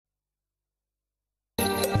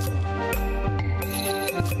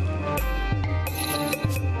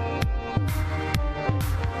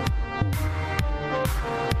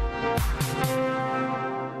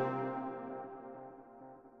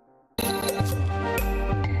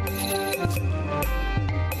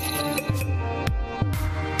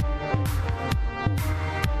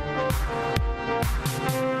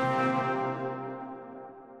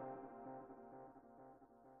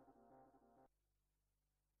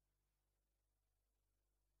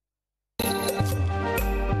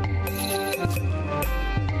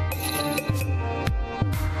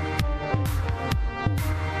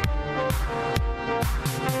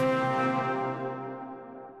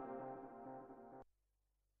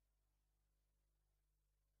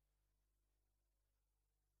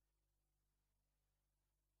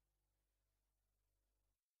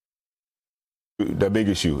The big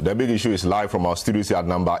issue. The big issue is live from our studios here at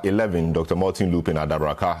number 11, Dr. Martin Lupin at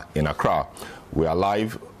Dabraka in Accra. We are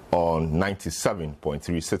live on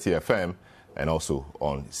 97.3 City FM and also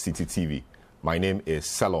on City TV. My name is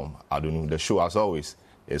Selorm Adonoo. The show, as always,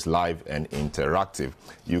 is live and interactive.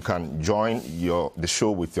 You can join the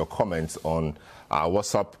show with your comments on our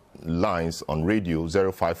WhatsApp lines on radio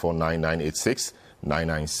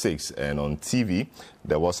 0549986996 and on TV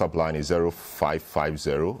the WhatsApp line is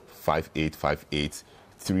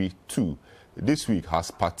 0550585832. This week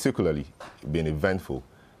has particularly been eventful.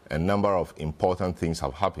 A number of important things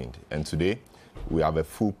have happened, and today we have a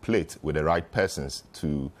full plate with the right persons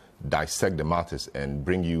to dissect the matters and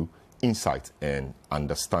bring you insight and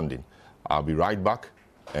understanding. I'll be right back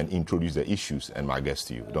and introduce the issues and my guests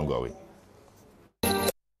to you. Don't go away.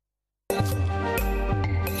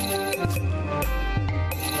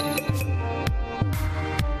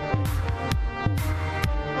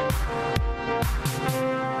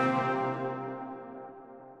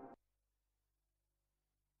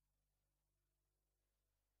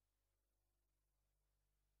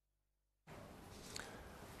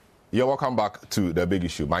 You're welcome back to The Big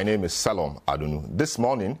Issue. My name is Selorm Adonoo. This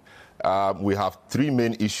morning, we have three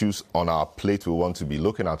main issues on our plate we want to be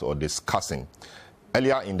looking at or discussing.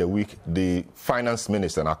 Earlier in the week, the finance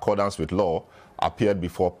minister, in accordance with law, appeared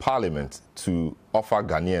before Parliament to offer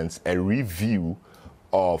Ghanaians a review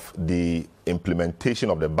of the implementation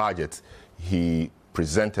of the budget he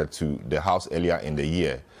presented to the House earlier in the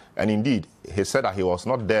year. And indeed, he said that he was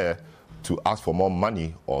not there to ask for more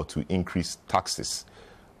money or to increase taxes.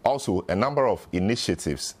 Also, a number of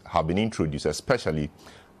initiatives have been introduced, especially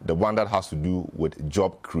the one that has to do with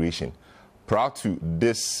job creation. Prior to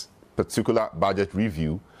this particular budget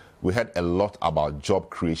review, we heard a lot about job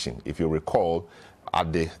creation. If you recall,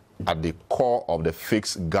 at the core of the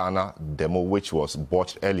Fix Ghana demo, which was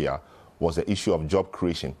botched earlier, was the issue of job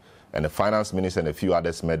creation. And the finance minister and a few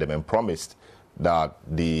others met them and promised that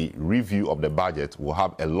the review of the budget will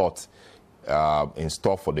have a lot in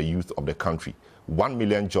store for the youth of the country. 1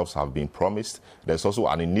 million jobs have been promised. There's also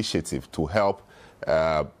an initiative to help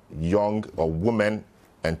young or women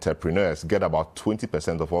entrepreneurs get about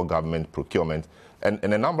 20% of all government procurement and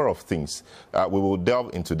a number of things. We will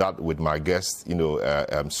delve into that with my guests,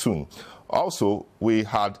 soon. Also, we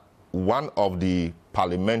had one of the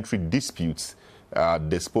parliamentary disputes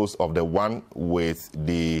disposed of, the one with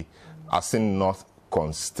the Assin North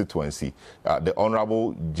constituency. The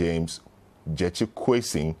Honorable James Jechi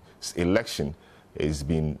Kwesing's election is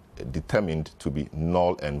being determined to be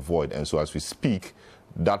null and void. And so as we speak,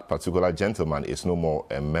 that particular gentleman is no more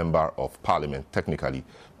a member of Parliament, technically.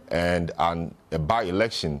 And a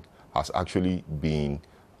by-election has actually been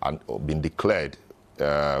declared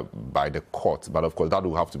by the court. But of course, that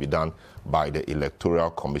will have to be done by the Electoral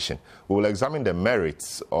Commission. We will examine the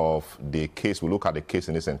merits of the case. We'll look at the case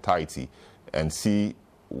in its entirety and see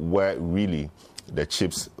where really the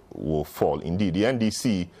chips will fall. Indeed, the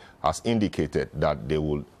NDC has indicated that they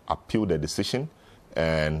will appeal the decision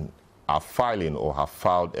and are filing or have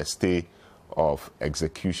filed a stay of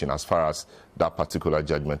execution as far as that particular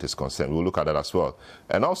judgment is concerned. We'll look at that as well.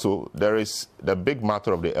 And also, there is the big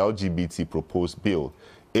matter of the LGBT proposed bill.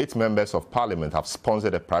 8 members of Parliament have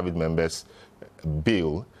sponsored a private member's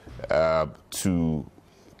bill to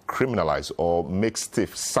criminalize or make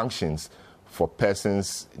stiff sanctions for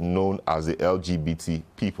persons known as the LGBT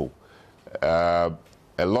people.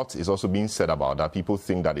 A lot is also being said about that. People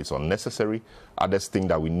think that it's unnecessary. Others think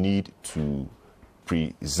that we need to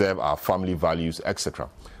preserve our family values, etc.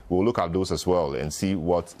 We'll look at those as well and see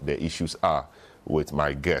what the issues are with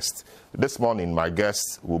my guest. This morning, my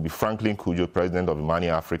guest will be Franklin Kujo, President of Imani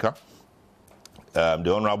Africa,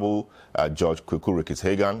 the Honorable George Kweku Ricketts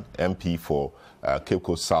Hagan, MP for Cape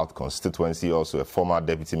Coast South constituency, also a former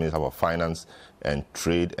Deputy Minister for Finance and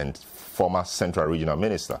Trade and former Central Regional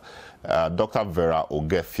Minister. Dr. Vera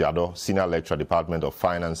Oge-Fiado, Senior Lecturer, Department of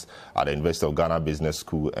Finance at the University of Ghana Business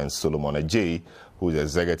School, and Solomon Ajay, who is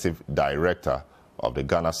Executive Director of the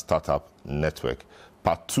Ghana Startup Network.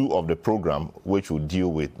 Part 2 of the program, which will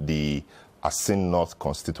deal with the Assin North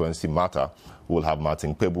constituency matter, will have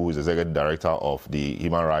Martin Pebu, who is Executive Director of the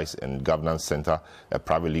Human Rights and Governance Center, a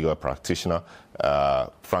private legal practitioner,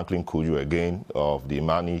 Franklin Kuju, again, of the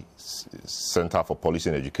Imani Center for Policy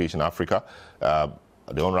and Education Africa,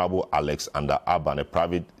 the Honorable Alex Ander-Aban, a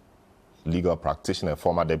private legal practitioner,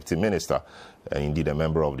 former Deputy Minister, and indeed a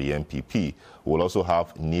member of the MPP. We'll also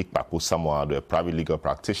have Nick Paku-Samoa, a private legal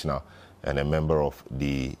practitioner and a member of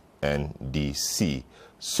the NDC.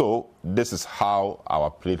 So this is how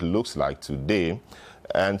our plate looks like today.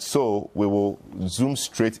 And so we will zoom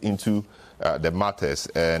straight into the matters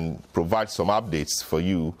and provide some updates for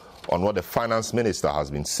you on what the finance minister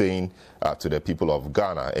has been saying to the people of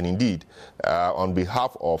Ghana. And indeed, on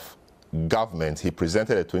behalf of government, he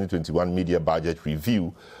presented a 2021 media budget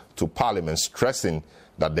review to Parliament, stressing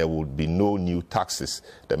that there would be no new taxes.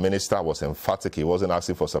 The minister was emphatic. He wasn't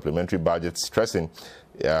asking for supplementary budget, stressing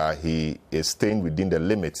he is staying within the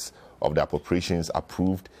limits of the appropriations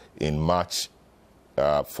approved in March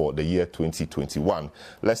for the year 2021.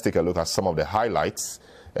 Let's take a look at some of the highlights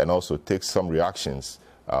and also take some reactions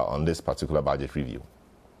on this particular budget review.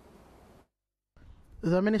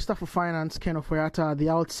 The Minister for Finance, Ken Ofori-Atta, at the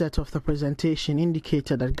outset of the presentation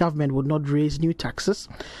indicated that government would not raise new taxes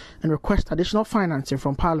and request additional financing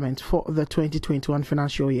from Parliament for the 2021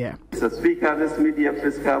 financial year. Mr. Speaker, this media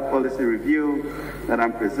fiscal policy review that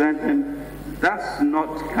I'm presenting does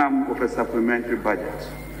not come with a supplementary budget,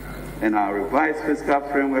 and our revised fiscal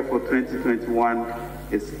framework for 2021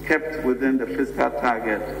 is kept within the fiscal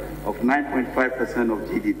target of 9.5% of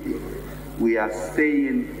GDP. We are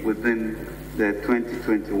staying within the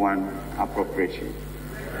 2021 appropriation.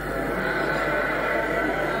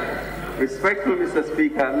 Respectful Mr.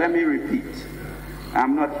 Speaker, let me repeat.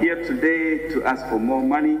 I'm not here today to ask for more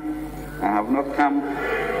money. I have not come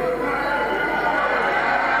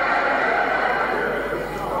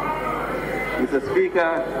Mr.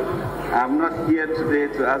 Speaker, I'm not here today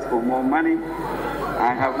to ask for more money.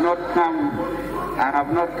 I have not come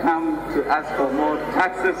to ask for more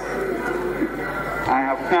taxes. I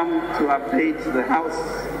have come to update the House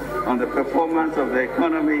on the performance of the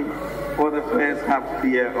economy for the first half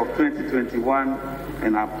year of 2021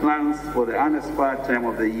 and our plans for the unexpired term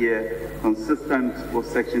of the year consistent with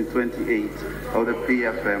Section 28 of the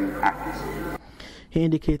PFM Act. He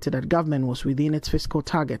indicated that government was within its fiscal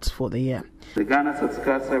targets for the year. The Ghana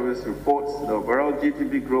Statistical Service reports the overall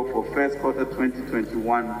GDP growth for first quarter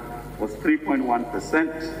 2021 was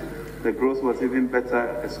 3.1%. The growth was even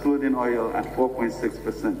better, excluding oil, at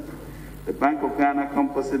 4.6%. The Bank of Ghana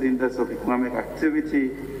Composite Index of Economic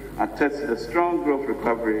Activity attests to the strong growth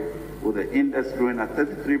recovery, with the index growing at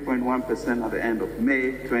 33.1% at the end of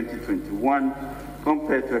May 2021,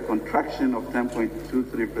 compared to a contraction of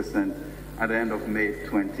 10.23% at the end of May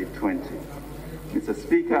 2020. Mr.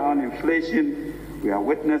 Speaker, on inflation, we are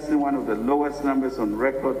witnessing one of the lowest numbers on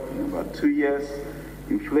record in about 2 years.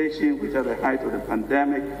 Inflation, which at the height of the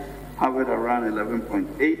pandemic hovered around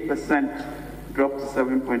 11.8%, dropped to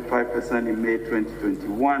 7.5% in May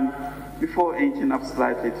 2021, before inching up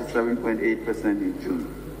slightly to 7.8% in June.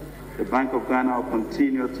 The Bank of Ghana will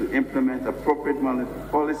continue to implement appropriate monetary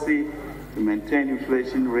policy to maintain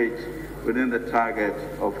inflation rate within the target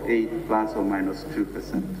of 8 plus or minus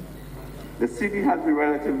 2%. The cedi has been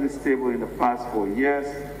relatively stable in the past 4 years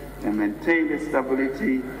and maintained its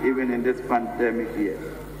stability even in this pandemic year.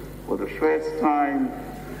 For the first time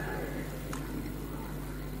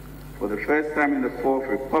in the Fourth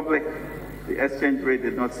Republic, the exchange rate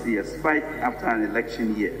did not see a spike after an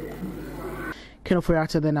election year. Ken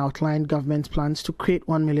Ofori-Atta then outlined government's plans to create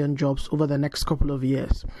 1 million jobs over the next couple of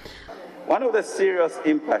years. One of the serious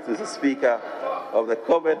impacts, Mr. Speaker, of the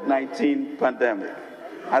COVID-19 pandemic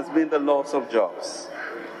has been the loss of jobs,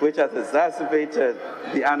 which has exacerbated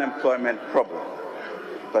the unemployment problem,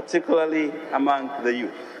 particularly among the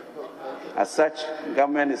youth. As such,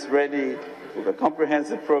 government is ready with a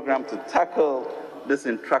comprehensive program to tackle this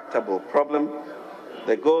intractable problem.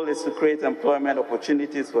 The goal is to create employment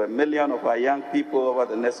opportunities for 1 million of our young people over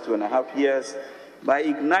the next 2.5 years by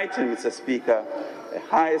igniting, Mr. Speaker, a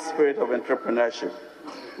high spirit of entrepreneurship.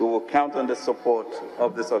 We will count on the support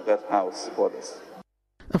of this august House for this.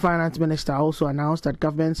 The Finance Minister also announced that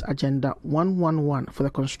government's Agenda 111 for the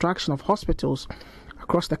construction of hospitals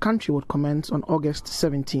across the country would commence on August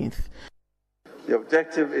 17th. The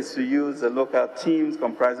objective is to use the local teams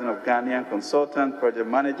comprising of Ghanaian consultants, project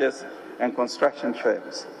managers, and construction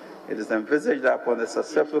firms. It is envisaged that upon the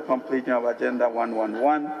successful completion of Agenda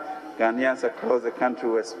 111, Ghanaians across the country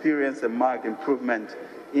will experience a marked improvement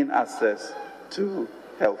in access to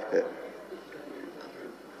healthcare.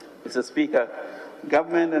 Mr. Speaker,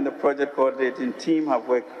 government and the project coordinating team have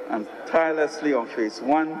worked tirelessly on phase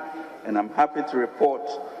 1, and I'm happy to report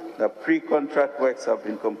that pre-contract works have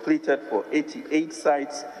been completed for 88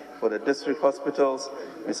 sites for the district hospitals.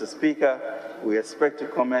 Mr. Speaker, we expect to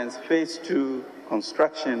commence phase 2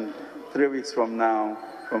 construction 3 weeks from now,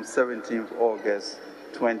 from 17th August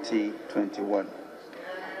 2021.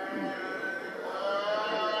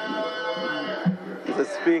 Mr.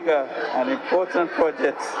 Speaker, an important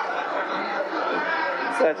project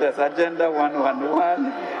such as Agenda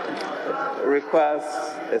 111 requires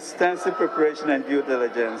extensive preparation and due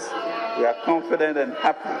diligence. We are confident and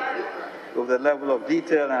happy with the level of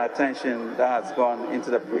detail and attention that has gone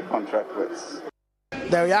into the pre-contract works.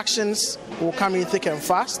 The reactions will come in thick and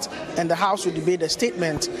fast, and the House will debate the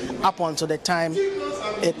statement up until the time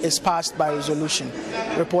it is passed by resolution.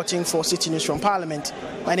 Reporting for City News from Parliament,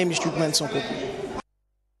 my name is Jukman Sonkoku.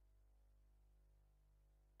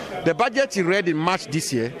 The budget he read in March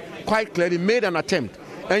this year quite clearly made an attempt,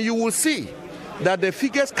 and you will see that the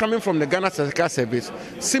figures coming from the Ghana Statistical Service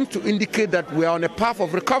seem to indicate that we are on a path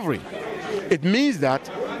of recovery. It means that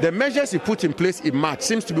the measures he put in place in March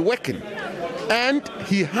seems to be working, and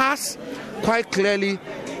he has quite clearly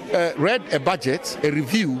read a budget, a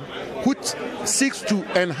review, which seeks to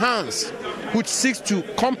enhance, which seeks to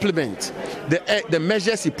complement the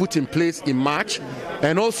measures he put in place in March,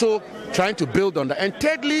 and also trying to build on that. And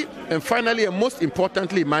thirdly, and finally, and most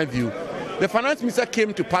importantly in my view, the finance minister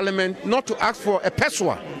came to Parliament not to ask for a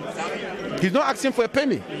peswa. He's not asking for a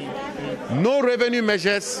penny. No revenue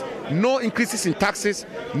measures, no increases in taxes,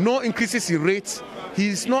 no increases in rates.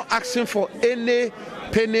 He's not asking for any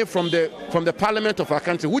penny from the Parliament of our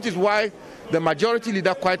country, which is why the majority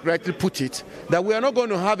leader quite rightly put it, that we are not going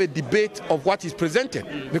to have a debate of what is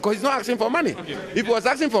presented, because he's not asking for money. If he was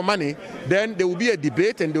asking for money, then there will be a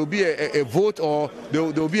debate and there will be a vote, or there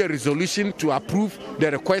will be a resolution to approve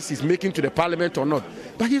the request he's making to the Parliament or not.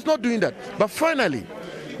 But he's not doing that. But finally,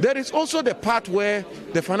 there is also the part where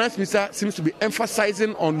the finance minister seems to be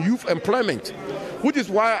emphasizing on youth employment, which is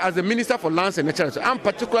why, as the Minister for Lands and Natural Resources, I'm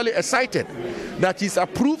particularly excited that he's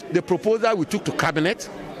approved the proposal we took to Cabinet.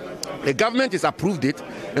 The government has approved it,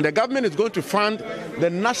 and the government is going to fund the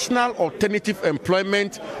National Alternative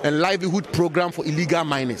Employment and Livelihood Program for illegal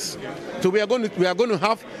miners. So we are going to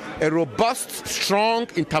have a robust, strong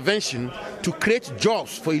intervention to create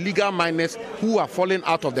jobs for illegal miners who are falling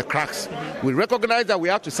out of the cracks. We recognize that we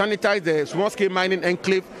have to sanitize the small-scale mining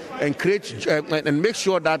enclave and create and make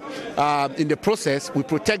sure that in the process we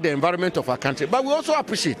protect the environment of our country. But we also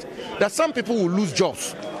appreciate that some people will lose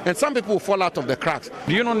jobs and some people will fall out of the cracks.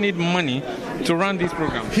 Do you not need money to run this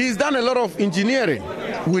program? He's done a lot of engineering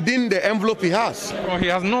within the envelope he has. Well, he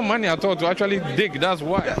has no money at all to actually dig, that's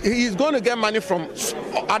why. He's going to get money from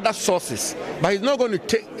other sources, but he's not going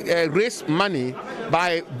to raise money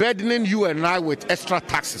by burdening you and I with extra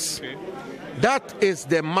taxes. Okay. That is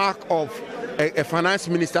the mark of a finance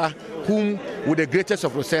minister whom, with the greatest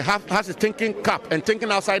of respect, has a thinking cap and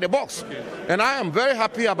thinking outside the box. Okay. And I am very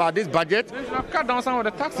happy about this budget. They should have cut down some of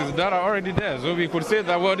the taxes that are already there. So we could say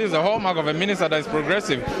that, well, this is a hallmark of a minister that is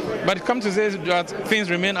progressive. But it comes to say that things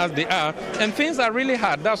remain as they are, and things are really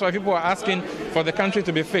hard. That's why people are asking for the country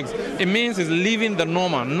to be fixed. It means it's leaving the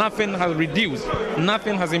normal. Nothing has reduced.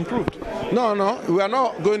 Nothing has improved. No, we are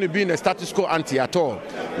not going to be in a status quo ante at all.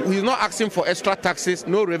 He's not asking for extra taxes,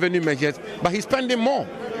 no revenue measures, but he's spending more.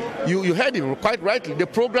 You heard him quite rightly. The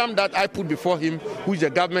program that I put before him, which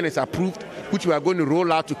the government has approved, which we are going to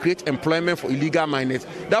roll out to create employment for illegal miners,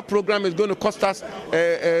 that program is going to cost us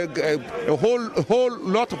a whole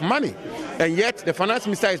lot of money. And yet the finance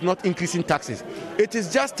minister is not increasing taxes. It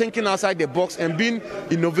is just thinking outside the box and being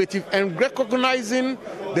innovative and recognizing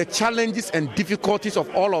the challenges and difficulties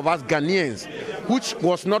of all of us Ghanaians, which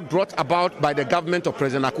was not brought about by the government of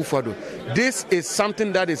President Akufo-Addo. This is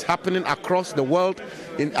something that is happening across the world,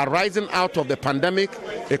 arising out of the pandemic.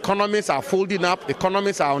 Economies are folding up,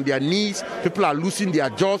 economies are on their knees, people are losing their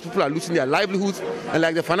jobs, people are losing their livelihoods. And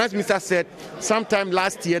like the finance minister said, sometime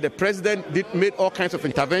last year, the president made all kinds of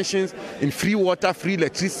interventions in free water, free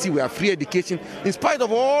electricity, we have free education. In spite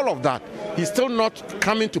of all of that, he's still not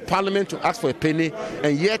coming to Parliament to ask for a penny,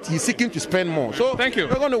 and yet he's seeking to spend more. So thank you.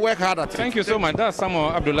 We're going to work hard at it. Thank you so much. That's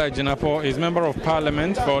Samuel Abdullahi Jinapo. He's Member of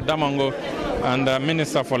Parliament for Damongo and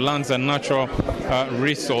Minister for Lands and Natural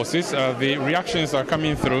Resources. The reactions are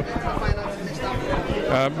coming through.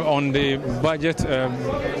 on the budget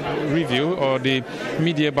review, or the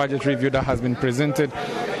mid-year budget review that has been presented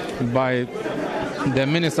by the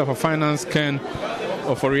Minister for Finance, Ken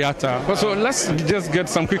Oforiatta. So let's just get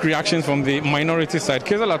some quick reactions from the minority side.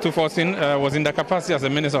 Kezal Atufosin was in the capacity as the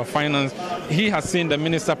Minister of Finance. He has seen the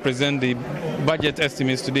Minister present the budget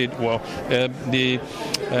estimates today, the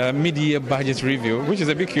mid-year budget review, which is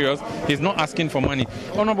a bit curious. He's not asking for money.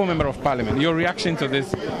 Honourable Member of Parliament, your reaction to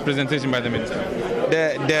this presentation by the Minister?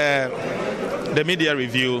 The mid-year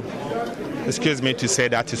review, excuse me to say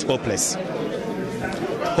that, is hopeless.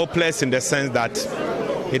 Hopeless in the sense that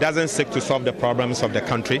it doesn't seek to solve the problems of the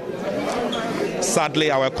country. Sadly,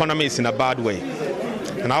 our economy is in a bad way.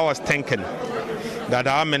 And I was thinking that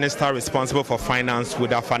our minister responsible for finance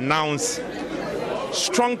would have announced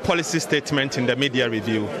strong policy statement in the mid-year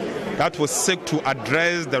review that would seek to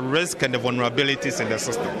address the risk and the vulnerabilities in the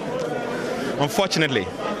system. Unfortunately,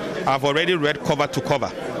 I've already read cover to cover.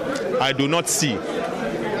 I do not see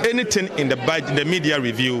anything in the mid-year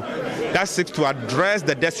review that seeks to address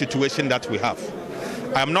the debt situation that we have.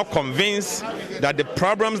 I am not convinced that the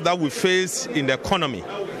problems that we face in the economy,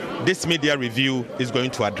 this mid-year review is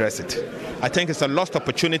going to address it. I think it's a lost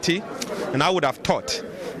opportunity, and I would have thought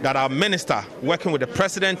that our minister, working with the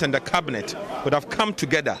president and the cabinet, would have come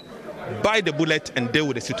together, bite the bullet, and deal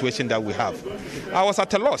with the situation that we have. I was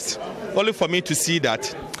at a loss, only for me to see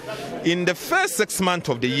that in the first 6 months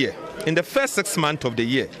of the year,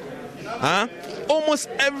 almost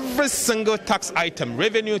every single tax item,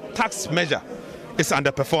 revenue tax measure, is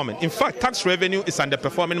underperforming. In fact, tax revenue is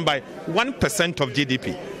underperforming by 1% of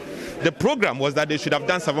GDP. The program was that they should have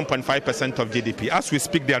done 7.5% of GDP. As we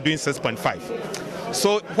speak, they are doing 6.5%.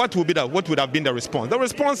 So what would have been the response? The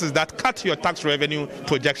response is that cut your tax revenue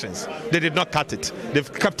projections. They did not cut it.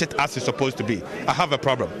 They've kept it as it's supposed to be. I have a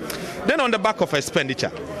problem. Then on the back of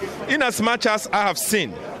expenditure, in as much as I have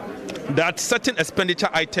seen that certain expenditure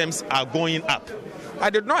items are going up, I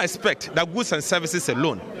did not expect that goods and services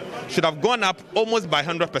alone should have gone up almost by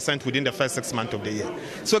 100% within the first 6 months of the year.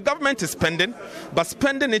 So government is spending, but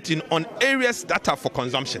spending it on areas that are for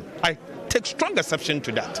consumption. I take strong exception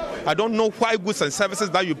to that. I don't know why goods and services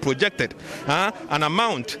that you projected, an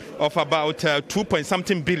amount of about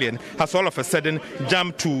 2-point-something billion, has all of a sudden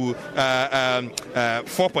jumped to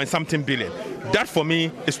 4-point-something billion. That for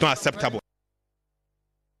me is not acceptable.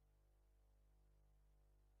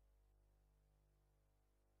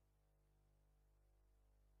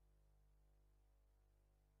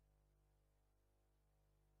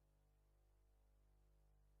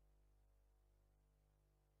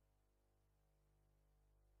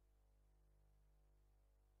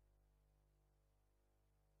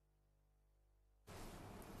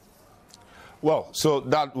 Well, so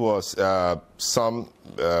that was some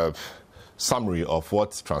summary of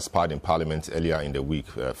what transpired in Parliament earlier in the week.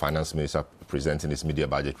 Finance Minister presenting his mid-year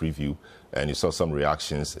budget review, and you saw some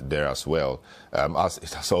reactions there as well. As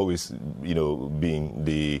it has always, been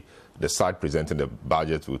the side presenting the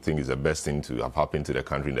budget would think is the best thing to have happened to the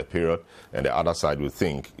country in the period, and the other side would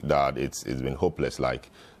think that it's been hopeless,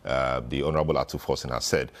 like the Honourable Atufosin has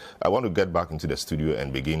said. I want to get back into the studio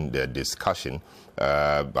and begin the discussion.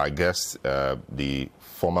 I guess the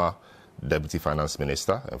former Deputy Finance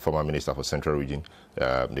Minister and former Minister for Central Region,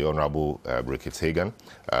 the Honourable Brigitte Hagan,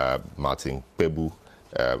 Martin Pebu,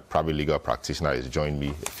 private legal practitioner, has joined me.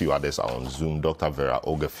 A few others are on Zoom. Dr. Vera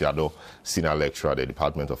Ogefiado, Senior Lecturer at the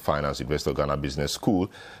Department of Finance, University of Ghana Business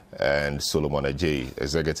School, and Selorm Adonoo,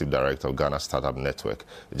 Executive Director of Ghana Startup Network.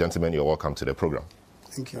 Gentlemen, you're welcome to the program.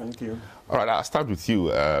 Thank you. Thank you. All right, I'll start with you,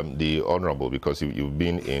 the Honourable, because you've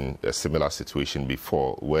been in a similar situation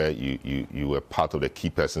before where you were part of the key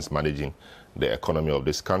persons managing the economy of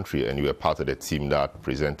this country, and you were part of the team that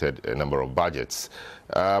presented a number of budgets.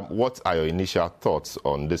 What are your initial thoughts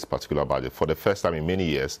on this particular budget? For the first time in many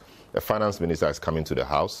years, a finance minister is coming to the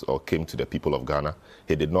House or came to the people of Ghana.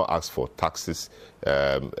 He did not ask for taxes.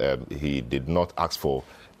 He did not ask for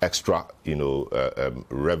extra,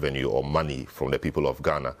 revenue or money from the people of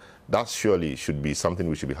Ghana. That surely should be something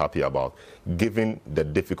we should be happy about, given the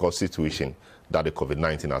difficult situation that the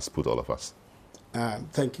COVID-19 has put all of us.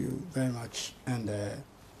 Thank you very much, and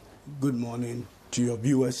good morning to your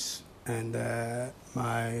viewers and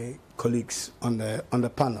my colleagues on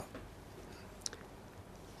the panel.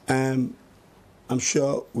 I'm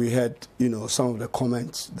sure we had, some of the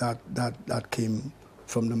comments that came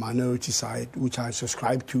from the minority side, which I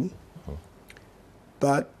subscribe to. Mm-hmm.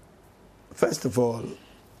 But first of all,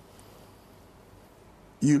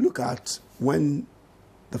 you look at when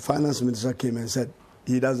the finance minister came and said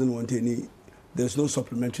he doesn't want there's no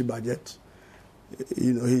supplementary budget.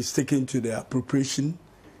 He's sticking to the appropriation.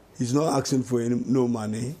 He's not asking for no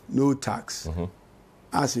money, no tax.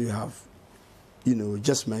 As you have,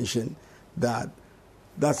 just mentioned,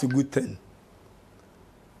 that's a good thing.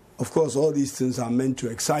 Of course, all these things are meant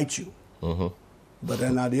to excite you. But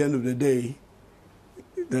then at the end of the day,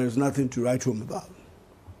 there's nothing to write home about.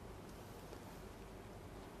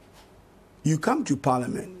 You come to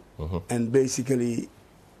Parliament and basically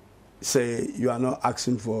say you are not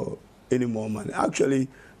asking for any more money. Actually,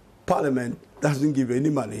 Parliament doesn't give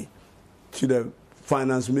any money to the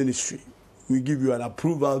Finance Ministry. We give you an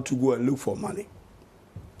approval to go and look for money.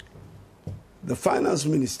 The Finance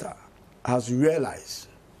Minister has realized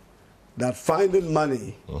that finding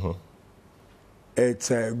money, it's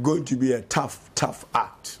going to be a tough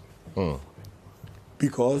act.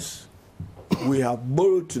 Because we have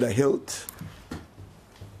borrowed to the hilt,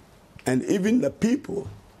 and even the people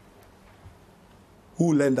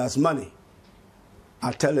who lend us money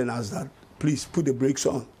are telling us that, please put the brakes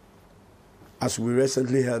on. As we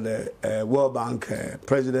recently had a World Bank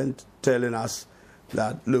president telling us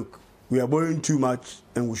that, look, we are borrowing too much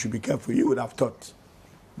and we should be careful. You would have thought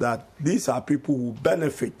that these are people who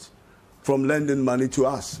benefit from lending money to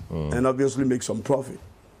us and obviously make some profit.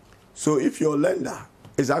 So if your lender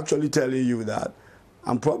is actually telling you that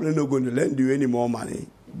I'm probably not going to lend you any more money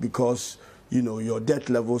because your debt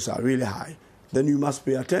levels are really high, then you must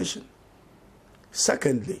pay attention.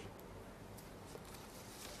 Secondly,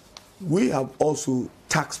 we have also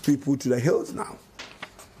taxed people to the hills now,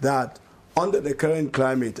 that under the current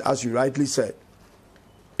climate, as you rightly said,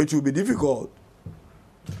 it will be difficult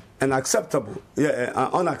and unacceptable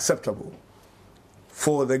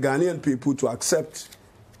for the Ghanaian people to accept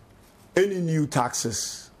any new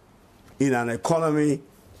taxes in an economy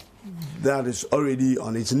that is already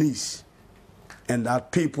on its knees, and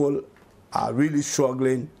that people are really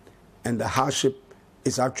struggling, and the hardship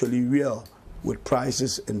is actually real with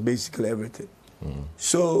prices and basically everything.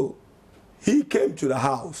 So he came to the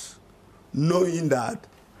House knowing that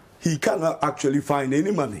he cannot actually find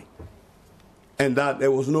any money, and that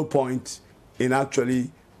there was no point in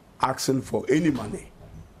actually asking for any money.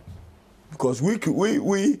 Because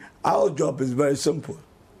our job is very simple.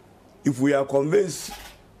 If we are convinced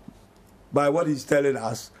by what he's telling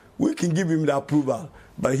us, we can give him the approval,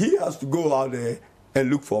 but he has to go out there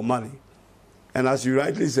and look for money. And as you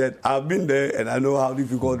rightly said, I've been there and I know how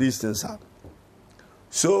difficult these things are.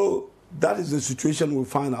 So that is the situation we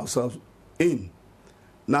find ourselves in.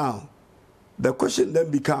 Now, the question then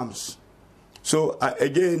becomes, so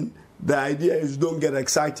again, the idea is don't get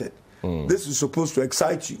excited. This is supposed to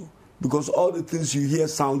excite you because all the things you hear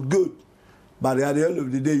sound good. But at the end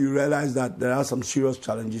of the day, you realize that there are some serious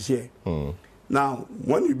challenges here. Now,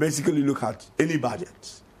 when you basically look at any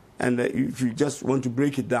budget, and if you just want to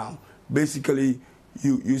break it down, basically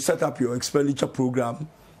you set up your expenditure program,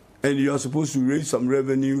 and you're supposed to raise some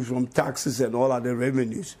revenue from taxes and all other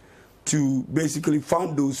revenues to basically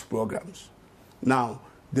fund those programs. Now,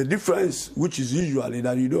 the difference, which is usually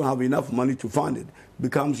that you don't have enough money to fund it,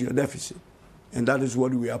 becomes your deficit. And that is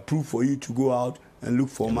what we approve for you to go out and look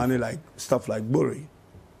for money, like stuff like borrowing.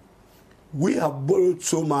 We have borrowed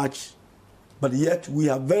so much, but yet we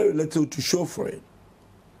have very little to show for it.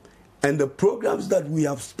 And the programs that we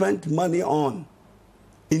have spent money on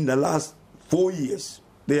in the last 4 years,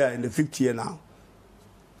 they are in the 5th year now,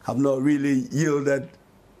 have not really yielded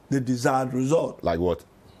the desired result. Like what?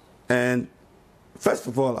 And first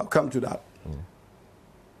of all, I'll come to that.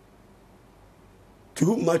 To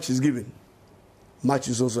whom much is given, much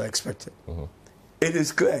is also expected. It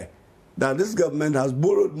is clear that this government has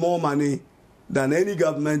borrowed more money than any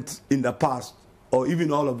government in the past, or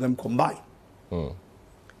even all of them combined.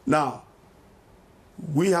 Now,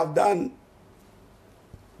 we have done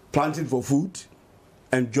planting for food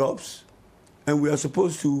and jobs, and we are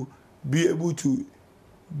supposed to be able to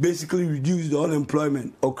basically reduce the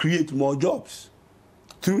unemployment or create more jobs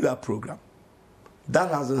through that program.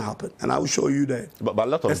 That hasn't happened, and I will show you that. But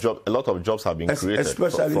a lot of jobs have been created,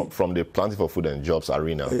 especially from the planting for food and jobs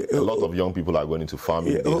arena. A lot of young people are going into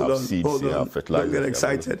farming. They have seeds, they have fertilizers. Don't get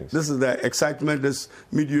excited. This is the excitement. This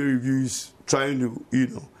media reviews trying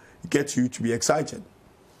to, get you to be excited.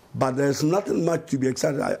 But there's nothing much to be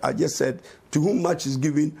excited. I just said, to whom much is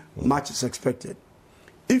given, much is expected.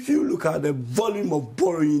 If you look at the volume of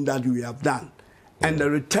borrowing that we have done and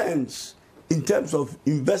the returns in terms of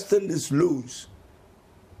investing these loans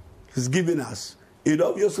is giving us, it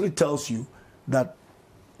obviously tells you that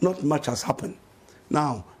not much has happened.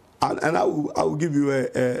 Now, and I will give you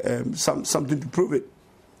something to prove it.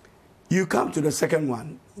 You come to the second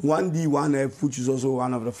one, 1D, 1F, which is also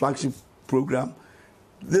one of the flagship program.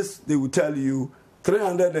 This, they will tell you,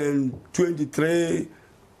 323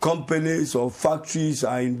 companies or factories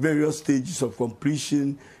are in various stages of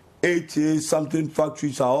completion. 80-something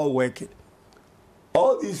factories are all working.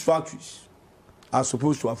 All these factories are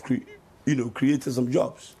supposed to have created some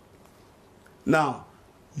jobs. Now,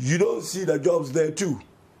 you don't see the jobs there too.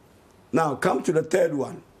 Now, come to the third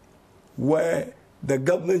one, where the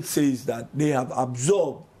government says that they have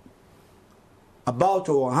absorbed about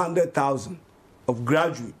 100,000 of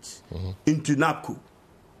graduates into NAPCO.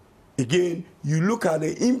 Again, you look at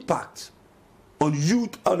the impact on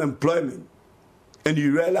youth unemployment, and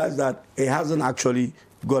you realize that it hasn't actually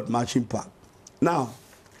got much impact. Now,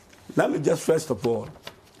 let me just first of all,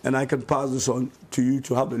 and I can pass this on to you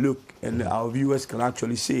to have a look, and our viewers can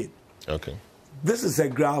actually see it. Okay. This is a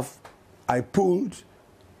graph I pulled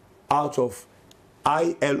out of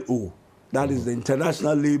ILO, that is the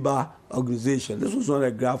International Labour Organization. This was not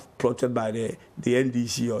a graph plotted by the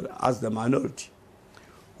NDC or as the minority,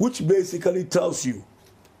 which basically tells you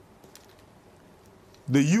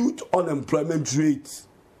the youth unemployment rate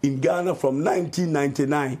in Ghana from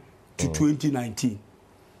 1999 to 2019.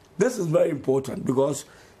 This is very important because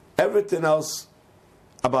everything else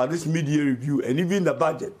about this media review and even the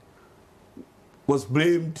budget was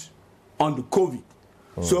blamed on the COVID.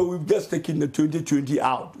 So we've just taken the 2020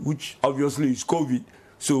 out, which obviously is COVID.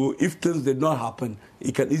 So if things did not happen,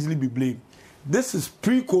 it can easily be blamed. This is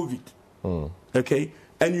pre-COVID, okay?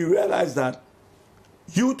 And you realize that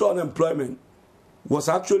youth unemployment was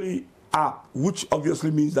actually up, which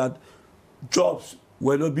obviously means that jobs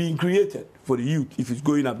were not being created for the youth. If it's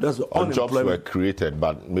going up, that's the unemployment. Jobs were created,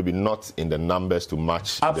 but maybe not in the numbers to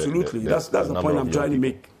match. Absolutely, that's the point I'm trying to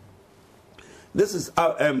make. This is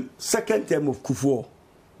our second term of Kufuor,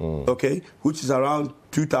 okay, which is around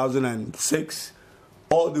 2006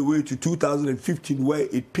 all the way to 2015 where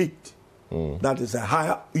it peaked. That is a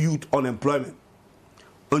higher youth unemployment.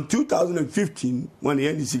 In 2015, when the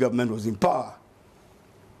NDC government was in power,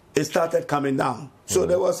 it started coming down. So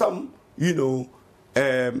there was some, some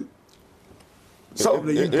of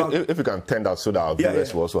the impact. If you can tend that so that our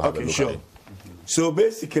viewers will also have a look at it. So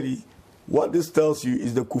basically, what this tells you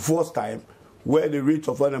is the Kufuor's time, where the rate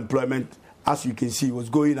of unemployment, as you can see, was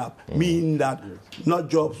going up, meaning that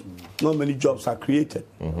not many jobs are created.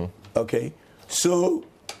 Okay, so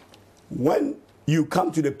when you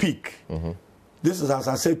come to the peak, this is, as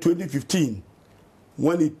I said, 2015,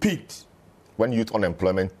 when it peaked. When youth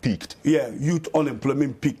unemployment peaked. Yeah, youth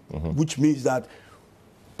unemployment peaked, which means that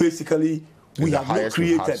basically we have not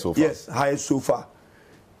created. Yes, highest so far.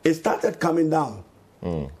 It started coming down.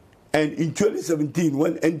 And in 2017,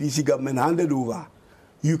 when NDC government handed over,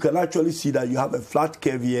 you can actually see that you have a flat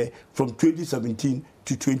curve here from 2017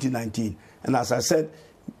 to 2019. And as I said,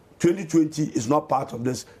 2020 is not part of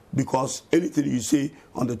this because anything you say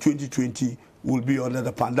on the 2020 will be under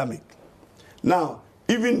the pandemic. Now,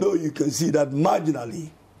 even though you can see that marginally,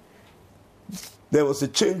 there was a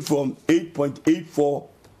change from 8.84,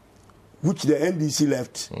 which the NDC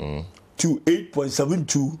left, to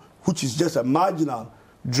 8.72, which is just a marginal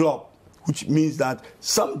drop, which means that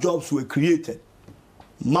some jobs were created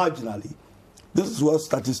marginally. This is what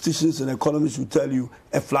statisticians and economists will tell you,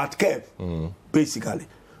 a flat curve, basically,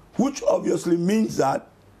 which obviously means that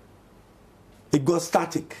it got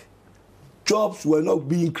static. Jobs were not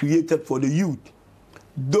being created for the youth,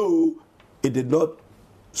 though it did not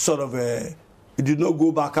it did not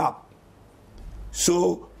go back up.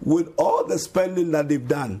 So with all the spending that they've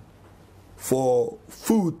done for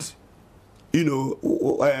food,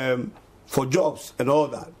 for jobs and all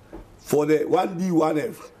that, for the 1D,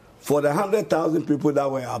 1F, for the 100,000 people that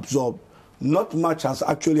were absorbed, not much has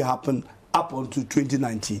actually happened up until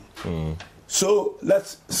 2019. So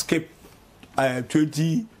let's skip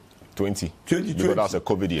 2020. Because that's a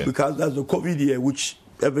COVID year. Because that's the COVID year, which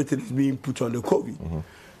everything is being put on the COVID.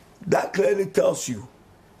 That clearly tells you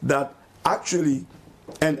that actually,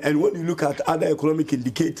 and when you look at other economic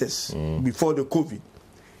indicators before the COVID,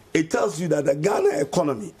 it tells you that the Ghana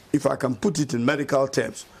economy, if I can put it in medical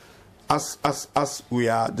terms, as we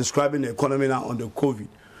are describing the economy now on the COVID,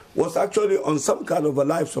 was actually on some kind of a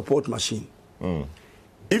life support machine.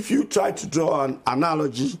 If you try to draw an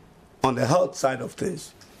analogy on the health side of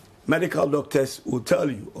things, medical doctors will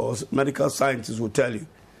tell you, or medical scientists will tell you,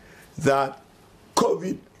 that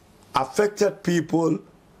COVID affected people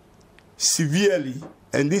severely,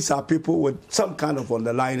 and these are people with some kind of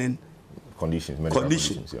underlying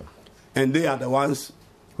conditions. And they are the ones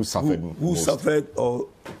who suffered, or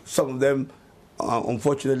some of them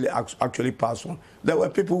unfortunately actually passed on. There were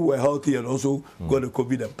people who were healthy and also got the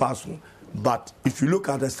COVID and passed on. But if you look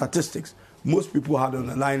at the statistics, most people had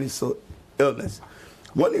underlying illness.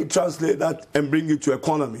 When you translate that and bring it to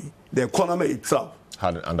economy, the economy itself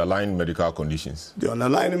Had underlying medical conditions. The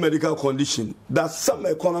underlying medical condition that some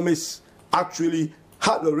economists actually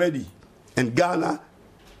had already, and Ghana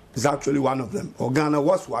is actually one of them, or Ghana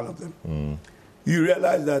was one of them. You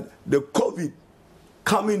realize that the COVID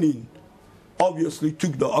coming in obviously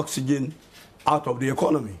took the oxygen out of the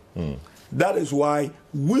economy. That is why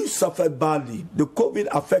we suffered badly. The COVID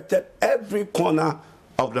affected every corner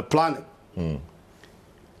of the planet.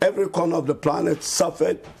 Every corner of the planet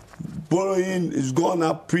suffered. Borrowing is gone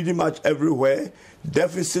up pretty much everywhere,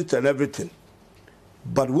 deficit and everything.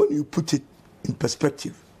 But when you put it in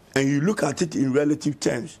perspective and you look at it in relative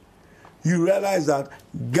terms, you realize that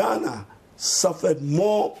Ghana suffered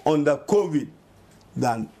more under COVID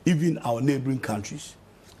than even our neighboring countries.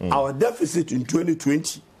 Our deficit in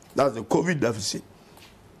 2020, that's the COVID deficit,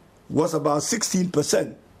 was about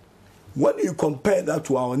 16%. When you compare that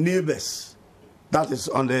to our neighbors, that is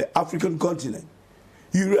on the African continent,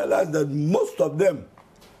 you realize that most of them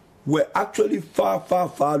were actually far, far,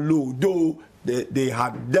 far low, though they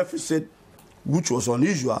had deficit, which was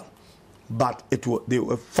unusual, but they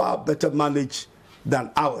were far better managed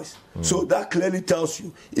than ours. So that clearly tells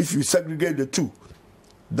you, if you segregate the two,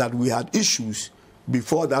 that we had issues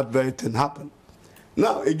before that very thing happened.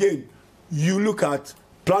 Now, again, you look at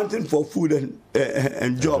planting for food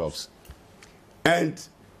and jobs. And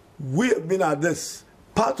we have been at this.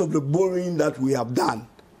 Part of the borrowing that we have done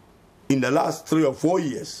in the last 3 or 4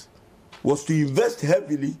 years was to invest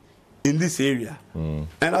heavily in this area. And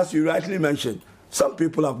as you rightly mentioned, some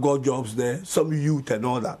people have got jobs there, some youth and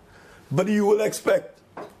all that. But you will expect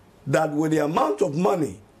that with the amount of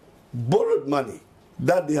money, borrowed money,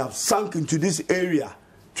 that they have sunk into this area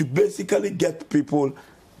to basically get people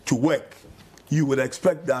to work, you would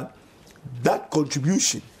expect that that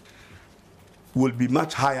contribution will be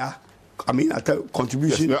much higher. I mean,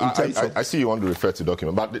 contribution in terms of... I see you want to refer to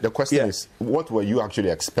document, but the question is, what were you actually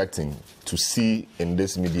expecting to see in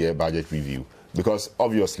this mid-year budget review? Because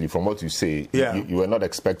obviously, from what you say, you were not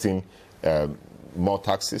expecting more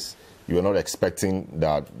taxes. You were not expecting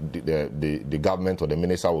that the government or the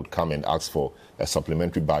minister would come and ask for a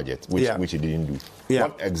supplementary budget, which he didn't do.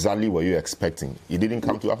 What exactly were you expecting? He didn't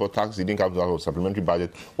come to ask for tax, he didn't come to ask for a supplementary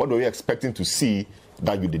budget. What were you expecting to see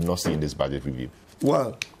that you did not see in this budget review?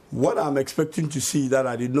 Well, what I'm expecting to see that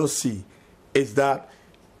I did not see is that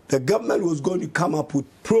the government was going to come up with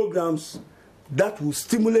programs that will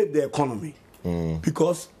stimulate the economy.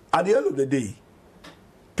 Because at the end of the day,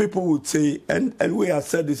 people would say, and we have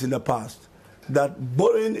said this in the past, that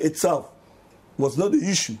borrowing itself was not the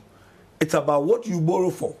issue. It's about what you borrow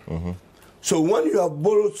for. So when you have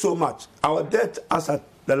borrowed so much, our debt as at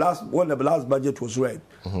when the last budget was read,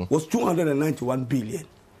 was 291 billion.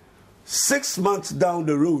 6 months down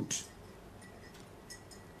the road,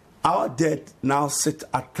 our debt now sits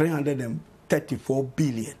at 334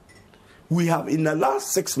 billion. We have, in the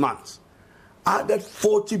last 6 months, added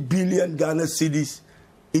 40 billion Ghana cedis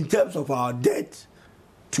in terms of our debt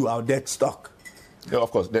to our debt stock. Yeah, of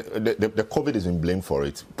course, the COVID is being blamed for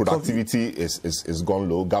it. Productivity is gone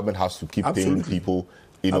low. Government has to keep paying people.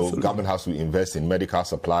 You know, government has to invest in medical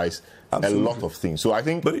supplies, a lot of things. So I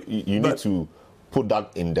think you need to put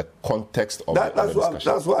that in the context of the discussion.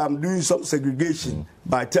 That's why I'm doing some segregation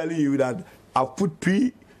by telling you that I've put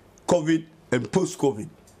pre-COVID and post-COVID,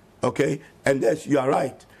 okay? And yes, you are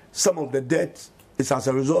right. Some of the debt is as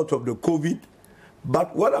a result of the COVID.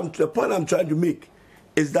 But the point I'm trying to make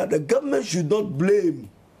is that the government should not blame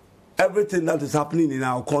everything that is happening in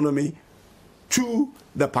our economy to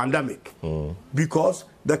the pandemic. Because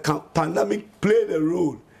the pandemic played a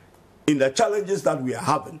role in the challenges that we are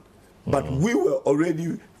having. But we were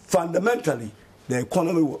already, fundamentally, the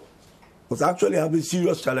economy was actually having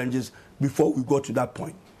serious challenges before we got to that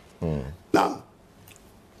point. Now,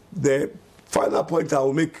 the final point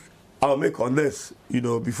I'll make on this,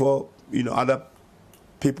 before, other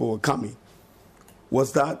people were coming,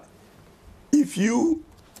 was that if you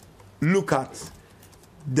look at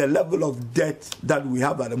the level of debt that we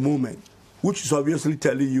have at the moment, which is obviously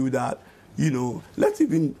telling you that, let's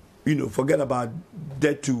even, forget about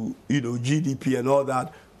debt to, GDP and all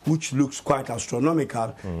that, which looks quite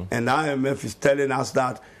astronomical. And the IMF is telling us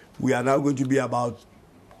that we are now going to be about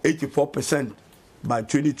 84% by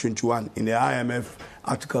 2021 in the IMF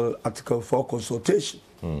Article 4 consultation.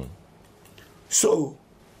 So,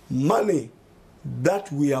 money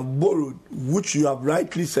that we have borrowed, which you have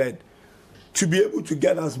rightly said, to be able to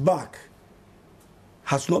get us back,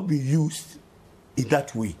 has not been used in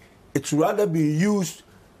that way. It's rather been used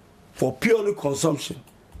for purely consumption,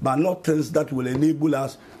 but not things that will enable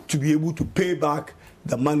us to be able to pay back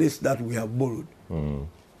the monies that we have borrowed.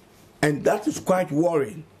 And that is quite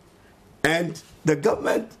worrying. And the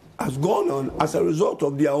government has gone on as a result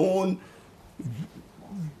of their own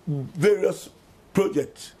various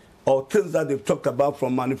projects or things that they've talked about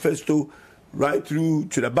from manifesto right through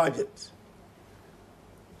to the budget.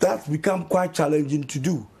 That's become quite challenging to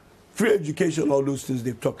do. Free education, all those things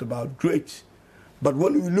they've talked about, great. But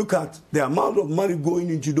when we look at the amount of money going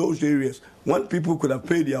into those areas, when people could have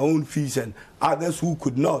paid their own fees and others who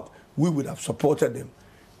could not, we would have supported them.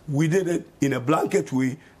 We did it in a blanket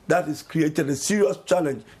way that has created a serious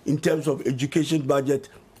challenge in terms of education budget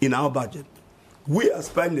in our budget. We are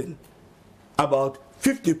spending about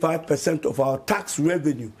 55% of our tax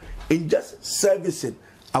revenue in just servicing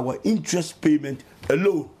our interest payment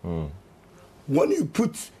alone. When you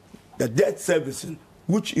put the debt servicing,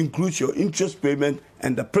 which includes your interest payment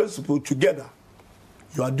and the principal together,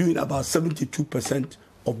 you are doing about 72%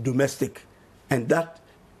 of domestic, and that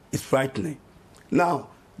is frightening. Now,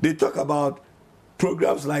 they talk about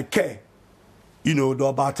programs like CARE, you know, the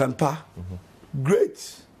Obatampa.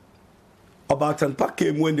 Great. Obatampa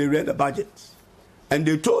came when they read the budget, and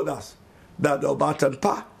they told us that the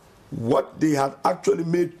Obatampa, what they had actually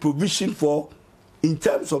made provision for in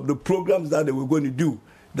terms of the programs that they were going to do,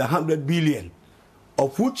 the 100 billion,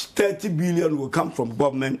 of which 30 billion will come from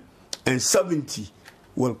government and 70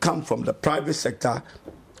 will come from the private sector,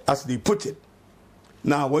 as they put it.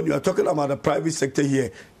 Now, when you are talking about the private sector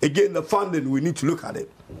here, again, the funding, we need to look at it.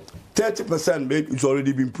 30% is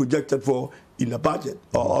already been projected for in the budget,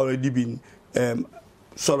 or already been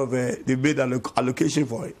they made an allocation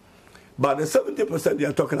for it. But the 70% they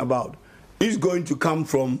are talking about is going to come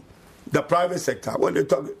from the private sector. When they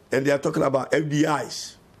talk, and they are talking about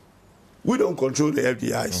FDIs, we don't control the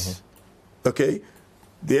FDIs. Okay?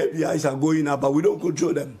 The FDIs are going up, but we don't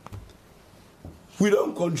control them. We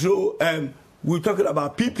don't control, we're talking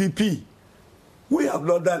about PPP. We have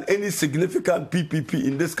not done any significant PPP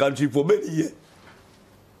in this country for many years.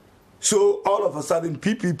 So all of a sudden,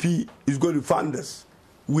 PPP is going to fund us.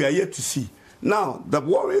 We are yet to see. Now, the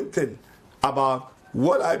worrying thing about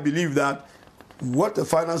what I believe that what the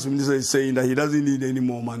finance minister is saying, that he doesn't need any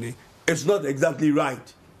more money, it's not exactly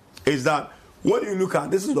right, is that when you look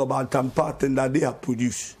at, this is about Tampa thing that they have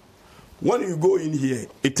produced. When you go in here,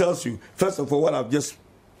 it tells you, first of all, what I've just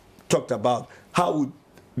talked about, how would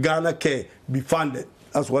Ghana Care be funded?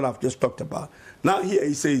 That's what I've just talked about. Now here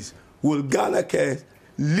he says, will Ghana Care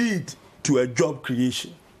lead to a job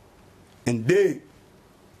creation? And they,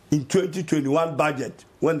 in 2021 budget,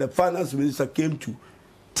 when the finance minister came to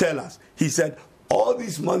tell us, he said, all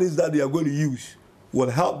these monies that they are going to use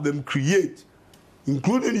will help them create,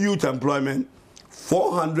 including youth employment,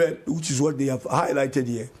 400, which is what they have highlighted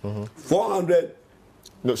here, 400.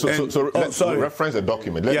 No, let's reference a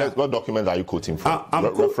document. What document are you quoting from?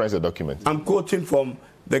 Reference a document. I'm quoting from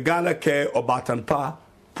the Ghana Care Obatampa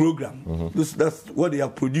program. That's what they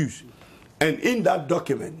have produced. And in that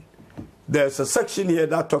document, there's a section here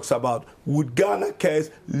that talks about, would Ghana Care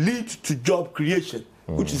lead to job creation,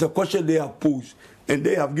 which is a question they have posed, and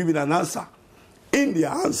they have given an answer. In their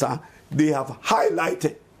answer, they have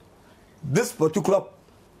highlighted this particular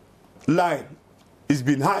line is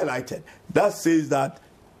being highlighted. That says that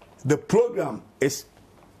the program is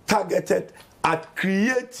targeted at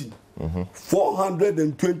creating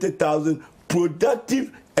 420,000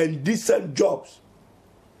 productive and decent jobs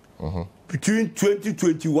between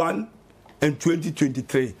 2021 and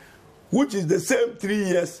 2023, which is the same 3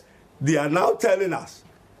 years. They are now telling us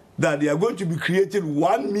that they are going to be creating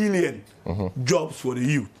 1 million jobs for the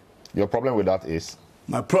youth. Your problem with that is?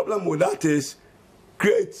 My problem with that is,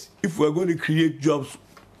 great if we're going to create jobs,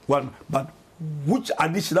 but which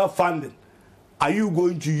additional funding are you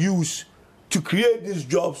going to use to create these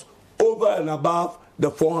jobs over and above the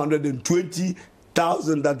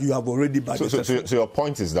 420,000 that you have already budgeted? So your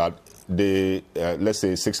point is that the, let's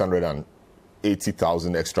say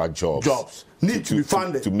 680,000 extra jobs need to be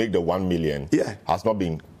funded to make the 1 million has not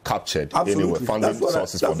been captured anywhere. Funding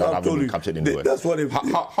sources for that haven't been captured anywhere. That's what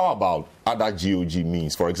how about other GOG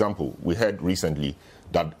means? For example, we heard recently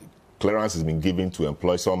that clearance has been given to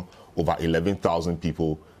employ some over 11,000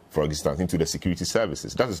 people, for instance, into the security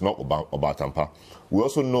services. That is not about Tampa. We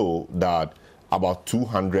also know that about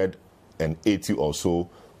 280 or so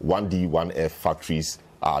 1D, 1F factories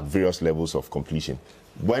are at various levels of completion.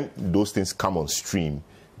 When those things come on stream,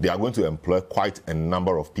 they are going to employ quite a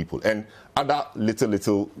number of people. And other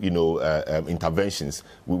little interventions.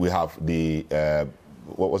 We have the,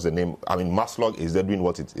 what was the name? I mean, Maslog is there doing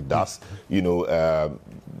what it does.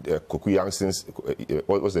 Koku Yangson's,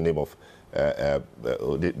 what was the name of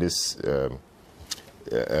this?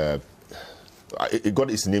 it got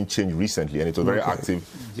its name changed recently, and it was very active.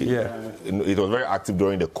 It was very active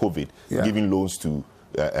during the COVID, giving loans to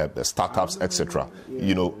startups, etc.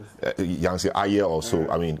 You know, Yangtze Aye also.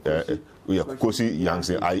 I mean, Kosi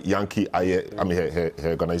Yankee Aye. I mean, her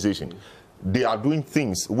organization. They are doing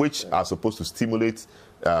things which are supposed to stimulate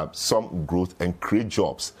some growth and create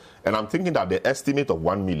jobs. And I'm thinking that the estimate of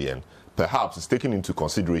 1 million perhaps is taking into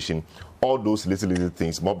consideration all those little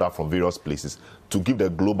things mobbed up from various places to give the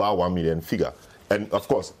global 1 million figure. And of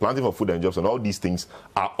course, planting for food and jobs and all these things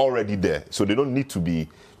are already there. So they don't need to be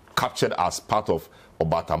captured as part of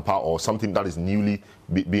Obatampa or something that is newly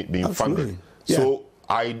being funded. Yeah. So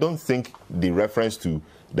I don't think the reference to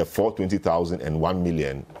the 420,000 and 1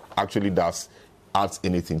 million actually adds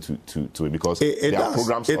anything to it, because there are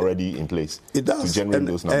programs already in place to generate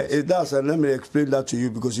those numbers. It does, and let me explain that to you,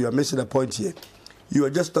 because you are missing a point here. You are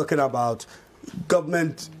just talking about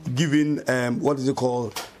government giving, what is it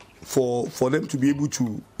called, for them to be able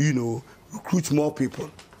to, you know, recruit more people.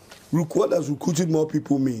 What does recruiting more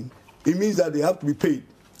people mean? It means that they have to be paid.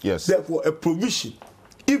 Yes. Therefore, a provision,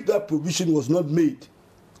 if that provision was not made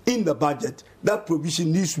in the budget, that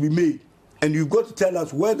provision needs to be made. And you've got to tell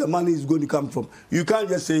us where the money is going to come from. You can't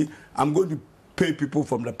just say, I'm going to pay people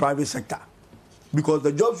from the private sector. Because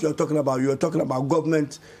the jobs you're talking about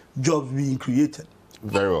government jobs being created.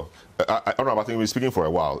 Very well. I don't know, I think we've been speaking for a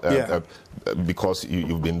while, because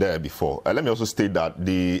you've been there before. Let me also state that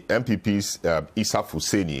the MPP's Issa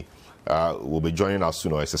Fuseni will be joining us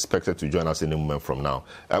soon, or is expected to join us any moment from now.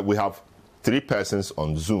 We have 3 persons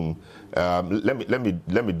on Zoom.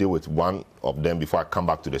 Let me deal with one of them before I come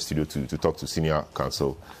back to the studio to talk to Senior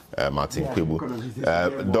Counsel Martin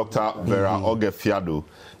Kwebu. Dr. Vera Ogefiado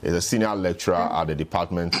is a senior lecturer at the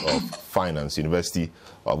Department of Finance, University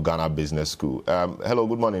of Ghana Business School. Hello,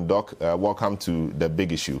 good morning, Doc. Welcome to the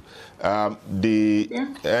big issue. The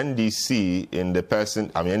NDC in the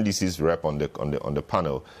person, I mean NDC's rep on the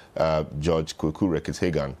panel, George Kweku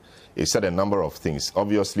Rekit-Hagan, he said a number of things.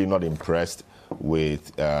 Obviously not impressed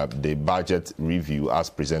with the budget review as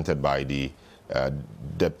presented by the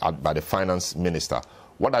finance minister.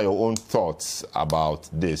 What are your own thoughts about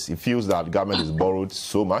this? It feels that government has borrowed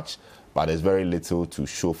so much, but there's very little to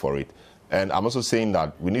show for it. And I'm also saying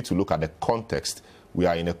that we need to look at the context. We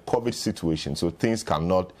are in a COVID situation, so things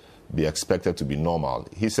cannot be expected to be normal.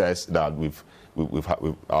 He says that we've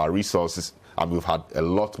our resources, and we've had a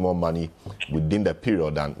lot more money within the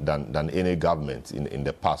period than any government in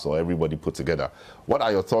the past, or everybody put together. What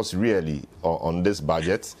are your thoughts really on this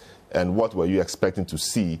budget, and what were you expecting to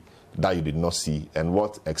see that you did not see, and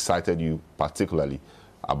what excited you particularly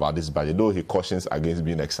about this budget, though he cautions against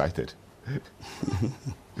being excited?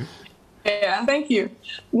 Yeah, thank you.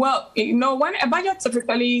 Well, you know, when a budget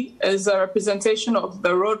typically is a representation of the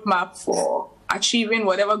roadmap for achieving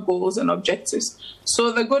whatever goals and objectives.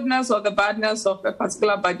 So the goodness or the badness of a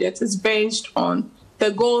particular budget is based on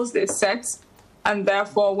the goals they set and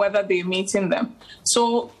therefore whether they're meeting them.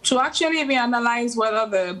 So to actually even analyze whether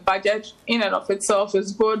the budget in and of itself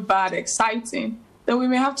is good, bad, exciting, then we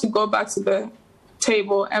may have to go back to the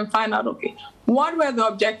table and find out, okay, what were the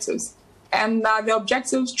objectives? And are the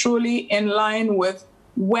objectives truly in line with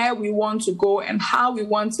where we want to go and how we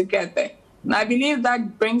want to get there? And I believe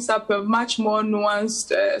that brings up a much more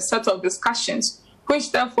nuanced set of discussions,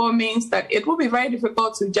 which therefore means that it will be very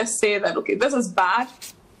difficult to just say that, okay, this is bad,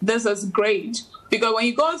 this is great. Because when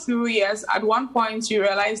you go through, yes, at one point you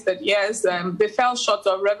realize that, yes, they fell short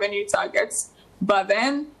of revenue targets. But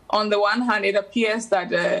then on the one hand, it appears that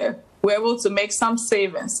we're able to make some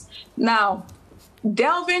savings. Now,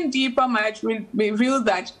 delving deeper might reveal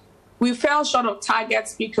that we fell short of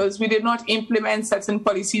targets because we did not implement certain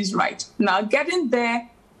policies right. Now, getting there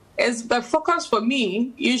is the focus for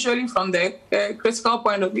me, usually from the critical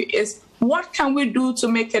point of view, is what can we do to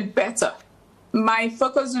make it better? My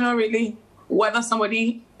focus is not really whether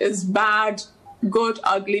somebody is bad, good,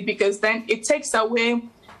 ugly, because then it takes away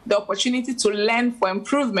the opportunity to learn for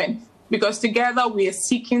improvement, because together we are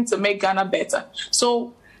seeking to make Ghana better.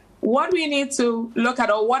 So what we need to look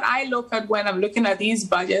at, or what I look at when I'm looking at these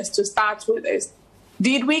budgets to start with, is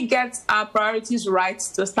did we get our priorities right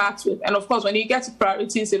to start with? And of course, when you get to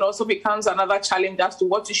priorities, it also becomes another challenge as to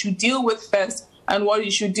what you should deal with first and what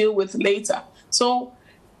you should deal with later. So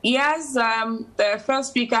yes, the first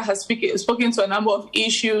speaker has spoken to a number of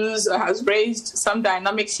issues, has raised some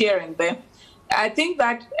dynamics here and there. I think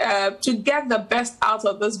that to get the best out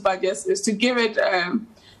of this budget is to give it a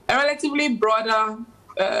relatively broader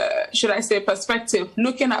should I say, perspective,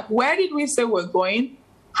 looking at where did we say we're going,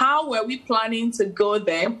 how were we planning to go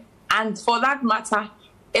there, and for that matter,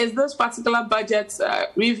 is this particular budget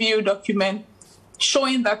review document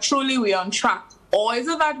showing that truly we're on track? Or is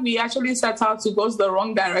it that we actually set out to go the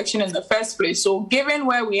wrong direction in the first place? So given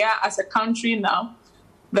where we are as a country now,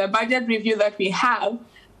 the budget review that we have,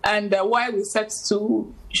 and where we set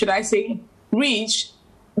to, should I say, reach,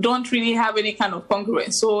 don't really have any kind of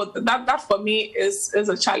congruence. So that for me is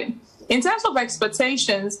a challenge. In terms of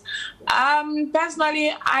expectations,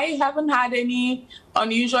 personally, I haven't had any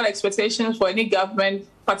unusual expectations for any government,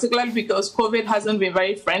 particularly because COVID hasn't been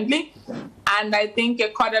very friendly. And I think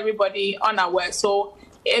it caught everybody unaware. So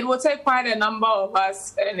it will take quite a number of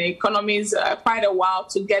us in the economies quite a while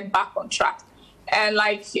to get back on track. And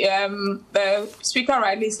like the speaker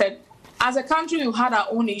rightly said, as a country, we've had our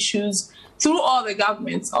own issues through all the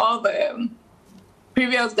governments, all the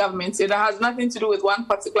previous governments. It has nothing to do with one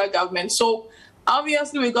particular government. So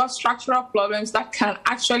obviously, we got structural problems that can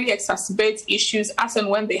actually exacerbate issues as and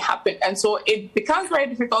when they happen. And so it becomes very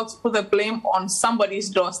difficult to put the blame on somebody's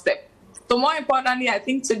doorstep. So more importantly, I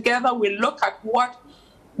think together we look at what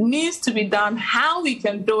needs to be done, how we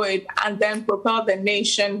can do it, and then propel the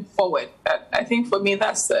nation forward. I think for me,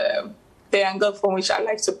 that's the angle from which I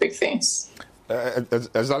like to pick things.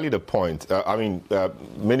 Exactly the point.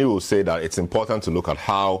 Many will say that it's important to look at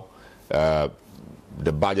how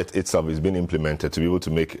the budget itself is being implemented to be able to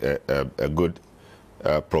make a good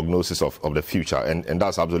prognosis of the future, and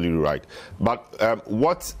that's absolutely right. But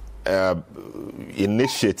what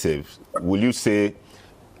initiatives will you say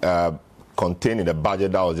contained in the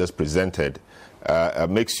budget that was just presented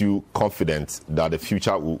makes you confident that the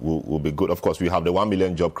future will be good? Of course, we have the 1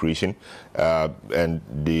 million job creation, and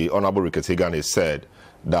the Honorable Ricketts Hagan has said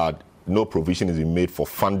that no provision is being made for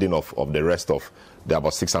funding of the rest of the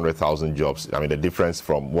about 600,000 jobs. I mean, the difference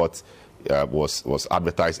from what was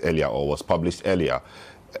advertised earlier or was published earlier.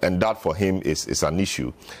 And that for him is an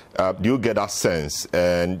issue. Do you get that sense?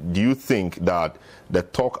 And do you think that the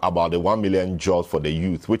talk about the 1 million jobs for the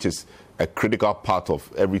youth, which is a critical part of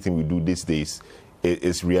everything we do these days,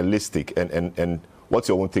 is realistic? And what's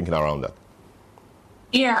your own thinking around that?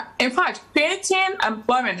 Yeah, in fact, creating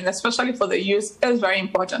employment, and especially for the youth, is very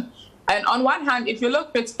important. And on one hand, if you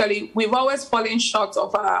look critically, we've always fallen short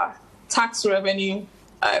of our tax revenue.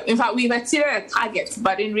 In fact, we've exceeded a target,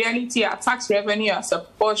 but in reality, our tax revenue as a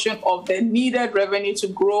portion of the needed revenue to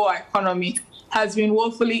grow our economy has been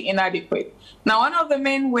woefully inadequate. Now, one of the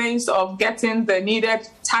main ways of getting the needed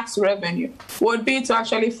tax revenue would be to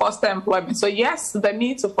actually foster employment. So yes, the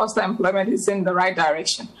need to foster employment is in the right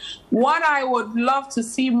direction. What I would love to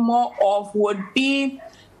see more of would be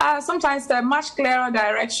sometimes a much clearer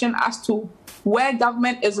direction as to where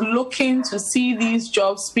government is looking to see these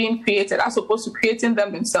jobs being created as opposed to creating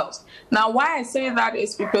them themselves. Now, why I say that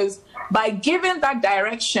is because by giving that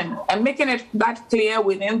direction and making it that clear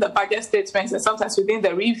within the budget statements and sometimes within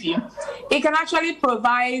the review, it can actually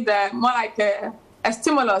provide more like a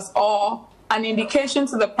stimulus or an indication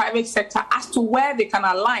to the private sector as to where they can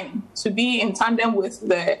align to be in tandem with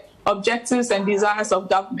the objectives and desires of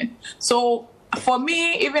government. So for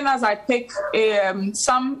me, even as I pick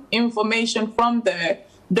some information from the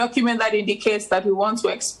document that indicates that we want to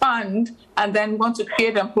expand and then want to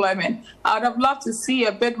create employment, I would have loved to see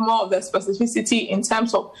a bit more of the specificity in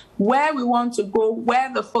terms of where we want to go, where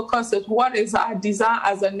the focus is, what is our desire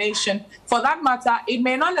as a nation. For that matter, it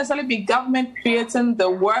may not necessarily be government creating the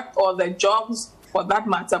work or the jobs for that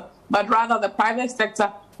matter, but rather the private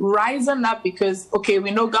sector rising up because, okay, we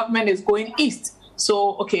know government is going east.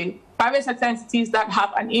 So, okay, private sector entities that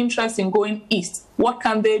have an interest in going east, what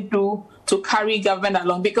can they do to carry government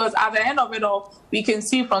along? Because at the end of it all, we can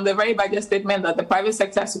see from the very budget statement that the private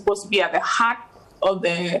sector is supposed to be at the heart of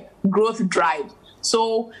the growth drive.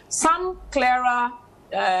 So some clearer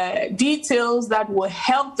details that will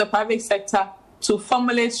help the private sector to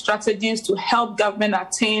formulate strategies to help government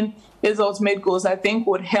attain its ultimate goals, I think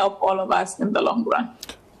would help all of us in the long run.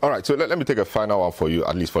 All right, so let me take a final one for you,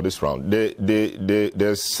 at least for this round.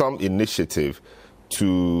 There's some initiative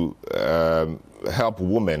to help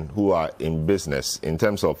women who are in business in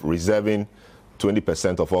terms of reserving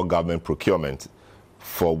 20% of all government procurement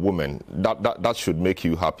for women. That should make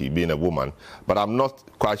you happy, being a woman. But I'm not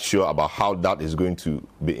quite sure about how that is going to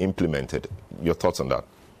be implemented. Your thoughts on that?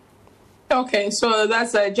 Okay, so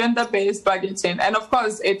that's a gender-based budgeting. And of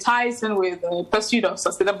course, it ties in with the pursuit of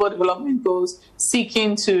sustainable development goals,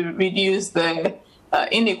 seeking to reduce the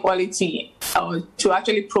inequality or to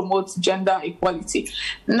actually promote gender equality.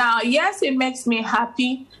 Now, yes, it makes me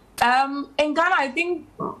happy. In Ghana, I think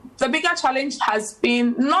the bigger challenge has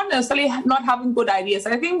been not necessarily not having good ideas.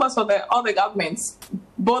 I think most of the other governments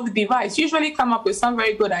both divides, usually come up with some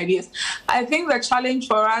very good ideas. I think the challenge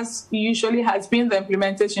for us usually has been the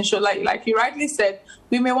implementation. So like you rightly said,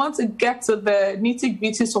 we may want to get to the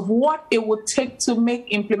nitty-gritties of what it would take to make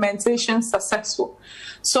implementation successful.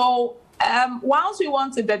 So whilst we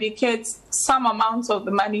want to dedicate some amount of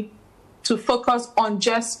the money to focus on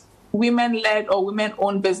just women-led or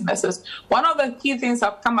women-owned businesses, one of the key things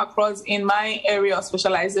I've come across in my area of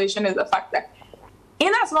specialization is the fact that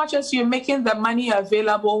in as much as you're making the money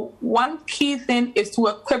available, one key thing is to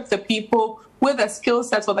equip the people with the skill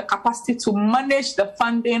sets or the capacity to manage the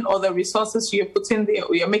funding or the resources you're putting there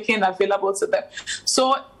or you're making available to them.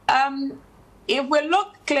 So if we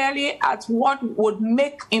look clearly at what would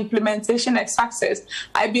make implementation a success,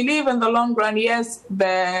 I believe in the long run, yes,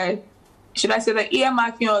 the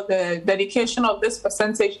earmarking or the dedication of this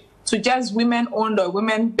percentage to just women-owned or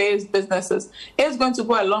women-based businesses is going to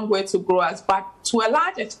go a long way to grow us. But to a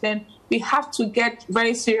large extent, we have to get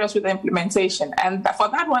very serious with the implementation. And for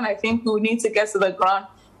that one, I think we need to get to the ground,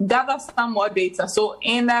 gather some more data. So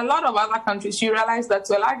in a lot of other countries, you realize that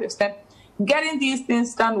to a large extent, getting these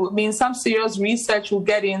things done would mean some serious research will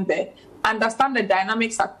get in there, understand the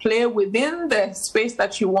dynamics at play within the space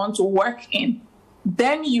that you want to work in.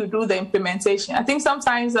 Then you do the implementation. I think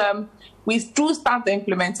sometimes we do start the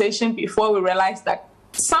implementation before we realize that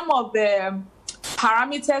some of the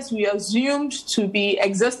parameters we assumed to be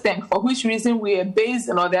existent, for which reason we are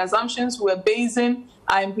basing, or the assumptions we are basing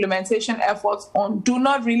our implementation efforts on, do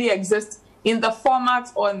not really exist in the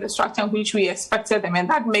format or in the structure in which we expected them. And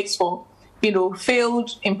that makes for,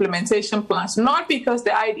 failed implementation plans, not because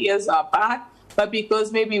the ideas are bad, but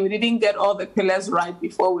because maybe we didn't get all the pillars right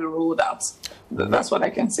before we rolled out. That's what I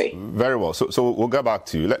can say. Very well. So we'll go back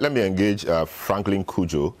to you. Let me engage Franklin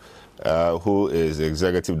Kujo, who is the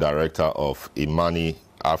Executive Director of Imani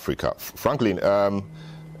Africa. Franklin,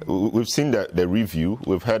 we've seen the review.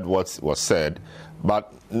 We've heard what was said,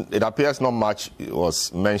 but it appears not much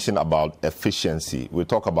was mentioned about efficiency. We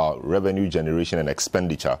talk about revenue generation and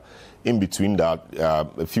expenditure. In between that,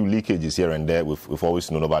 a few leakages here and there we've always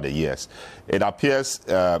known over the years. It appears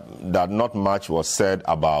that not much was said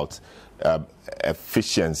about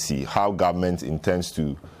efficiency, how government intends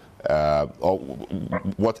to, or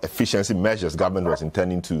what efficiency measures government was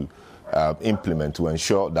intending to implement to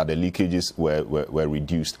ensure that the leakages were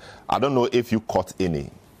reduced. I don't know if you caught any.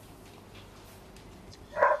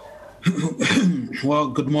 Well,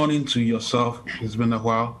 good morning to yourself. It's been a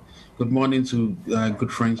while. Good morning to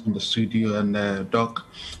good friends in the studio and Doc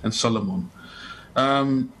and Solomon.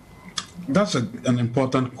 That's an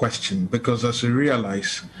important question because as you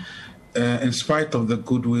realize, in spite of the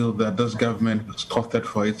goodwill that this government has courted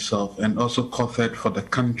for itself and also courted for the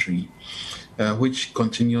country, which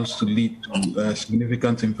continues to lead to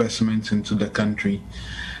significant investments into the country,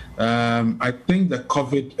 I think the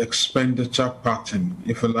COVID expenditure pattern,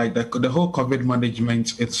 if you like, the whole COVID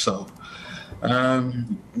management itself,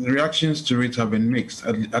 reactions to it have been mixed,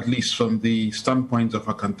 at least from the standpoint of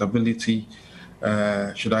accountability,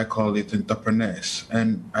 should I call it, entrepreneurs.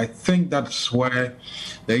 And I think that's where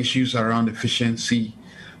the issues around efficiency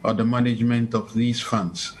or the management of these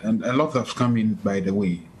funds, and a lot have come in, by the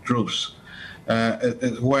way, droves,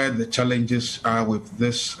 where the challenges are with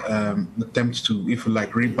this attempt to, if you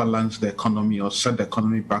like, rebalance the economy or set the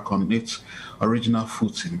economy back on its original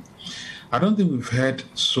footing. I don't think we've heard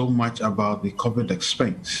so much about the COVID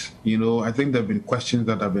expense. I think there have been questions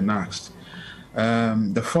that have been asked.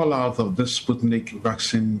 The fallout of this Sputnik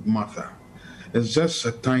vaccine matter is just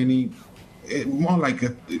a tiny,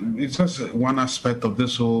 it's just one aspect of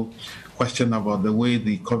this whole question about the way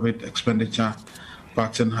the COVID expenditure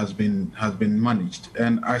pattern has been managed.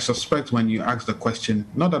 And I suspect when you ask the question,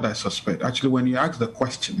 not that I suspect, actually when you ask the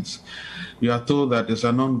questions, you are told that there's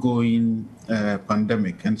an ongoing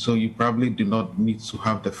pandemic, and so you probably do not need to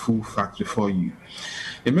have the full facts before you.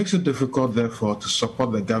 It makes it difficult, therefore, to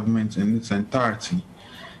support the government in its entirety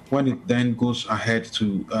when it then goes ahead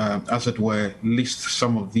to, as it were, list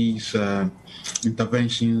some of these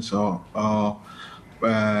interventions or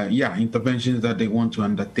interventions that they want to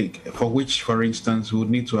undertake, for which, for instance, we would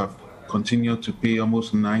need to have continued to pay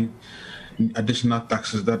almost 9 additional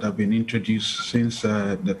taxes that have been introduced since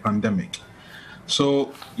the pandemic.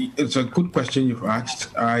 So it's a good question you've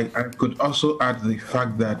asked. I could also add the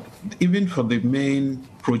fact that even for the main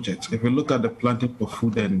projects, if you look at the Planting for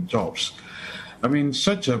Food and Jobs, I mean,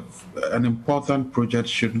 such an important project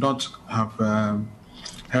should not have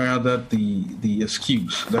heralded the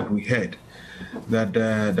excuse that we had, that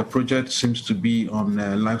the project seems to be on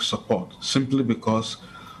life support simply because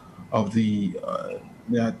of the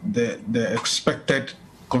expected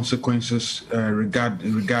consequences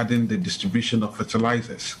regarding the distribution of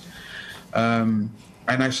fertilizers. And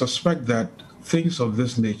I suspect that things of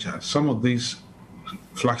this nature, some of these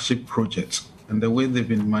flagship projects and the way they've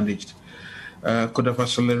been managed, could have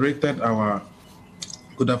accelerated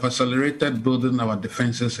building our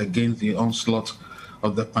defenses against the onslaught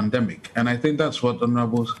of the pandemic. And I think that's what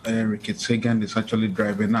Honorable Ricky Sagan is actually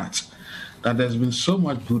driving at. That there's been so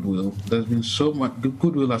much goodwill. There's been so much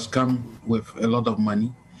goodwill has come with a lot of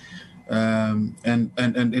money, and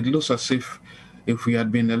it looks as if we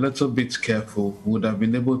had been a little bit careful, we would have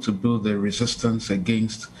been able to build a resistance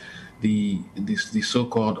against the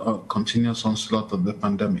so-called continuous onslaught of the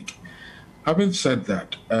pandemic. Having said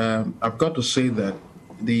that, I've got to say that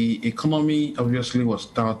the economy obviously was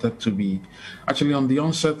started to be, actually on the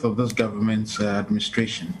onset of this government's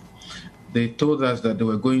administration, they told us that they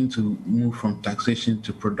were going to move from taxation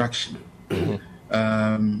to production.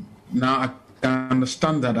 Now, I can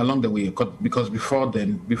understand that along the way, because before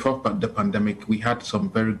the pandemic, we had some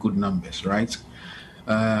very good numbers, right?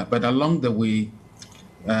 But along the way,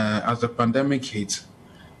 as the pandemic hit,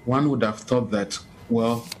 one would have thought that,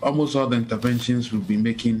 well, almost all the interventions we'll be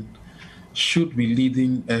making should be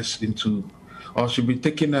leading us into, or should be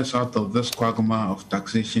taking us out of this quagmire of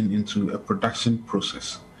taxation into a production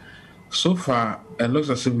process. So far, it looks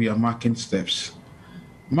as if we are making steps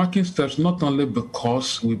not only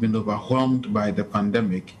because we've been overwhelmed by the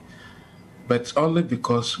pandemic, but only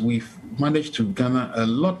because we've managed to garner a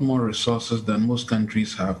lot more resources than most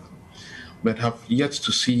countries have, but have yet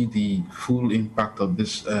to see the full impact of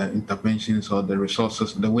these interventions or the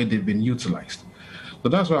resources, the way they've been utilized. So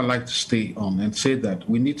that's why I like to stay on and say that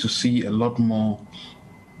we need to see a lot more,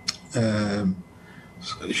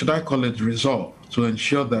 should I call it resolve, to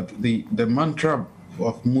ensure that the mantra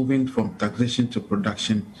of moving from taxation to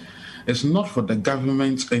production is not for the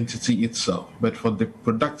government entity itself, but for the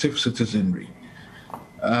productive citizenry.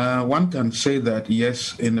 One can say that,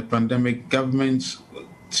 yes, in the pandemic, governments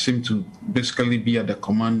seem to basically be at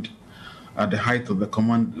the height of the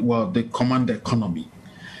command, well, they command the economy.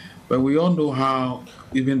 But we all know how,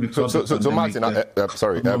 even before the pandemic... So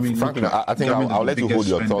Martin, Franklin, I think I'll let you hold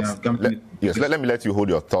your thoughts. Let me let you hold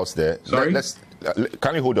your thoughts there. Sorry?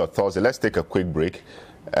 Can you hold your thoughts there? Let's take a quick break.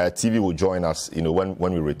 TV will join us, when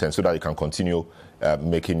we return, so that you can continue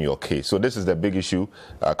making your case. So this is the big issue,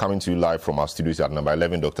 coming to you live from our studios at number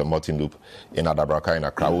 11, Dr. Martin Loop in Adabraka in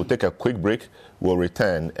Accra. We'll take a quick break. We'll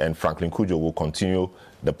return, and Franklin Kujo will continue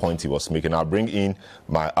the point he was making. I'll bring in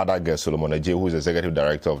my other guest, Selorm Adonoo, who is Executive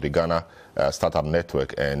Director of the Ghana Startup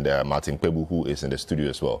Network, and Martin Kpebu, who is in the studio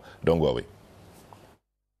as well. Don't go away.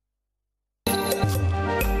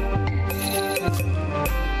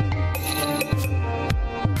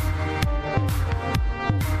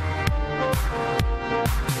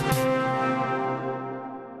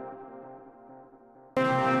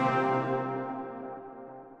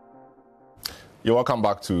 You're welcome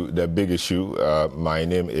back to the big issue. My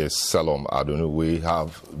name is Selorm Adonoo. We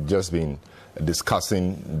have just been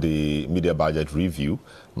discussing the media budget review.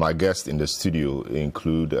 My guests in the studio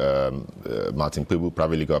include Martin Kpebu,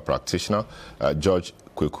 private legal practitioner, George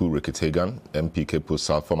Kweku Rekitegan, MP Cape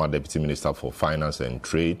South, former Deputy Minister for Finance and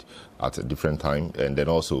Trade at a different time, and then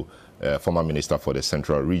also former Minister for the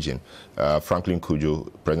Central Region, Franklin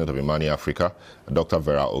Kujo, President of Imani Africa, Dr.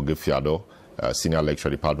 Vera Ogefiado, Senior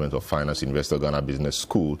Lecturer, Department of Finance, University of Ghana Business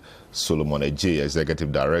School, Solomon Ejay,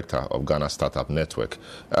 Executive Director of Ghana Startup Network.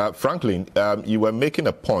 Franklin, you were making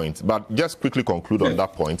a point, but just quickly conclude on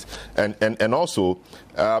that point. And also,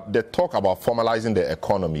 the talk about formalizing the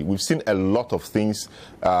economy. We've seen a lot of things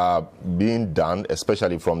being done,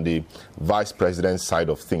 especially from the Vice President's side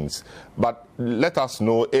of things. But let us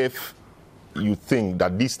know if you think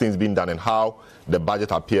that these things being done and how the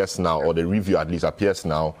budget appears now, or the review at least appears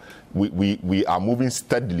now, we are moving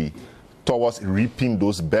steadily towards reaping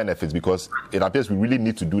those benefits, because it appears we really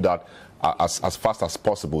need to do that as fast as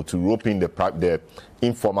possible to rope in the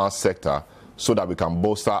informal sector so that we can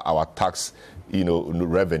bolster our tax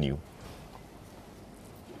revenue.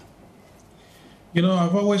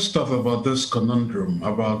 I've always thought about this conundrum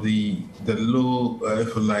about the low,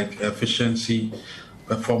 if you like, efficiency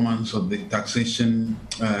performance of the taxation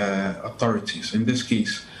authorities. In this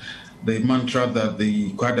case, the mantra that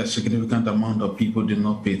quite a significant amount of people did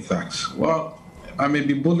not pay tax. Well, I may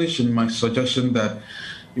be bullish in my suggestion that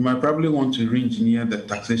you might probably want to re-engineer the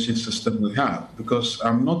taxation system we have, because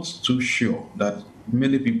I'm not too sure that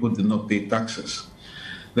many people did not pay taxes.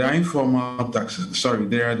 There are informal taxes. Sorry,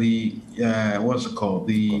 there are the what's it called?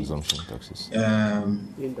 The consumption taxes.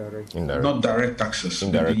 Not direct taxes.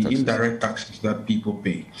 Indirect taxes that people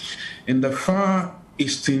pay. In the far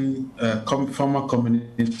former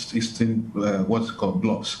communist Eastern, what's called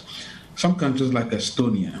blocks. Some countries like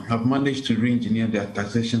Estonia have managed to re-engineer their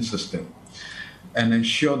taxation system and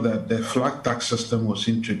ensure that the flat tax system was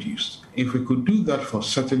introduced. If we could do that for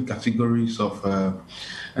certain categories of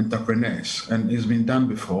entrepreneurs, and it's been done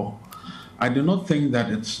before, I do not think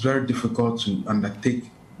that it's very difficult to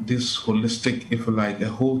undertake this holistic, if you like, a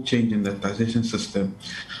whole change in the taxation system,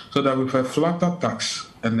 so that with a flatter tax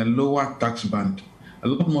and a lower tax band, a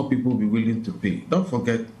lot more people will be willing to pay. Don't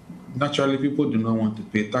forget, naturally, people do not want to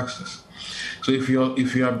pay taxes. So if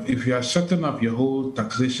you are setting up your whole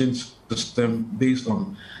taxation system based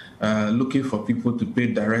on looking for people to pay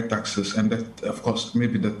direct taxes, and that, of course,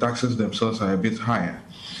 maybe the taxes themselves are a bit higher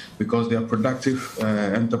because their productive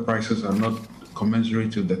enterprises are not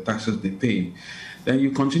commensurate with the taxes they pay, then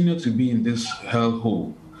you continue to be in this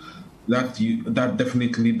hellhole. That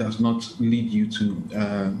definitely does not lead you to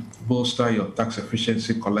bolster your tax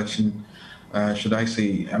efficiency collection,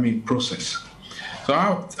 process. So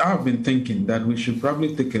I've been thinking that we should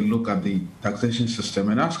probably take a look at the taxation system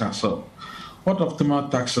and ask ourselves, what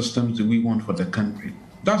optimal tax systems do we want for the country?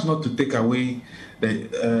 That's not to take away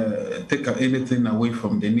anything away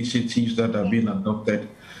from the initiatives that are being adopted,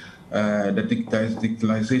 the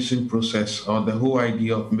digitalization process, or the whole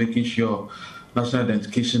idea of making sure national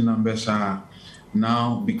identification numbers are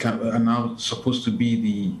now supposed to be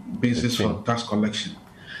the basis for tax collection.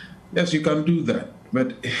 Yes, you can do that,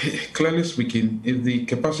 but clearly speaking, if the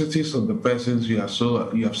capacities of the persons you have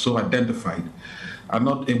so identified are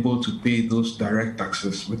not able to pay those direct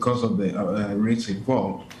taxes because of the rates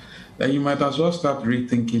involved, then you might as well start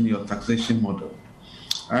rethinking your taxation model.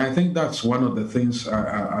 And I think that's one of the things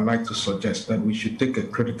I like to suggest that we should take a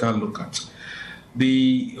critical look at.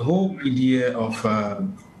 The whole idea of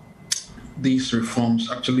these reforms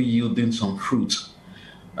actually yielding some fruits.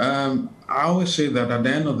 I always say that at the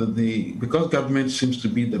end of the day, because government seems to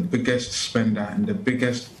be the biggest spender and the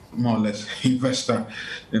biggest, more or less, investor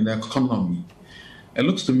in the economy, it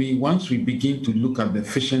looks to me, once we begin to look at the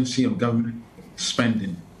efficiency of government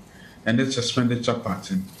spending and its expenditure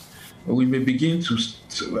pattern, we may begin to,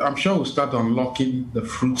 I'm sure we'll start unlocking the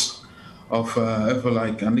fruits of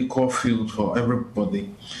an equal field for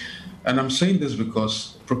everybody. And I'm saying this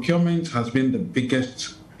because procurement has been the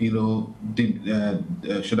biggest,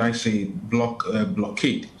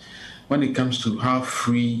 blockade when it comes to how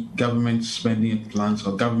free government spending plans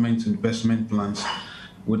or government investment plans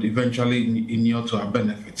would eventually inure to our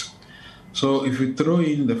benefit. So if you throw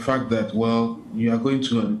in the fact that, well, you are going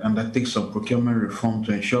to undertake some procurement reform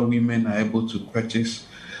to ensure women are able to purchase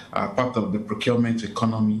part of the procurement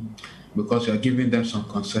economy because you are giving them some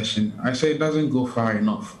concession, I say it doesn't go far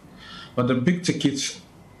enough. But the big ticket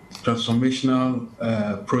transformational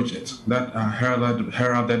projects that are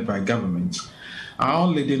heralded by governments are all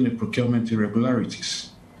leading to procurement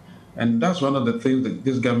irregularities. And that's one of the things that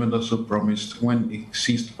this government also promised when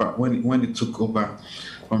it took over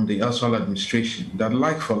from the Assin administration, that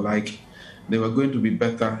like for like, they were going to be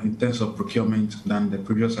better in terms of procurement than the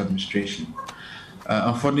previous administration.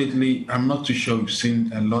 Unfortunately, I'm not too sure we've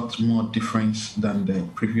seen a lot more difference than the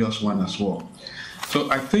previous one as well. So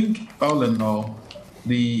I think all in all,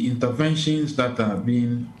 the interventions that are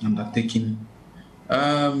being undertaken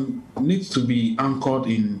needs to be anchored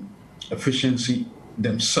in efficiency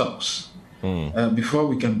themselves before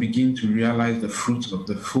we can begin to realize the fruits of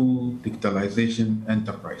the full digitalization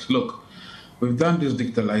enterprise. Look, we've done this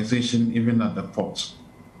digitalization even at the ports,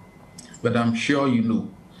 but I'm sure you know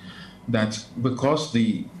that because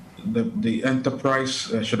the enterprise,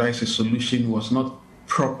 solution was not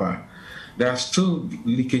proper, there are still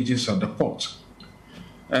leakages at the port.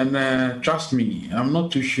 And trust me, I'm not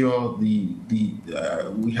too sure we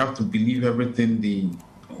have to believe everything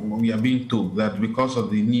we are being told, that because of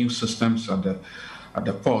the new systems at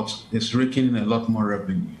the ports, it's raking in a lot more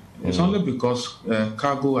revenue. It's only because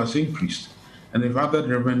cargo has increased, and they've added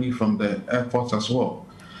revenue from the airports as well.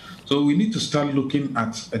 So we need to start looking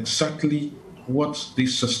at exactly what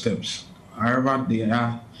these systems, however they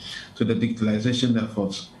are to the digitalization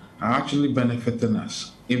efforts, are actually benefiting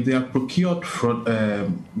us. If they are procured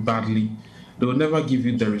badly, they will never give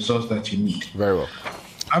you the results that you need. Very well.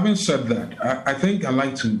 Having said that, I think I'd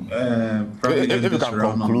like to probably if you can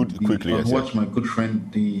conclude quickly, on what my good friend,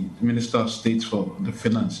 the Minister of State for the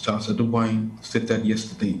Finance, Charles Adonoo, stated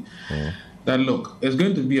yesterday. That look, it's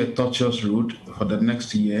going to be a tortuous road for the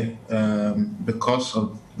next year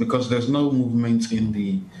because there's no movement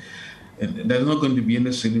there's not going to be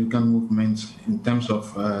any significant movement in terms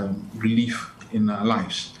of relief in our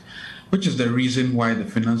lives, which is the reason why the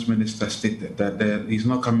finance minister stated that he's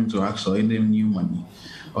not coming to ask for any new money.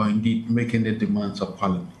 or indeed making the demands of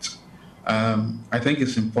Parliament. I think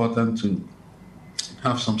it's important to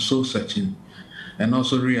have some soul searching and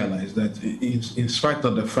also realize that in spite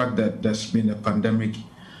of the fact that there's been a pandemic,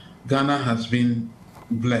 Ghana has been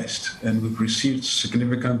blessed and we've received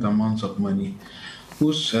significant amounts of money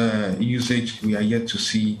whose usage we are yet to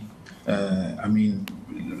see.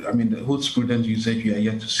 Whose prudent usage we are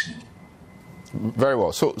yet to see. Very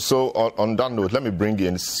well. So on that note, let me bring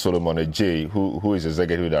in Solomon Adjei, who is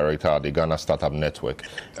Executive Director at the Ghana Startup Network.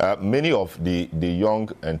 Many of the young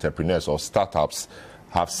entrepreneurs or startups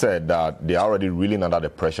have said that they are already reeling under the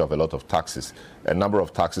pressure of a lot of taxes. A number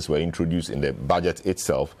of taxes were introduced in the budget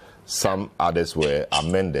itself. Some others were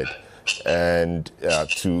amended. And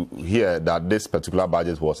to hear that this particular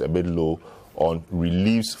budget was a bit low on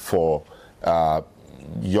reliefs for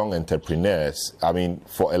young entrepreneurs, I mean,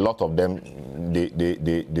 for a lot of them,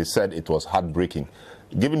 they said it was heartbreaking.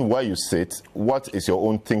 Given where you sit, what is your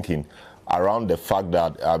own thinking around the fact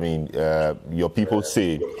that, I mean, your people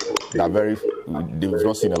say that they've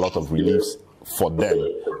not seen a lot of reliefs for them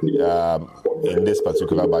in this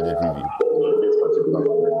particular budget review?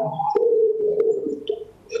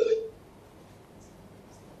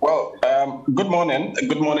 Well, good morning.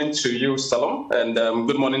 Good morning to you, Selorm, and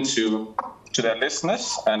good morning to the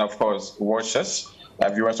listeners and, of course, watchers,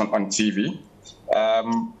 viewers on TV.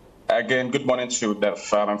 Again, good morning to the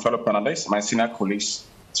fellow panelists, my senior colleagues,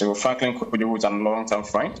 to Franklin Kudu, who's a long-term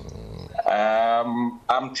friend.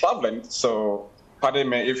 I'm traveling, so pardon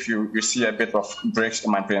me if you see a bit of breaks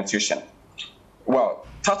in my presentation. Well,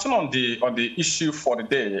 touching on the issue for the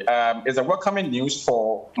day, is a welcoming news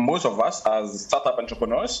for most of us as startup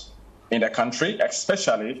entrepreneurs in the country,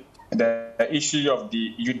 especially the issue of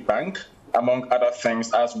the Youth Bank, among other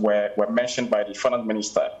things, as were mentioned by the finance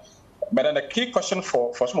minister. But then the key question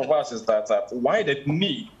for some of us is that why the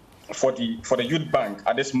need for the Youth Bank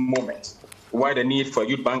at this moment? Why the need for a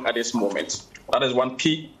Youth Bank at this moment? That is one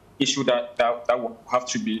key issue that will have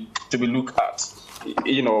to be looked at.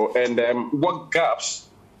 You know, and what gaps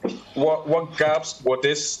would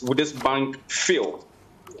this bank fill?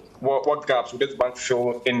 What gaps would this bank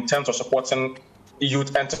fill in terms of supporting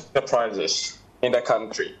youth enterprises in the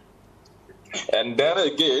country? And then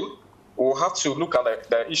again, we'll have to look at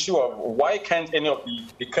the issue of why can't any of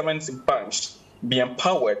the current banks be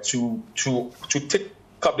empowered to take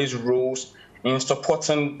up these roles in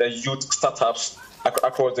supporting the youth startups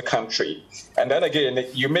across the country. And then again,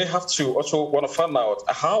 you may have to also want to find out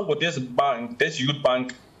how would this youth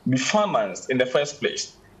bank be financed in the first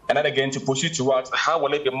place? And then again, to proceed towards how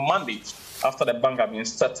will it be managed after the bank has been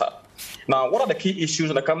set up? Now, what are the key issues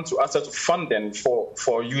when it comes to access to funding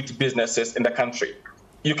for youth businesses in the country?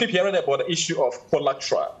 You keep hearing about the issue of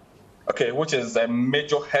collateral, okay, which is a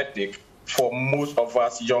major headache for most of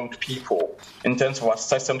us young people in terms of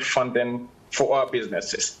accessing funding for our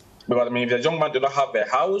businesses. Because, I mean, if the young man does not have a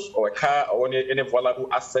house or a car or any valuable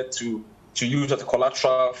asset to use as a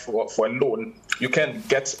collateral for a loan, you can't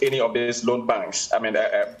get any of these loan banks,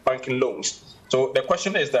 banking loans. So the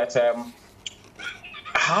question is that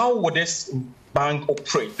how would this bank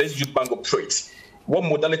operate, this youth bank operate? What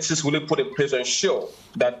modalities will it put in place to ensure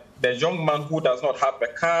that the young man who does not have a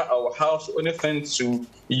car or a house or anything to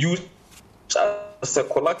use as a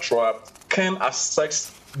collateral can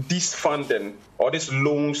access this funding or these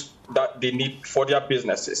loans that they need for their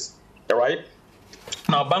businesses, all right?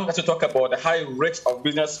 Now, banks also talk about the high rates of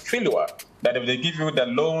business failure, that if they give you the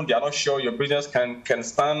loan, they are not sure your business can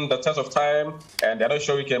stand the test of time, and they're not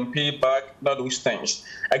sure you can pay back, all those things.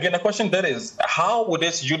 Again, the question there is, how would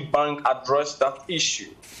this youth bank address that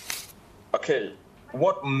issue? Okay,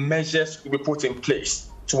 what measures will be put in place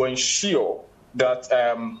to ensure that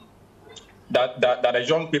that the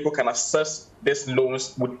young people can access these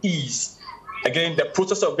loans with ease? Again, the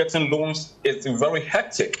process of getting loans is very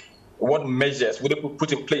hectic. What measures would they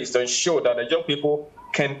put in place to ensure that the young people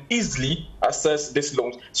can easily access these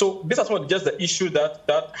loans? So these are some of just the issues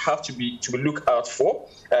that have to be looked out for,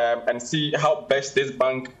 and see how best this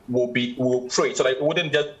bank will operate. So that it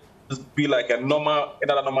wouldn't just be like another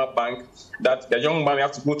normal bank that the young man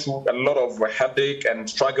have to go through a lot of headache and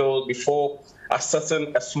struggle before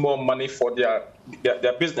accessing a small money for their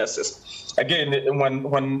businesses. Again,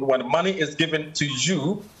 when money is given to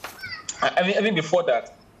you, I think before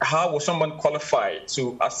that, how will someone qualify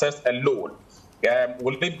to access a loan?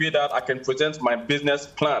 Will it be that I can present my business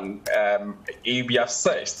plan, it be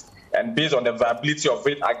assessed, and based on the viability of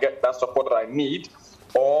it, I get that support that I need,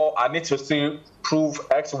 or I need to still prove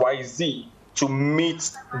X, Y, Z to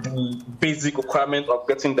meet the basic requirement of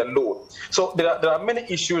getting the loan? So there are many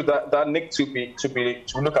issues that need to be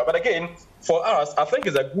looked at. But again, for us, I think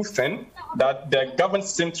it's a good thing that the government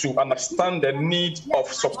seems to understand the need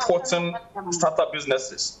of supporting startup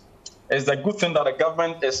businesses. It's a good thing that the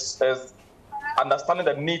government is understanding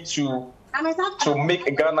the need to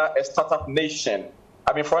make Ghana a startup nation.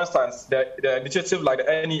 I mean, for instance, the initiative like the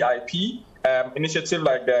NEIP, initiative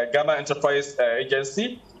like the Ghana Enterprise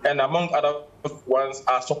Agency, and among other ones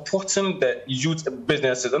are supporting the youth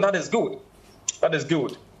businesses, and that is good. That is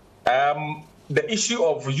good. The issue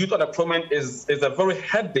of youth unemployment is a very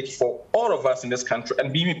headache for all of us in this country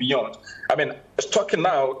and even beyond. I mean, it's talking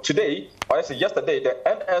now today, or I say yesterday, the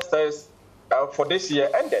NSS for this year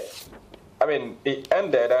ended. I mean, it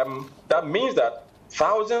ended. That means that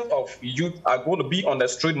thousands of youth are going to be on the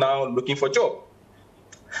street now looking for jobs.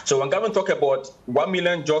 So when government talk about 1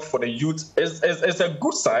 million jobs for the youth, it's a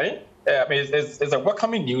good sign. I mean, it's a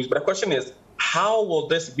welcoming news. But the question is, how will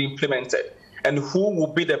this be implemented? And who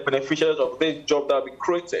will be the beneficiaries of this job that will be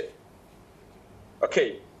created?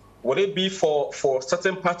 Okay, will it be for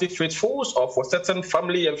certain party faithfuls or for certain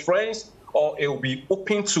family and friends, or it will be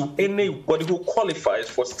open to anybody who qualifies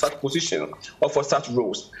for such position or for such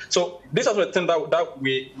roles? So these are the things that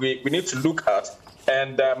we need to look at.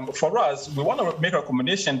 And for us, we want to make a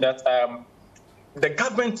recommendation that the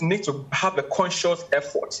government needs to have a conscious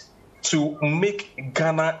effort to make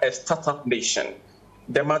Ghana a startup nation.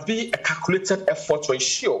 There must be a calculated effort to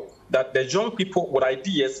ensure that the young people with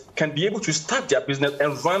ideas can be able to start their business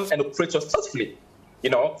and run and operate successfully. You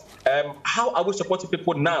know, how are we supporting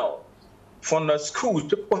people now? From the schools,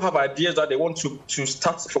 people have ideas that they want to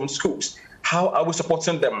start from schools. How are we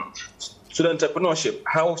supporting them? Student entrepreneurship,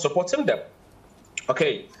 how are we supporting them?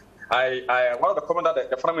 Okay, one of the comments that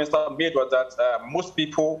the Prime Minister made was that most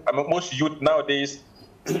people, most youth nowadays,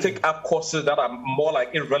 take up courses that are more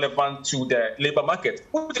like irrelevant to the labor market,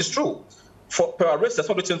 which is true. For per arrest,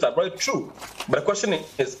 some of the things are very true. But the question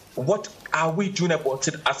is, what are we doing about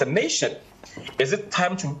it as a nation? Is it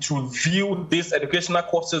time to view these educational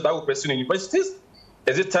courses that we pursue in universities?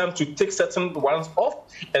 Is it time to take certain ones off?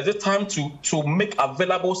 Is it time to make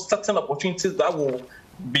available certain opportunities that will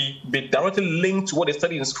be directly linked to what they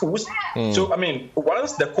study in schools? So, I mean,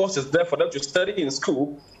 once the course is there for them to study in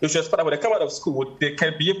school, you should expect that when they come out of school, they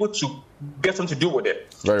can be able to get something to do with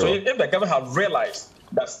it. If the government have realized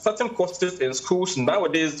that certain courses in schools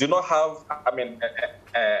nowadays do not have, I mean,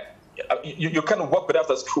 you kind of work with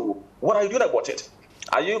after school, what are you doing about it?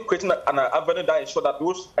 Are you creating an avenue that ensure that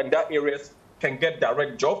those in that areas can get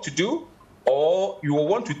direct job to do? Or you will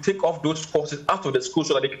want to take off those courses out of the school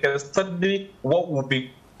so that they can study what will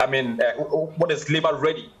be, I mean, what is labor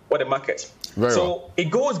ready for the market. It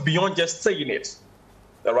goes beyond just saying it,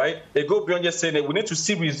 all right? It goes beyond just saying it. We need to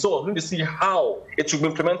see results. We need to see how it will be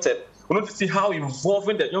implemented. We need to see how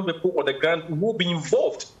involving the young people on the ground will be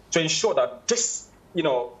involved to ensure that this, you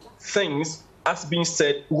know, things, as being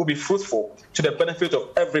said, will be fruitful to the benefit of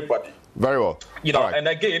everybody. Very well. You know, and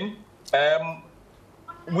again,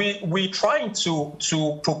 we trying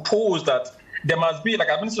to propose that there must be, like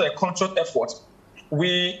I mentioned, a concerted effort.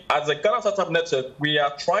 We, as a Ghana Startup Network, we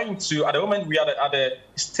are trying to, at the moment, we are at the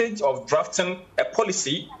stage of drafting a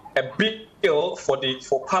policy, a bill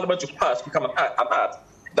for Parliament to pass, become an act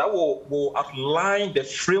that will outline the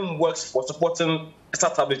frameworks for supporting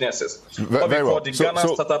startup businesses. Very well. The Ghana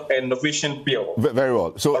Startup Innovation Bill. Very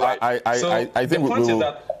well. So right. I think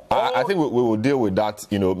we will deal with that,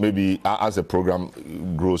 you know, maybe as the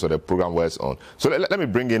program grows or the program wears on. So let me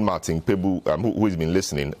bring in Martin Pebu, who has been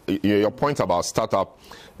listening. Your point about startup,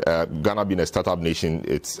 Ghana being a startup nation,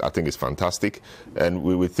 I think it's fantastic, and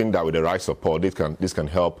we think that with the right support, this can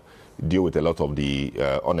help deal with a lot of the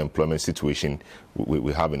unemployment situation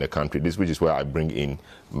we have in the country. which is where I bring in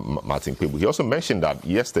Martin Pebu. He also mentioned that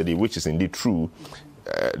yesterday, which is indeed true,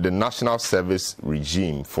 the national service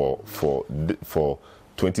regime for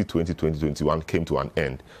 2020-2021 came to an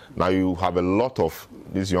end. Now you have a lot of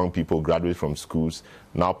these young people graduate from schools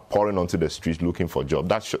now pouring onto the streets looking for jobs.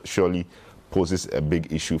 That surely poses a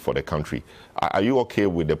big issue for the country. Are you okay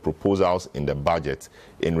with the proposals in the budget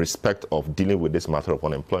in respect of dealing with this matter of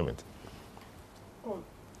unemployment?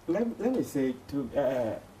 Let me say,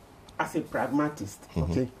 as a pragmatist,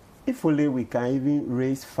 okay, if only we can even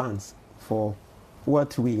raise funds for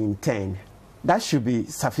what we intend, that should be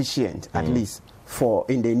sufficient, at least, for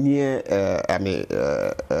in the near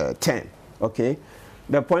term, okay?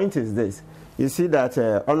 The point is this. You see that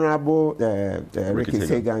Honorable Ricky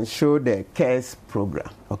Sagan showed the CARES program,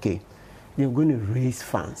 okay? They're going to raise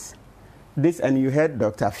funds. And you heard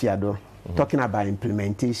Dr. Fiado talking about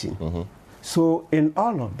implementation. So in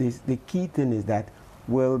all of this, the key thing is that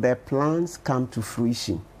will the plans come to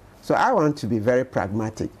fruition? So I want to be very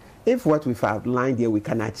pragmatic. if what we've outlined here, we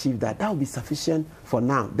can achieve that, that will be sufficient for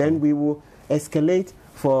now. Then we will escalate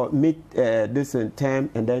for this term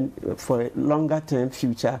and then for a longer term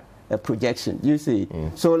future projection. You see?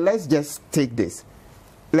 So let's just take this.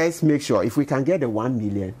 Let's make sure if we can get the 1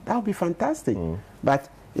 million, that would be fantastic. But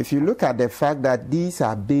if you look at the fact that these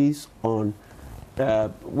are based on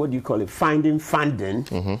what do you call it, finding funding,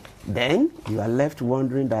 then you are left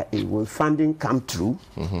wondering that will funding come true?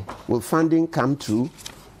 Will funding come true?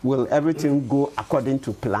 Will everything go according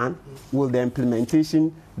to plan? Will the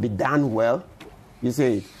implementation be done well? You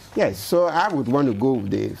say, yes, so I would want to go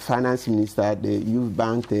with the finance minister, the youth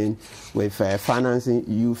bank thing, with financing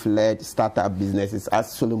youth-led startup businesses,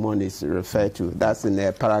 as Solomon is referred to. That's in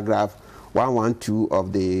paragraph 112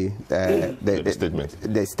 of the statement.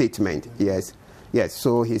 The statement, yes. Yes,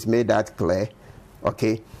 so he's made that clear,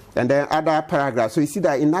 okay? And then other paragraphs. So you see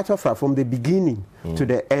that in natural fact, from the beginning to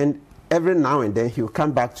the end, every now and then he'll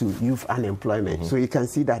come back to youth unemployment. So you can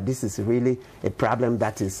see that this is really a problem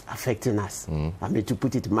that is affecting us, I mean, to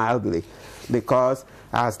put it mildly, because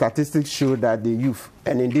our statistics show that the youth,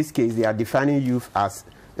 and in this case, they are defining youth as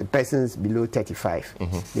persons below 35.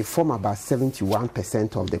 They form about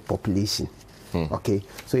 71% of the population. Okay,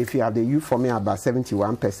 so if you have the youth forming about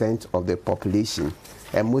 71% of the population,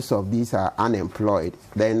 and most of these are unemployed,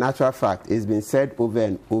 then in natural fact, it's been said over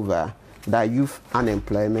and over that youth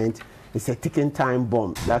unemployment is a ticking time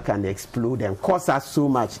bomb that can explode and cause us so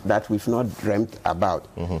much that we've not dreamt about.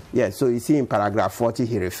 Yeah, so you see in paragraph 40,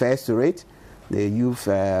 he refers to it, the youth,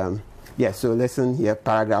 yeah, so listen here,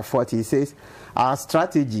 paragraph 40, he says, our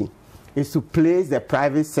strategy is to place the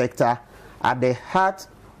private sector at the heart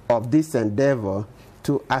of this endeavor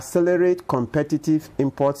to accelerate competitive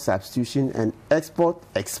import substitution and export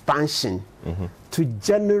expansion to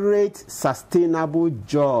generate sustainable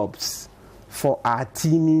jobs for our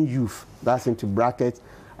teeming youth, that's into brackets,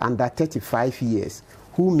 under 35 years,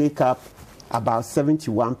 who make up about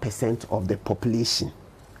 71% of the population.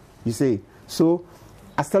 You see, so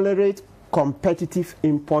accelerate competitive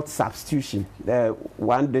import substitution,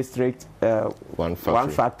 one district, one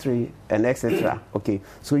factory, and etc. Okay,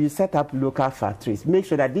 so you set up local factories. Make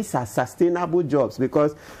sure that these are sustainable jobs,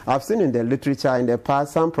 because I've seen in the literature in the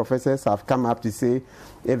past, some professors have come up to say,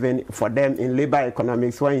 even for them in labor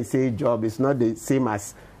economics, when you say job, it's not the same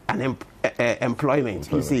as an employment,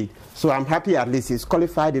 you see. So I'm happy at least he's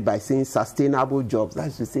qualified it by saying sustainable jobs.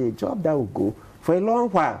 That's to say a job that will go for a long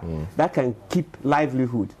while, that can keep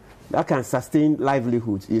livelihood, that can sustain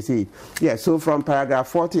livelihoods, you see. Yeah, so from paragraph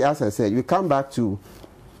 40, as I said, you come back to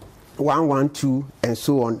 112 and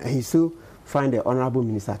so on, and you still find the Honorable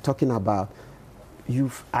Minister talking about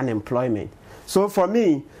youth unemployment. So for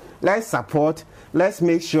me, let's support, let's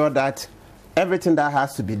make sure that everything that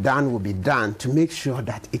has to be done will be done to make sure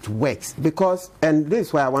that it works. Because, and this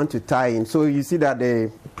is why I want to tie in, so you see that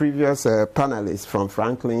the previous panelists from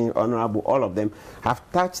Franklin, Honorable, all of them have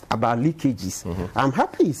touched about leakages. I'm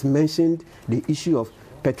happy he's mentioned the issue of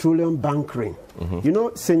petroleum bunkering. You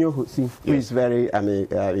know, Senor Hussein, who is very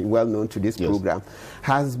well known to this program,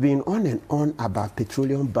 has been on and on about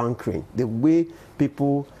petroleum bunkering, the way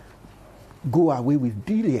people go away with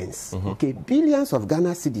billions, okay, billions of Ghana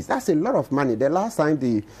cedis. That's a lot of money. The last time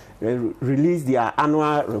they released their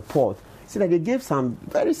annual report, see that they gave some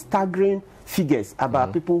very staggering figures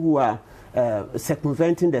about people who are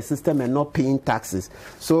circumventing the system and not paying taxes.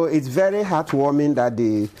 So it's very heartwarming that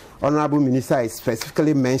the Honorable Minister has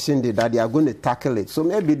specifically mentioned it, that they are going to tackle it. So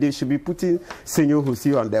maybe they should be putting Senor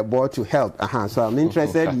Husi on the board to help. So I'm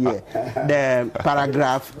interested here. The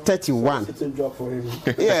paragraph 31.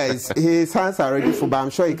 Yes, his hands are ready for, but I'm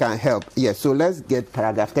sure he can help. Yes, so let's get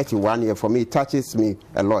paragraph 31 here. For me, it touches me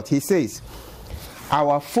a lot. He says,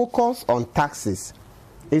 our focus on taxes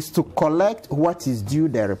is to collect what is due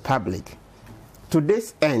the Republic. To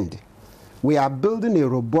this end, we are building a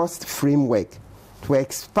robust framework to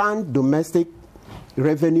expand domestic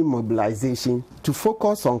revenue mobilization to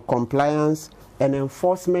focus on compliance and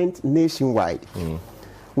enforcement nationwide.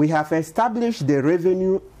 We have established the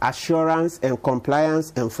Revenue Assurance and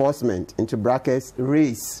Compliance Enforcement, into brackets,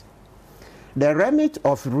 RACE. The remit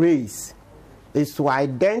of RACE is to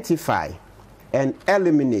identify and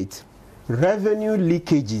eliminate revenue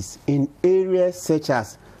leakages in areas such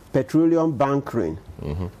as petroleum bunkering,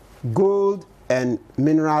 gold and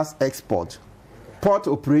minerals export, port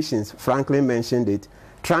operations, Franklin mentioned it,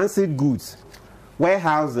 transit goods,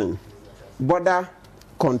 warehousing, border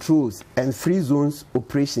controls, and free zones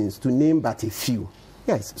operations, to name but a few.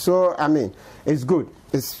 Yes, so I mean, it's good.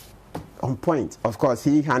 It's on point. Of course,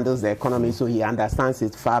 he handles the economy, so he understands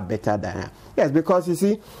it far better Yes, because you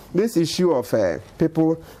see, this issue of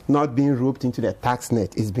people not being roped into the tax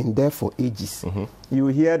net has been there for ages. You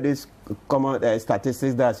hear this common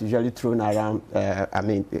statistics that's usually thrown around. I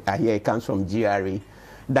mean, I hear it comes from GRA,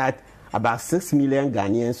 that about 6 million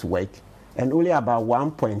Ghanaians work, and only about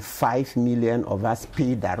 1.5 million of us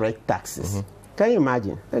pay direct taxes. Can you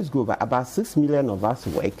imagine? Let's go back. About 6 million of us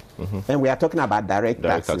work, and we are talking about direct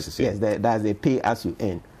taxes. Yes, that's they pay as you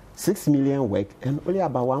earn. 6 million work, and only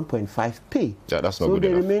about 1.5 pay. Yeah, that's not so good the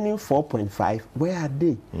enough. remaining 4.5, where are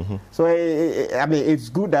they? So I mean, it's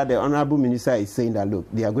good that the Honorable Minister is saying that, look,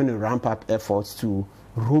 they are going to ramp up efforts to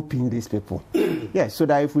rope in these people. Yes, so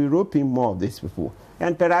that if we rope in more of these people,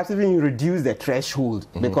 and perhaps even reduce the threshold,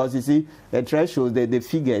 because you see, the threshold, the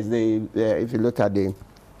figures, if you look at the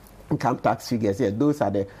income tax figures, yeah, those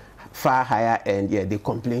are the far higher end. Yeah, they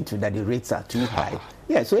complain to that the rates are too high.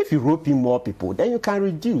 Yeah, so if you rope in more people, then you can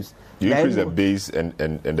reduce. You increase the base and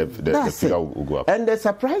the figure will go up. And the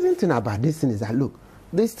surprising thing about this thing is that, look,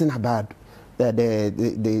 this thing about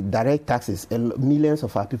the direct taxes, millions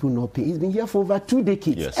of our people not pay. It's been here for over 2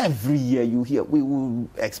 decades. Yes. Every year you hear, we will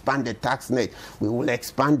expand the tax net, we will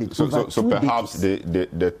expand it. So perhaps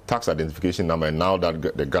the tax identification number, now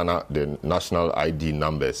that the Ghana, the national ID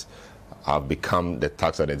numbers have become the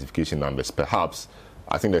tax identification numbers, perhaps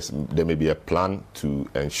I think there may be a plan to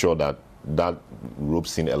ensure that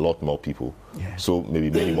ropes in a lot more people. Yeah. So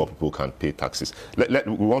maybe many more people can pay taxes. We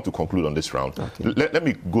want to conclude on this round. Okay. Let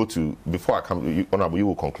me go to, before I come, Honorable, you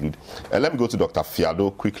will conclude. Let me go to Dr.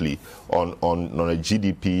 Fiado quickly on a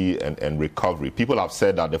GDP and recovery. People have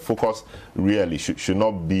said that the focus really should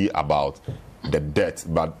not be about the debt,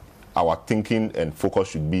 but our thinking and focus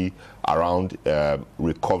should be around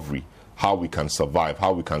recovery, how we can survive,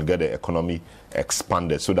 how we can get the economy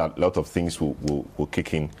expanded so that a lot of things will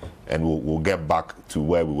kick in and we'll get back to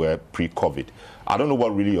where we were pre-COVID. I don't know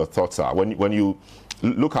what really your thoughts are. When you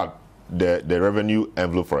look at the revenue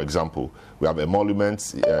envelope, for example, we have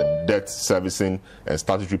emoluments, debt servicing, and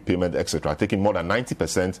statutory payment, etc., taking more than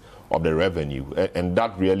 90% of the revenue. And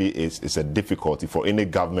that really is a difficulty for any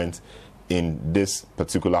government in this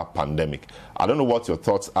particular pandemic. I don't know what your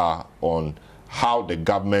thoughts are on how the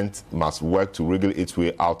government must work to wriggle its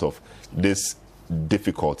way out of this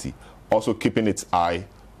difficulty, also keeping its eye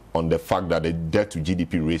on the fact that the debt to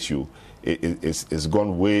GDP ratio is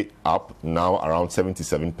gone way up, now around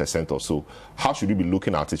 77% or so. How should we be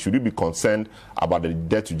looking at it? Should we be concerned about the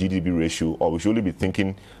debt to GDP ratio, or we should only be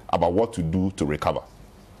thinking about what to do to recover?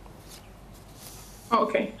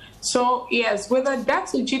 Okay, so yes, with the debt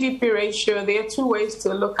to GDP ratio, there are two ways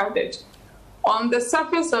to look at it. On the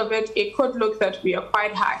surface of it, it could look that we are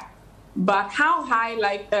quite high. But how high,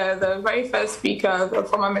 like the very first speaker, the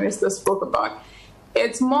former minister, spoke about,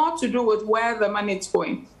 it's more to do with where the money is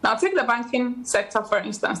going. Now, take the banking sector, for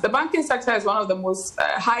instance. The banking sector is one of the most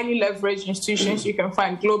highly leveraged institutions you can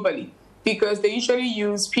find globally because they usually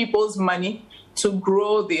use people's money to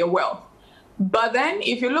grow their wealth. But then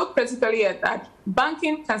if you look critically at that,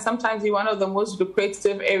 banking can sometimes be one of the most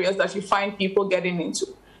lucrative areas that you find people getting into.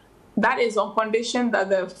 That is on condition that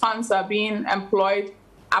the funds are being employed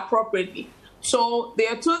appropriately. So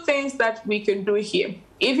there are two things that we can do here.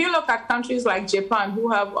 If you look at countries like Japan,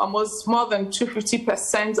 who have almost more than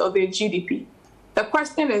 250% of their GDP, the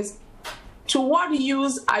question is, to what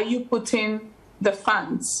use are you putting the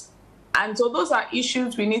funds? And so those are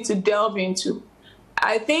issues we need to delve into.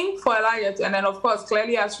 I think for Elijah, and then of course,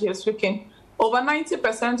 clearly as we are speaking, over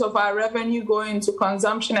 90% of our revenue going into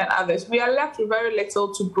consumption and others, we are left with very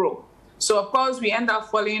little to grow. So, of course, we end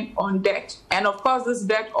up falling on debt. And, of course, this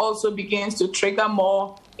debt also begins to trigger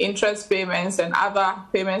more interest payments and other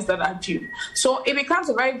payments that are due. So it becomes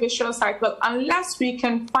a very vicious cycle unless we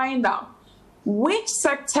can find out which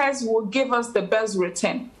sectors will give us the best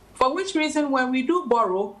return. For which reason, when we do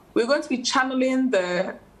borrow, we're going to be channeling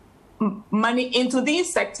the money into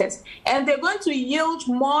these sectors, and they're going to yield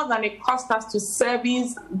more than it costs us to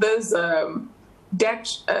service those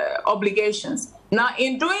debt obligations. Now,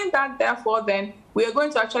 in doing that, therefore, then we are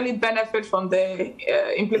going to actually benefit from the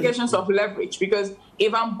implications of leverage, because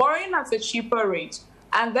if I'm borrowing at a cheaper rate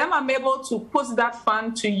and then I'm able to put that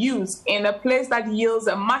fund to use in a place that yields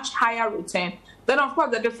a much higher return, then, of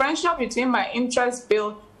course, the differential between my interest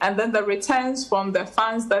bill and then the returns from the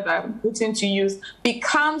funds that I'm putting to use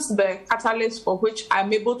becomes the catalyst for which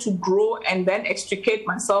I'm able to grow and then extricate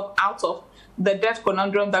myself out of the debt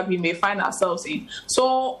conundrum that we may find ourselves in.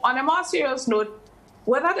 So on a more serious note,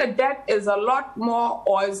 whether the debt is a lot more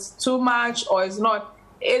or is too much or is not,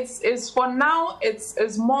 it's for now,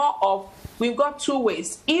 it's more of, we've got two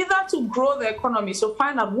ways, either to grow the economy, so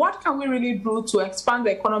find out what can we really do to expand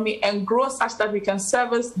the economy and grow such that we can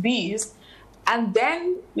service these and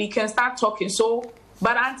then we can start talking. So,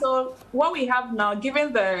 but until what we have now,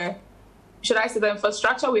 given the, should I say, the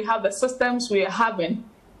infrastructure we have, the systems we are having,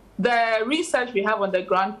 the research we have on the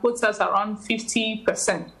ground puts us around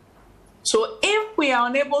 50%. So if we are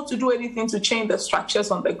unable to do anything to change the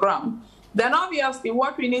structures on the ground, then obviously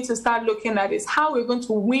what we need to start looking at is how we're going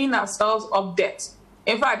to wean ourselves of debt.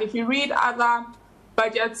 In fact, if you read other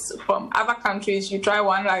budgets from other countries, you try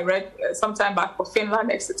one I read sometime back for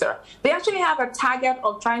Finland, etc., they actually have a target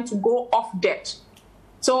of trying to go off debt.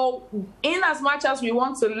 So in as much as we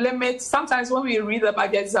want to limit, sometimes when we read the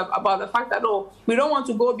budgets about the fact that, oh, we don't want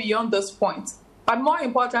to go beyond this point. But more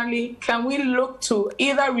importantly, can we look to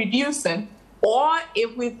either reducing, or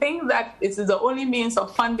if we think that it is the only means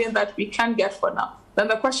of funding that we can get for now, then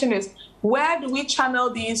the question is, where do we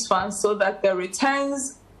channel these funds so that the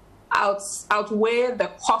returns outweigh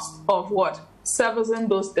the cost of what? Servicing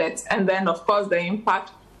those debts, and then, of course, the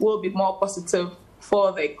impact will be more positive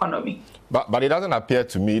for the economy. But it doesn't appear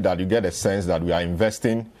to me that you get a sense that we are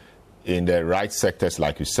investing in the right sectors,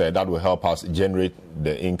 like you said, that will help us generate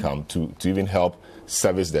the income to even help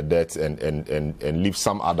service the debts and leave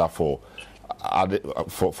some other for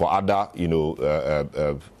other, you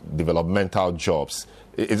know, developmental jobs.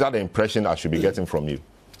 Is that the impression I should be getting from you?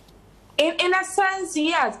 In a sense,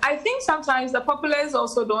 yes. I think sometimes the populists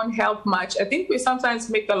also don't help much. I think we sometimes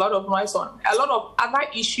make a lot of noise on a lot of other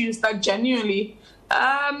issues that genuinely,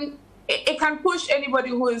 it can push anybody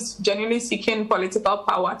who is genuinely seeking political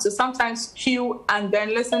power to sometimes queue and then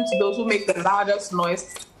listen to those who make the loudest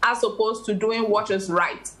noise, as opposed to doing what is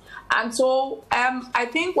right. And so I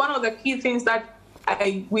think one of the key things that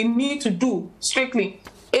we need to do strictly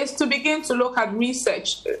is to begin to look at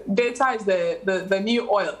research. Data is the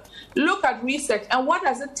new oil. Look at research, and what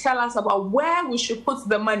does it tell us about where we should put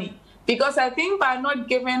the money? Because I think by not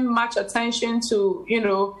giving much attention to, you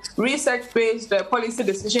know, research-based policy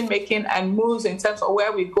decision-making and moves in terms of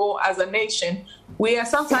where we go as a nation, we are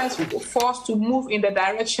sometimes forced to move in the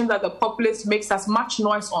direction that the populace makes us much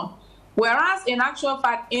noise on. Whereas, in actual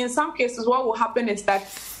fact, in some cases, what will happen is that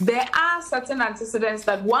there are certain antecedents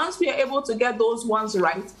that once we are able to get those ones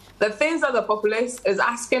right, the things that the populace is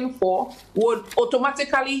asking for would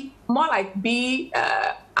automatically more like be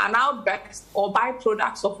an outburst or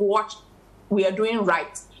byproducts of what we are doing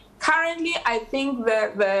right. Currently, I think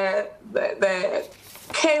the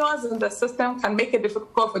chaos in the system can make it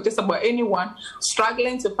difficult for just about anyone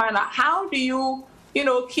struggling to find out how do you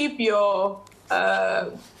keep your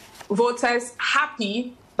voters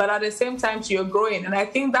happy, but at the same time you're growing. And I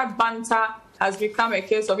think that banter has become a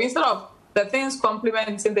case of, instead of the things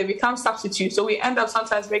complementing, they become substitutes. So we end up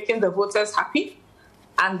sometimes making the voters happy,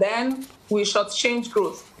 and then we shortchange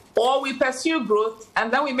growth. Or we pursue growth, and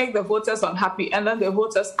then we make the voters unhappy, and then the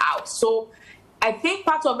voters out. So I think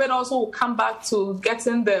part of it also will come back to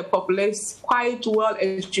getting the populace quite well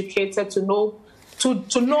educated to know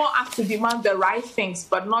how to demand the right things,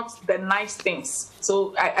 but not the nice things.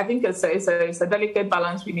 So I think it's a delicate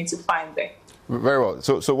balance we need to find there. Very well.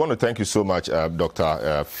 So I want to thank you so much,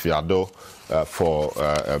 Dr. Fiado, for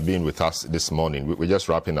being with us this morning. We're just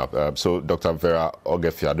wrapping up. So Dr. Vera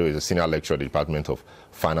Oge Fiado is a senior lecturer at the Department of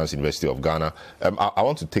Finance, University of Ghana. I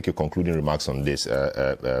want to take your concluding remarks on this,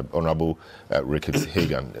 Honorable Ricketts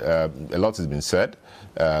Hagan. A lot has been said.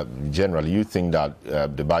 Generally, you think that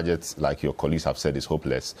the budget, like your colleagues have said, is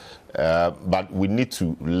hopeless. But we need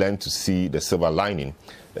to learn to see the silver lining,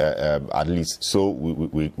 at least, so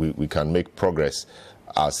we can make progress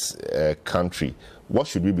as a country. What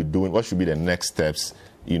should we be doing? What should be the next steps,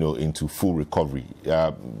 into full recovery?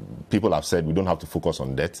 People have said we don't have to focus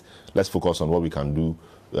on debt. Let's focus on what we can do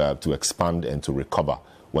to expand and to recover.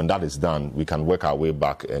 When that is done, we can work our way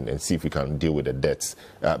back and see if we can deal with the debts.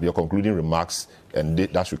 Your concluding remarks, and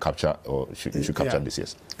that should capture, or should capture this,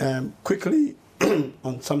 yes. Quickly,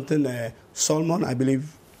 on something, Solomon, I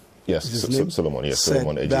believe. Yes, Solomon, yes,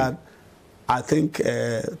 Solomon Adonoo. That I think,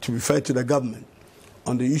 to be fair to the government,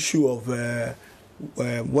 on the issue of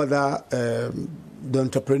whether the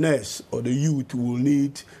entrepreneurs or the youth will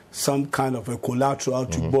need some kind of a collateral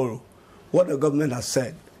to borrow, what the government has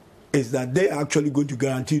said is that they are actually going to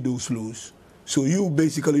guarantee those loans. So you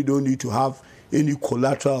basically don't need to have any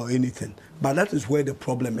collateral or anything. But that is where the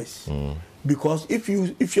problem is. Because if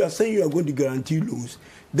you are saying you are going to guarantee loans,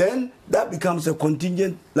 then that becomes a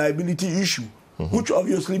contingent liability issue, which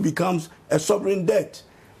obviously becomes a sovereign debt.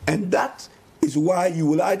 And that is why you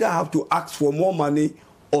will either have to ask for more money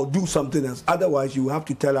or do something else. Otherwise, you will have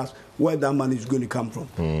to tell us where that money is going to come from.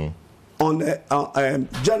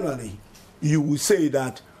 Generally, you will say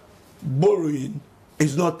that borrowing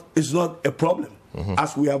is not a problem.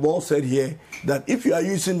 As we have all said here, that if you are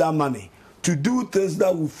using that money to do things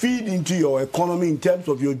that will feed into your economy in terms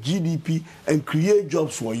of your GDP and create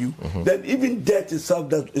jobs for you, then even debt itself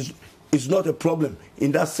that is not a problem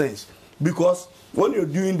in that sense. Because when you're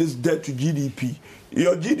doing this debt to GDP,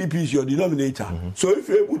 your GDP is your denominator. So if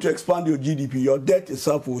you're able to expand your GDP, your debt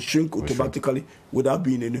itself will shrink automatically without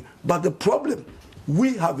being any. But the problem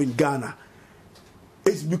we have in Ghana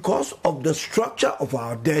is because of the structure of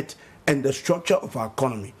our debt and the structure of our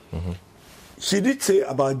economy. She did say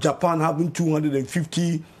about Japan having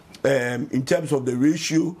 250 in terms of the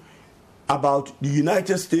ratio, about the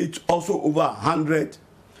United States also over 100.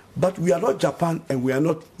 But we are not Japan and we are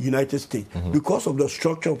not United States because of the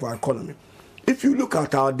structure of our economy. If you look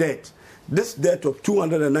at our debt, this debt of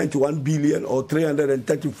 291 billion or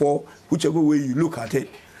 334, whichever way you look at it,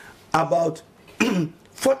 about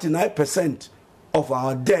 49% of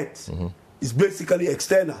our debt is basically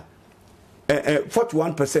external,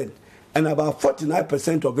 41%, and about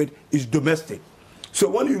 49% of it is domestic. So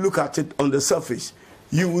when you look at it on the surface,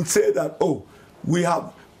 you will say that, oh, we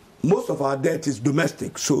have most of our debt is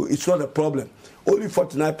domestic, so it's not a problem. Only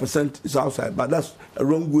 49% is outside, but that's a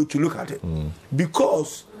wrong way to look at it.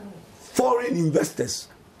 Because foreign investors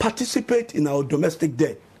participate in our domestic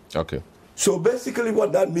debt. Okay. So basically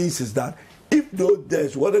what that means is that if those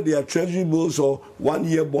debts, whether they are treasury bills or 1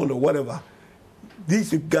 year bond or whatever,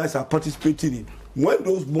 these guys are participating in, when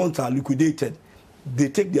those bonds are liquidated, they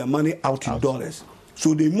take their money out in dollars.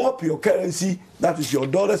 So they mop your currency, that is your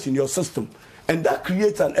dollars in your system. And that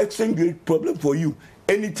creates an exchange rate problem for you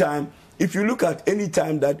anytime. If you look at any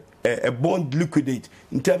time that a bond liquidates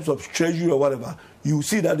in terms of treasury or whatever, you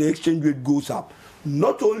see that the exchange rate goes up.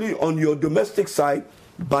 Not only on your domestic side,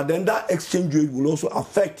 but then that exchange rate will also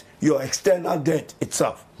affect your external debt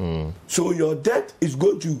itself. So your debt is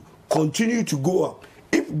going to continue to go up.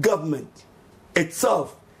 If government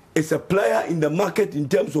itself is a player in the market in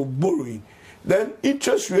terms of borrowing, then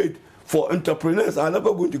interest rate for entrepreneurs are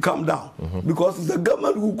never going to come down because it's the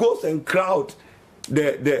government who goes and crowd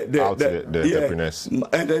the entrepreneurs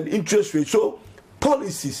and then interest rate. So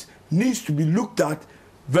policies needs to be looked at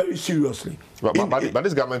very seriously. But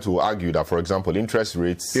this government will argue that, for example, interest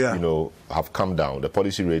rates, have come down. The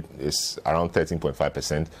policy rate is around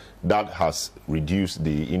 13.5%. That has reduced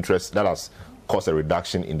the interest. That has caused a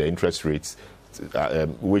reduction in the interest rates,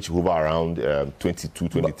 which hover around 22,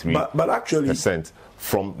 23 but actually percent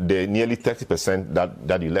from the nearly 30%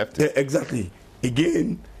 that you left it. Exactly.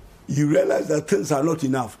 Again, you realize that things are not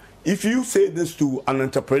enough. If you say this to an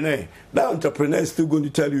entrepreneur, that entrepreneur is still going to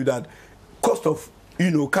tell you that cost of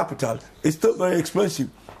capital is still very expensive,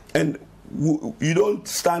 and you don't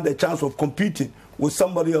stand a chance of competing with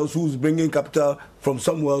somebody else who's bringing capital from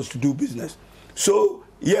somewhere else to do business. So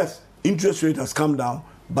yes, interest rate has come down,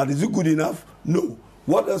 but is it good enough? No.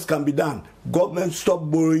 What else can be done? Government, stop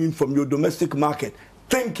borrowing from your domestic market,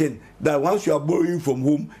 thinking that once you are borrowing from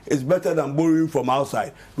home, it's better than borrowing from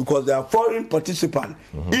outside, because there are foreign participants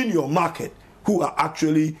in your market who are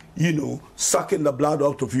actually, sucking the blood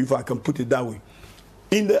out of you, if I can put it that way.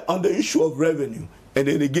 On the issue of revenue, and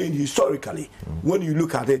then again, historically, when you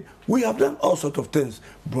look at it, we have done all sorts of things.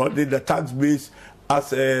 Broaden the tax base,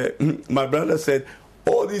 as my brother said,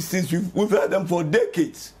 all these things, we've had them for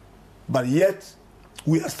decades. But yet,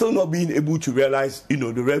 we are still not being able to realize,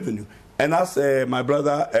 the revenue. And as my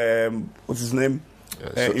brother, what's his name?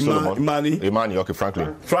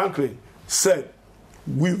 Franklin said,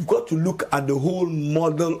 we've got to look at the whole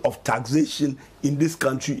model of taxation in this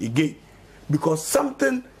country again. Because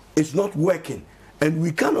something is not working. And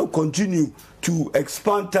we cannot continue to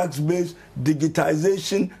expand tax base,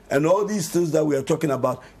 digitization, and all these things that we are talking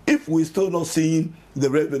about if we're still not seeing the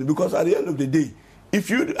revenue. Because at the end of the day, if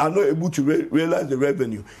you are not able to realize the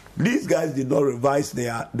revenue, these guys did not revise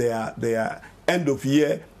their end of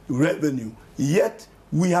year revenue. Yet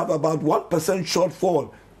we have about 1%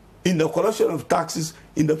 shortfall in the collection of taxes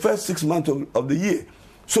in the first 6 months of the year.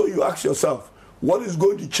 So you ask yourself, what is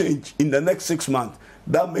going to change in the next 6 months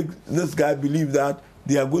that makes this guy believe that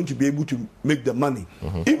they are going to be able to make the money?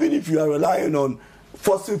 Even if you are relying on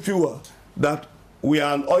fossil fuel, that we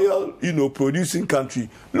are an oil, producing country.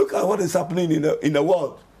 Look at what is happening in the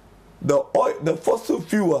world. The fossil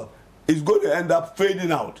fuel is going to end up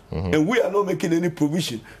fading out, and we are not making any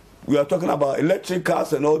provision. We are talking about electric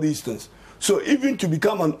cars and all these things. So even to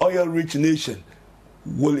become an oil-rich nation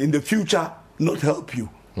will, in the future, not help you.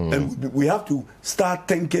 And we have to start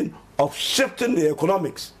thinking of shifting the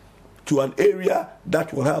economics to an area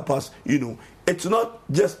that will help us. It's not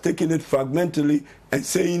just taking it fragmentally and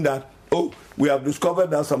saying that, oh, we have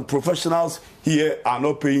discovered that some professionals here are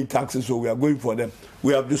not paying taxes, so we are going for them.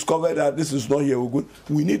 We have discovered that this is not here.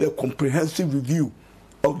 We need a comprehensive review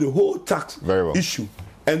of the whole tax issue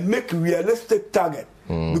and make realistic target.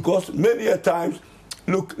 Because many a times,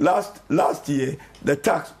 look, last year, the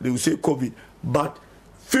tax, they will say COVID, but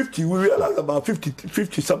we realized about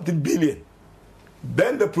 50 something billion.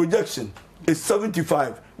 Then the projection is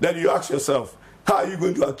 75. Then you ask yourself, how are you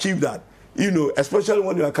going to achieve that? You know, especially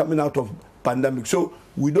when you are coming out of pandemic. So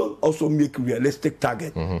we don't also make realistic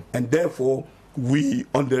target. And therefore, we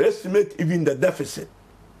underestimate even the deficit.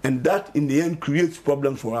 And that, in the end, creates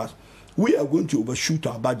problems for us. We are going to overshoot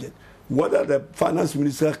our budget. Whether the finance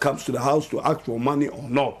minister comes to the house to ask for money or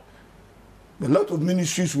not. A lot of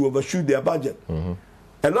ministries will overshoot their budget.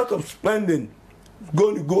 A lot of spending is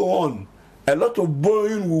going to go on. A lot of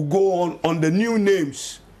borrowing will go on the new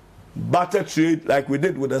names. Barter trade, like we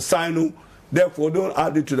did with Assin North. Therefore, don't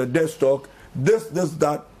add it to the debt stock. This,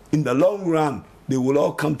 that. In the long run, they will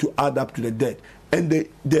all come to add up to the debt. And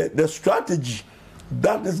the strategy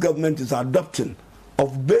that this government is adopting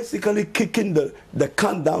of basically kicking the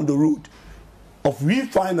can down the road of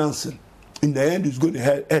refinancing, in the end, is going to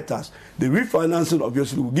hurt us. The refinancing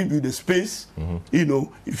obviously will give you the space, you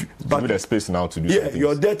know. But give you the space now to do something.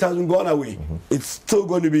 Your debt hasn't gone away. It's still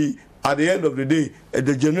going to be, at the end of the day,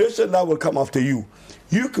 the generation that will come after you.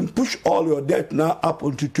 You can push all your debt now up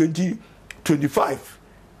until 2025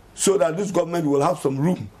 so that this government will have some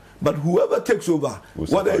room. But whoever takes over,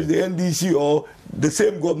 whether it's the NDC or the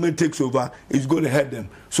same government takes over, is going to hurt them.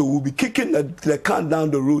 So we'll be kicking the can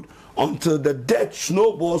down the road until the debt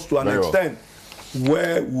snowballs to an extent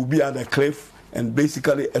where we'll be at a cliff and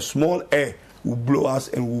basically a small air will blow us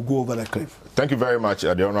and we'll go over the cliff. Thank you very much,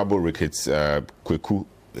 the Honorable Ricketts Kweku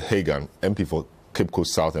Hagan, MP for Cape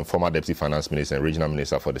Coast South and former Deputy Finance Minister and Regional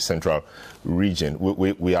Minister for the Central Region.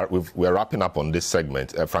 We're wrapping up on this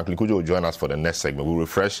segment. Franklin Kujo will join us for the next segment. We'll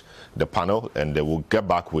refresh the panel and we'll get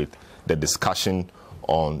back with the discussion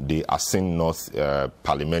on the Assin North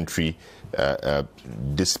parliamentary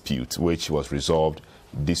dispute, which was resolved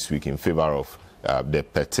this week in favor of the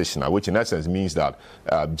petitioner, which in essence means that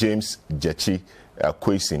James Jechi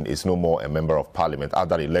Kwesi is no more a member of parliament.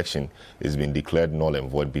 After the election is being declared null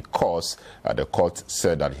and void because the court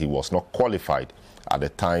said that he was not qualified at the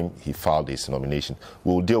time he filed his nomination.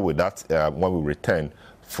 We'll deal with that when we return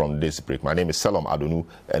from this break. My name is Selorm Adonoo,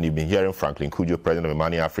 and you've been hearing Franklin Kujo, President of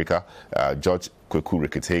Imani Africa, George Kweku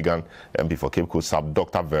Ricketts Hagan, MP for Cape Coast South,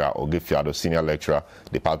 Dr. Vera Ogefiado, Senior Lecturer,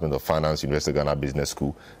 Department of Finance, University of Ghana Business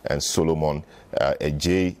School, and Solomon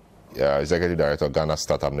J. Executive Director of Ghana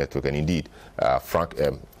Startup Network, and indeed Frank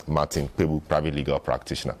Martin Pebu, Private Legal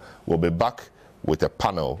Practitioner. We'll be back with a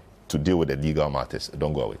panel to deal with the legal matters.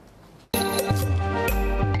 Don't go away.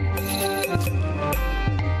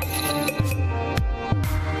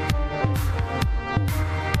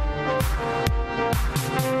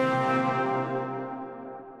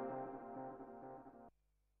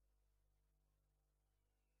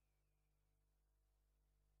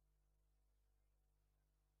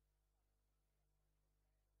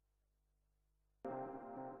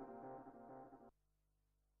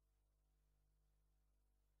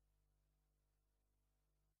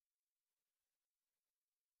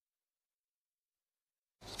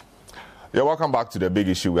 Yeah, welcome back to The Big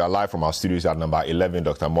Issue. We are live from our studios at number 11,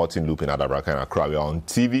 Dr. Martin Loop in Adabraka and Accra. We are on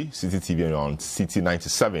TV, City TV, and on City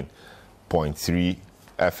 97.3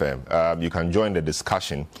 FM. You can join the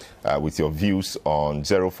discussion with your views on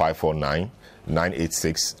 0549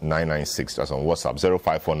 986 996. That's on WhatsApp,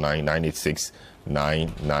 0549 986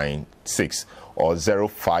 996 or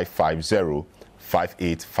 0550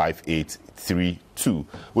 585832.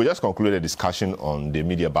 We just concluded a discussion on the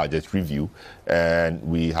media budget review, and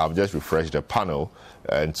we have just refreshed the panel.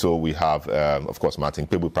 And so we have, of course, Martin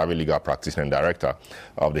Pebu, Private Legal Practitioner and Director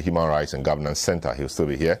of the Human Rights and Governance Center. He'll still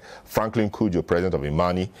be here. Franklin Kujo, President of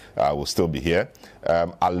Imani, will still be here.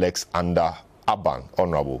 Alex Ander Aban,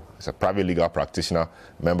 Honorable, is a private legal practitioner,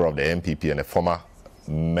 member of the MPP and a former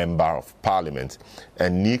member of Parliament.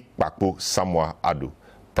 And Nick Bakpo Samoa Adu,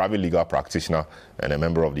 private legal practitioner and a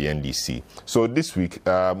member of the NDC. So this week,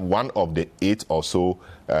 one of the 8 or so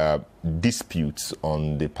disputes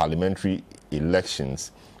on the parliamentary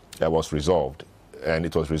elections was resolved, and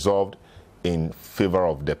it was resolved in favor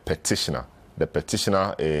of the petitioner. The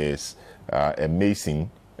petitioner is a Mason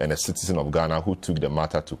and a citizen of Ghana who took the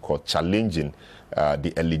matter to court, challenging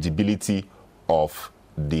the eligibility of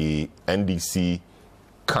the NDC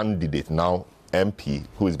candidate, now MP,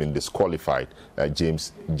 who has been disqualified,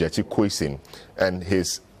 James Jechi Kwesi. And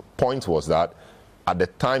his point was that at the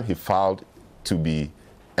time he filed to be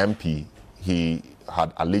MP, he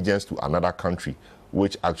had allegiance to another country,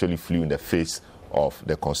 which actually flew in the face of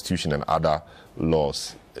the Constitution and other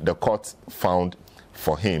laws. The court found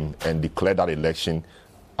for him and declared that election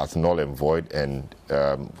as null and void, and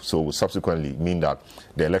so will subsequently mean that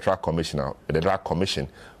the Electoral Commission,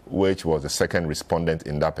 which was the second respondent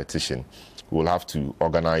in that petition, will have to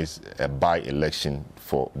organize a by-election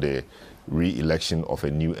for the re-election of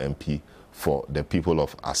a new MP for the people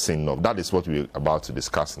of Assin North. That is what we're about to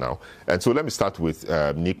discuss now. And so let me start with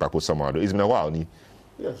Nick Pakosamado. It's been a while, Nick.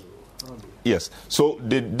 Yes. Yes. So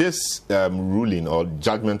did this ruling or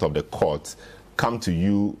judgment of the court come to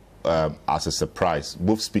you as a surprise,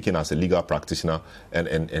 both speaking as a legal practitioner and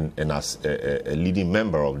as a leading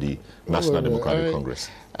member of the National Democratic Congress?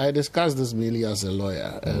 I discussed this mainly as a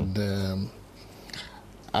lawyer, and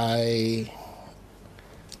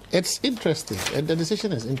it's interesting, and the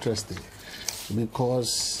decision is interesting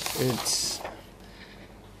because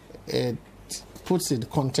it puts in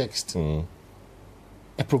context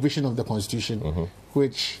a provision of the Constitution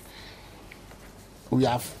which we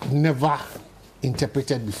have never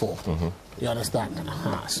interpreted before. You understand?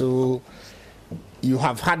 So you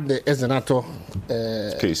have had the Ezenato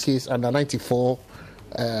case under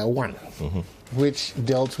 94(1), which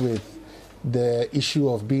dealt with the issue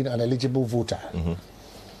of being an eligible voter.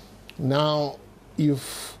 Now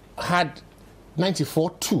you've had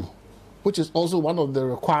 94(2), which is also one of the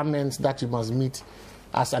requirements that you must meet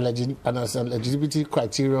as an eligibility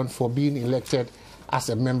criterion for being elected as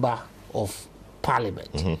a member of Parliament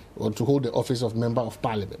or to hold the office of Member of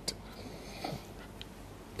Parliament.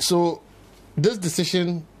 So this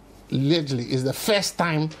decision allegedly is the first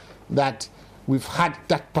time that we've had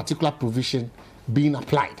that particular provision being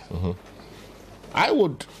applied. I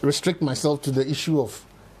would restrict myself to the issue of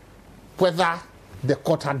whether the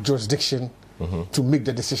court had jurisdiction to make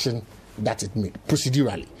the decision that it made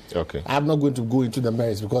procedurally. Okay. I'm not going to go into the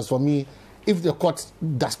merits because for me, if the court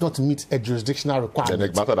does not meet a jurisdictional requirement,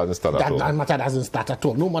 then the matter doesn't start at all. That matter doesn't start at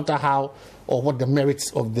all, no matter how or what the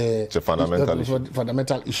merits of the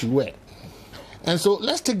fundamental issue were. And so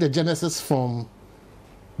let's take the genesis from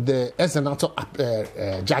the Ezenato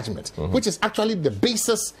judgment, which is actually the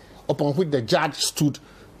basis upon which the judge stood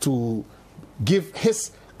to give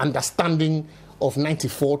his understanding of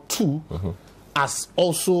 94(2) as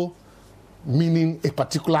also meaning a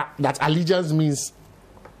particular, that allegiance means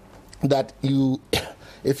that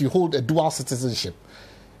if you hold a dual citizenship,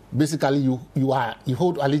 basically you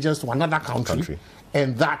hold allegiance to another country,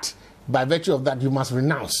 and that by virtue of that you must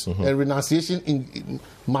renounce. And renunciation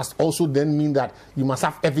must also then mean that you must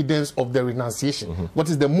have evidence of the renunciation. What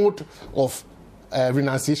is the mode of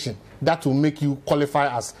renunciation that will make you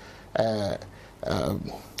qualify as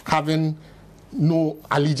having no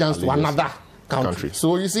allegiance to another country?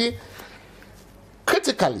 So you see,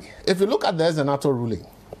 critically, if you look at the Ezenato ruling,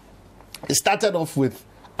 it started off with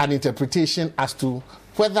an interpretation as to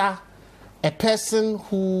whether a person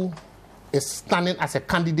who is standing as a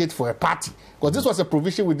candidate for a party, because this was a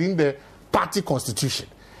provision within the party constitution.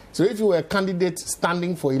 So if you were a candidate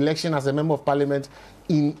standing for election as a member of parliament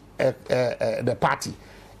in the party,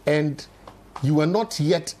 and you were not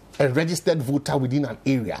yet a registered voter within an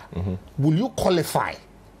area, will you qualify,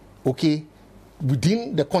 okay,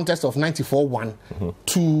 within the context of 94(1)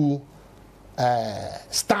 to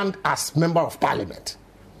stand as member of parliament?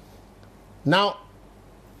 Now,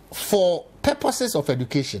 for purposes of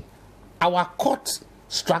education, our court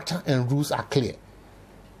structure and rules are clear.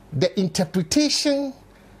 The interpretation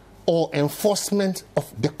or enforcement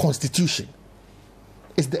of the Constitution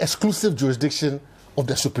is the exclusive jurisdiction of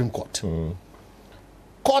the Supreme Court.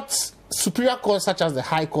 Courts, superior courts such as the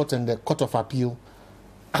High Court and the Court of Appeal,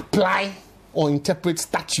 apply or interpret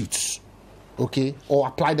statutes, okay, or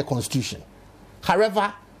apply the Constitution.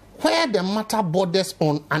 However, where the matter borders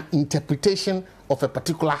on an interpretation of a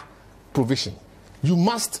particular provision, you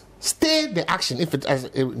must stay the action if it is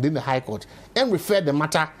in the High Court and refer the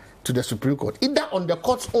matter to the Supreme Court, either on the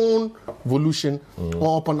court's own volition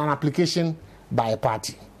or upon an application by a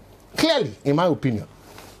party. Clearly, in my opinion,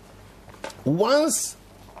 once,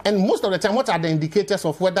 and most of the time, what are the indicators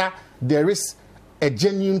of whether there is a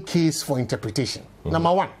genuine case for interpretation?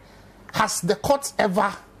 Number one, has the court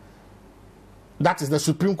ever, that is the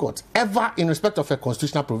Supreme Court, ever, in respect of a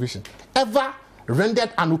constitutional provision, ever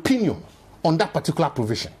rendered an opinion on that particular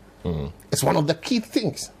provision? It's one of the key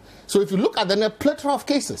things. So if you look at the plethora of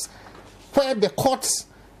cases where the courts,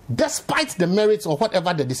 despite the merits or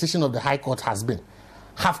whatever the decision of the High Court has been,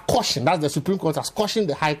 have cautioned, that's the Supreme Court has cautioned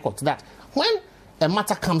the High Court, that when a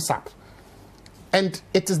matter comes up and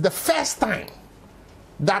it is the first time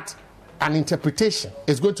that an interpretation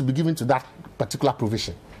is going to be given to that particular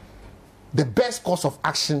provision, the best course of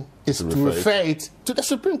action is to refer it to the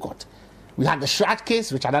Supreme Court. We had the Shrat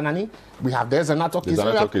case, Richard Anani. We have the Ezenato case. The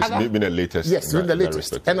Ezenato case being the latest. Yes, the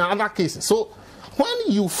latest. And other cases. So when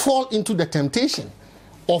you fall into the temptation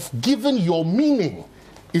of giving your meaning,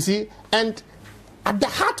 you see, and at the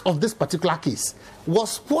heart of this particular case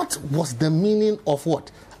was what was the meaning of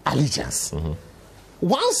what? Allegiance.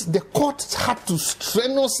 Once the court had to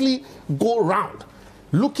strenuously go around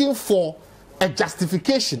looking for a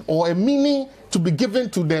justification or a meaning to be given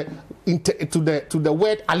to the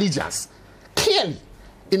word allegiance, clearly,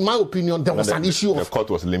 in my opinion, there was an issue of... The court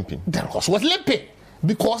was limping. The court was limping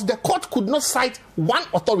because the court could not cite one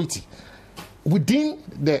authority within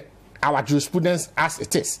our jurisprudence as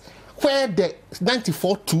it is, where the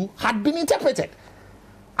 94-2 had been interpreted.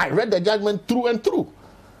 I read the judgment through and through.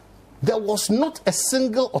 There was not a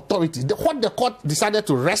single authority. What the court decided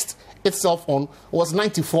to rest itself on was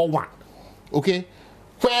 94-1, okay?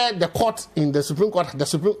 Where the court in the Supreme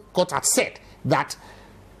Court had said that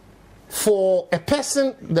for a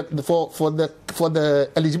person, for the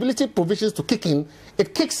eligibility provisions to kick in,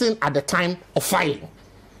 it kicks in at the time of filing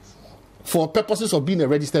for purposes of being a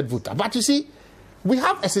registered voter. But you see, we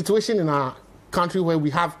have a situation in our country where we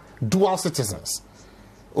have dual citizens,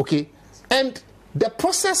 okay? And the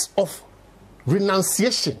process of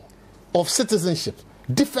renunciation of citizenship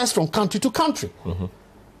differs from country to country.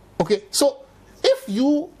 Okay, so if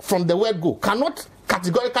you, from the word go, cannot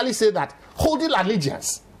categorically say that holding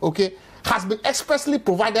allegiance, okay, has been expressly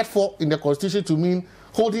provided for in the Constitution to mean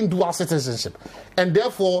holding dual citizenship, and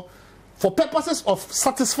therefore, for purposes of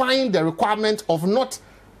satisfying the requirement of not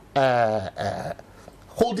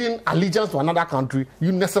holding allegiance to another country,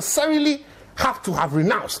 you necessarily have to have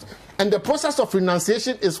renounced. And the process of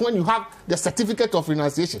renunciation is when you have the certificate of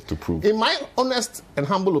renunciation. To prove. In my honest and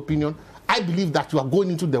humble opinion, I believe that you are going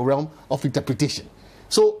into the realm of interpretation.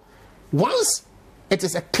 So once it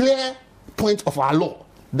is a clear point of our law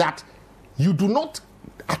that you do not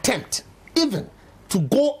attempt even to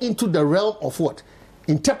go into the realm of what?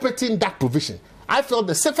 Interpreting that provision, I felt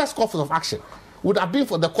the safest course of action would have been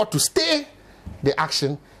for the court to stay the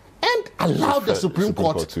action and allow the Supreme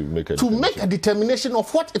Court to make a determination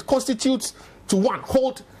of what it constitutes to, one,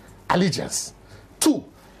 hold allegiance. Two,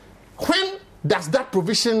 when does that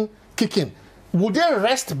provision kick in? Would they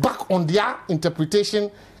rest back on their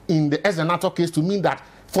interpretation in the Assin North case to mean that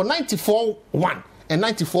for 94-1 and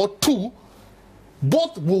 94-2,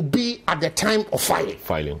 both will be at the time of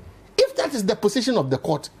filing? If that is the position of the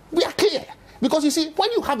court, we are clear. Because you see,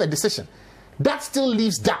 when you have a decision, that still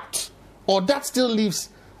leaves doubt, or that still leaves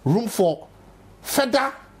room for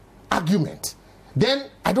further argument, then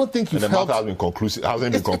I don't think you've held... The matter hasn't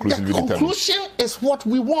been conclusively determined. The conclusion is what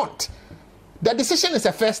we want. The decision is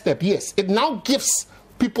a first step, yes. It now gives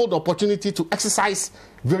people the opportunity to exercise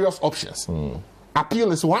various options.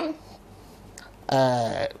 Appeal is one.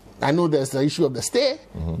 I know there's the issue of the stay,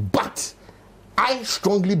 but I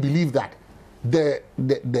strongly believe that the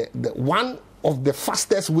one of the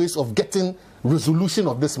fastest ways of getting resolution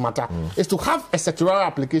of this matter is to have a certiorari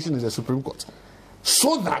application in the Supreme Court,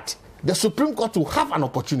 so that the Supreme Court will have an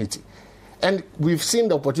opportunity. And we've seen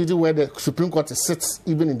the opportunity where the Supreme Court sits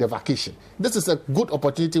even in the vacation. This is a good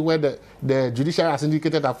opportunity where the judiciary has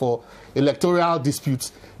indicated that for electoral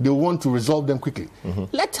disputes, they want to resolve them quickly.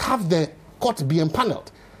 Let's have the court be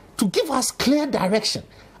empaneled to give us clear direction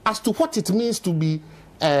as to what it means to be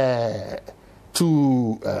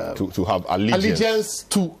to have allegiance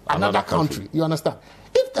to another country. You understand?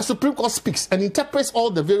 If the Supreme Court speaks and interprets all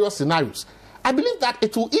the various scenarios, I believe that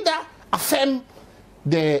it will either affirm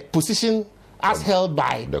the position as held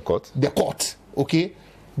by the court, okay?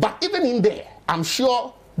 But even in there, I'm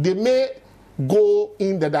sure they may go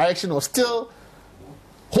in the direction of still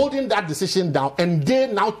holding that decision down, and they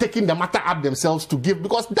now taking the matter up themselves to give,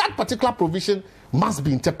 because that particular provision must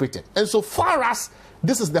be interpreted. And so far as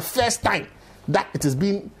this is the first time that it has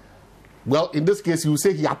been, well, in this case, you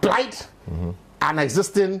say he applied an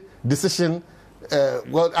existing decision,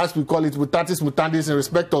 well, as we call it, mutatis mutandis, in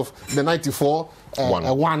respect of the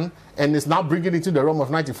 94-1, and is now bringing it into the realm of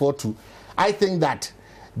 94-2. I think that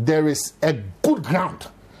there is a good ground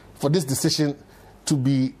for this decision to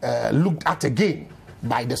be looked at again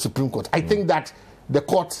by the Supreme Court. I think that the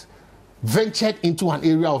court ventured into an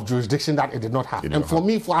area of jurisdiction that it did not have. And for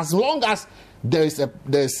me, for as long as there's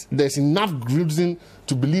enough reason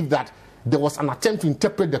to believe that there was an attempt to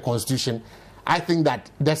interpret the Constitution, I think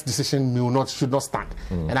that this decision should not stand.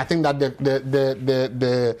 And I think that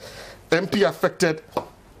the MP affected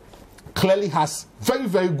clearly has very,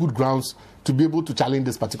 very good grounds to be able to challenge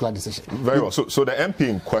this particular decision. Very well. So the MP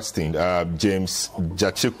in question, James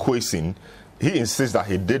Jache Kwesin, he insists that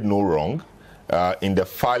he did no wrong. in the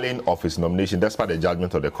filing of his nomination, despite the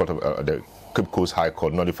judgment of the Court of the Cape Coast High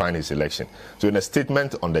Court notifying his election. So in a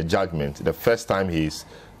statement on the judgment, the first time he's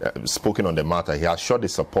spoken on the matter, he assured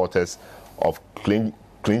his supporters of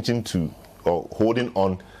clinching to or holding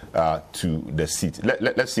on to the seat.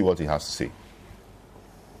 Let's see what he has to say.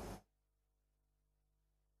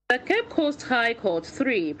 The Cape Coast High Court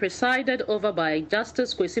 3, presided over by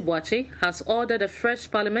Justice Kwesi Boakye, has ordered a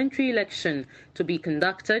fresh parliamentary election to be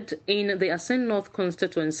conducted in the Assin North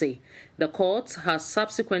constituency. The court has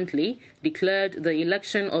subsequently declared the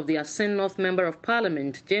election of the Assin North Member of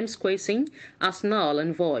Parliament, James Kwesi, as null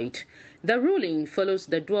and void. The ruling follows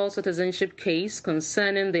the dual citizenship case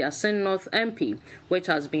concerning the Assin North MP, which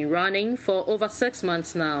has been running for over 6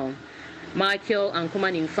 months now. Michael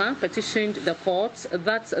Ankumanimfa petitioned the court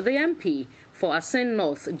that the MP for Assin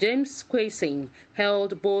North, James Kwesi,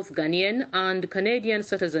 held both Ghanaian and Canadian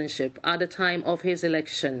citizenship at the time of his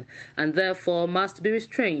election and therefore must be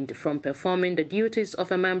restrained from performing the duties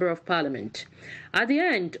of a Member of Parliament. At the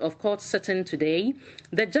end of court sitting today,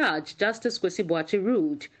 the judge, Justice Kwesi Boakye,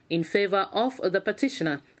 ruled in favour of the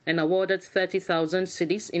petitioner and awarded 30,000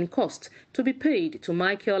 cedis in cost to be paid to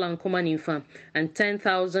Michael Ankumanimfa and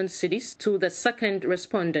 10,000 cedis to the second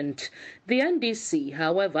respondent. The NDC,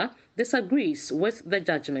 however, disagrees with the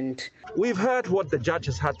judgment. We've heard what the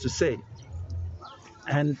judges had to say,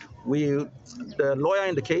 and the lawyer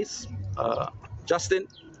in the case, Justin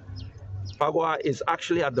Pagua, is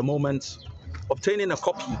actually at the moment obtaining a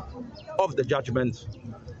copy of the judgment,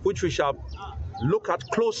 which we shall look at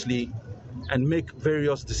closely and make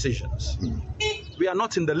various decisions. We are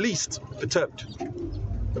not in the least perturbed.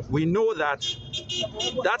 We know that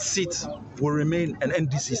that seat will remain an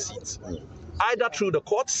NDC seat, either through the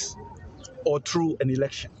courts or through an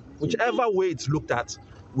election. Whichever way it's looked at,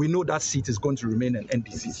 we know that seat is going to remain an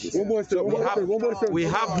NDC seat. So we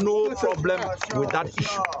have no problem with that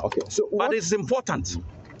issue. Okay. But it's important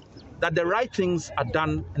that the right things are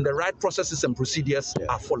done and the right processes and procedures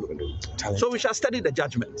are followed. So we shall study the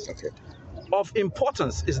judgment. Okay. Of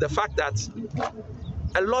importance is the fact that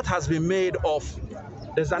a lot has been made of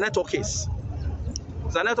the Zaneto case.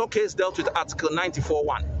 Zaneto case dealt with Article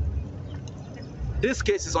 94.1. This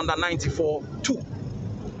case is under 94.2.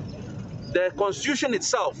 The Constitution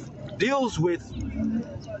itself deals with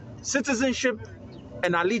citizenship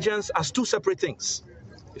and allegiance as two separate things.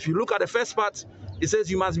 If you look at the first part, it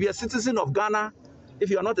says you must be a citizen of Ghana. If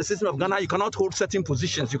you are not a citizen of Ghana, you cannot hold certain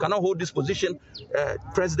positions. You cannot hold this position,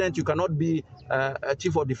 president. You cannot be a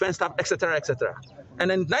chief of defense staff, etc., etc. And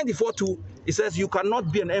then 94.2, it says you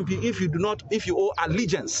cannot be an MP if you owe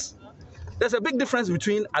allegiance. There's a big difference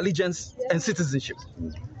between allegiance and citizenship,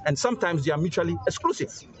 and sometimes they are mutually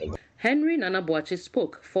exclusive. Henry Nana Boakye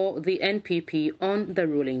spoke for the NPP on the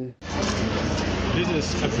ruling.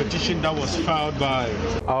 This is a petition that was filed by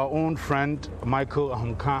our own friend Michael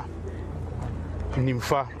Ankumanimfa.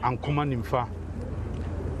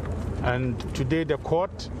 And today the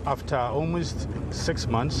court, after almost 6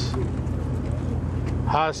 months,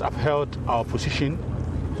 has upheld our position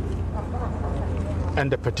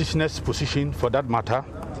and the petitioner's position for that matter.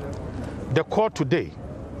 The court today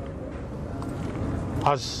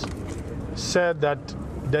has said that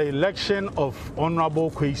the election of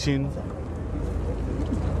Honorable Kwesi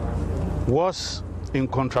was in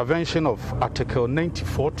contravention of Article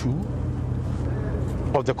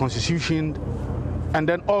 94.2 of the Constitution, and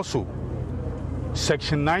then also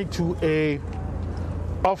Section 92A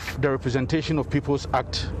of the Representation of People's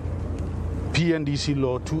Act, PNDC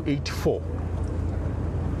Law 284,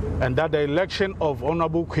 and that the election of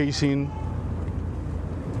Honorable Kwesi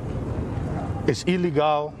is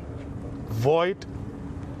illegal, void,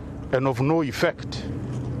 and of no effect.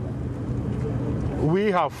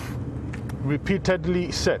 We have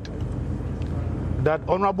repeatedly said that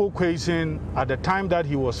Honorable Kwesi, at the time that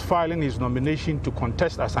he was filing his nomination to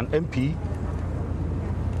contest as an MP,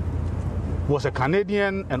 was a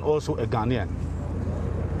Canadian and also a Ghanaian.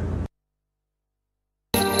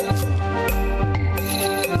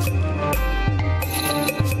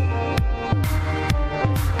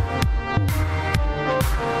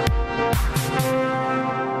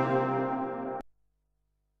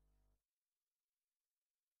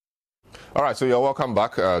 All right, so you're welcome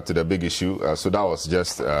back to the big issue. So that was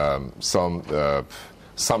just some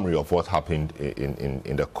summary of what happened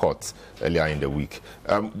in the court earlier in the week.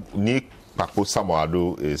 Nick Pakpo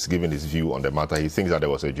Samoado is giving his view on the matter. He thinks that there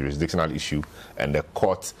was a jurisdictional issue and the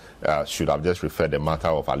court should have just referred the matter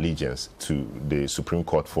of allegiance to the Supreme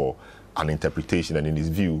Court for an interpretation, and in his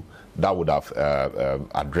view, that would have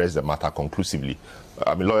addressed the matter conclusively.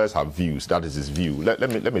 I mean, lawyers have views. That is his view.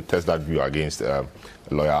 Let me test that view against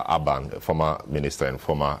lawyer Aban, former minister and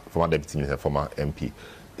former deputy minister, former MP.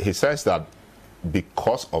 He says that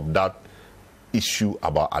because of that issue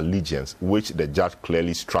about allegiance, which the judge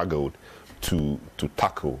clearly struggled to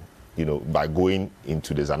tackle, by going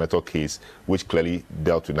into the Zaneto case, which clearly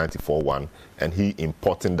dealt with 94-1, and he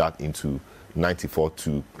importing that into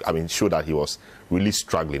 94-2, show that he was really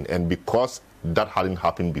struggling. And because that hadn't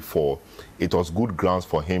happened before, it was good grounds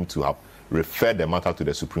for him to have referred the matter to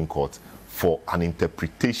the Supreme Court for an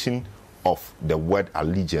interpretation of the word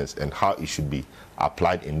allegiance and how it should be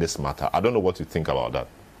applied in this matter. I don't know what you think about that.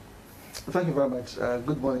 Thank you very much.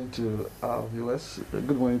 Good morning to our viewers.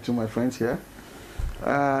 Good morning to my friends here.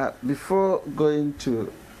 Before going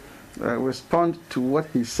to respond to what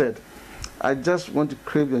he said, I just want to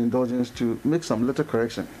crave your indulgence to make some little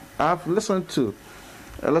correction. I've listened to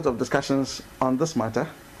a lot of discussions on this matter,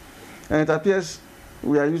 and it appears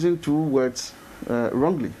we are using two words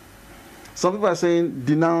wrongly. Some people are saying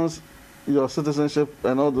denounce your citizenship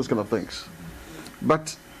and all those kind of things.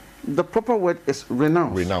 But the proper word is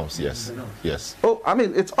renounce. Renounce, yes. Yes. Oh,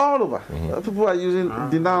 it's all over. People are using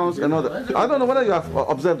denounce and all that. I don't know whether you have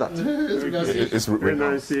observed that. It's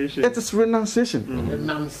renunciation. It is renunciation.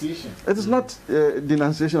 Renunciation. It is not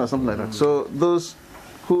denunciation or something like that. So those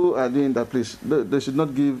who are doing that, please, they should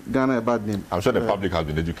not give Ghana a bad name. I'm sure the public has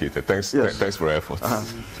been educated. Thanks, yes. Thanks for your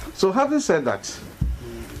efforts. So having said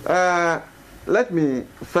that, let me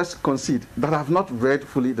first concede that I have not read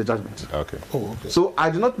fully the judgment. Okay. Oh, okay. So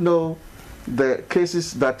I do not know the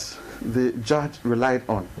cases that the judge relied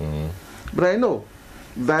on. But I know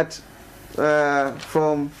that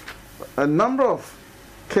from a number of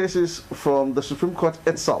cases from the Supreme Court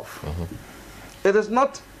itself, it is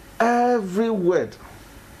not every word,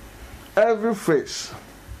 every phrase,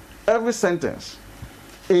 every sentence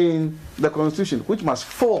in the Constitution which must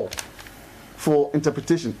fall for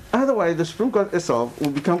interpretation. Otherwise, the Supreme Court itself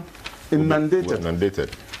will become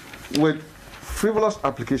inundated with frivolous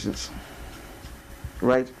applications.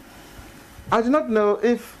 Right? I do not know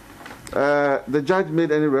if the judge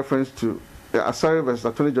made any reference to the Asari versus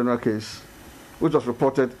Attorney General case, which was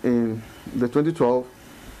reported in the 2012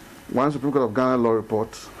 One Supreme Court of Ghana Law Report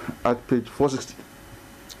at page 460.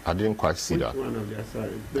 I didn't quite see that. One of the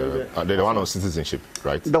Asari? The one on citizenship,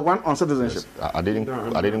 right? The one on citizenship. Yes. I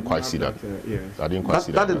didn't quite see that. Yes. I didn't quite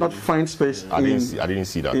see that. That did not find space. I didn't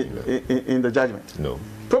see that in the judgment. No.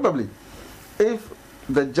 Probably, if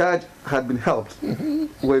the judge had been helped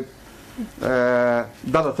with that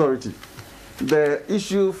authority, the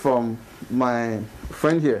issue from my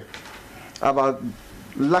friend here about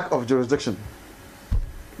lack of jurisdiction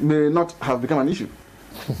may not have become an issue.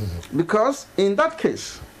 Because in that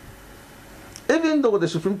case, even though the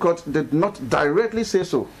Supreme Court did not directly say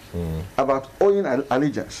so about owing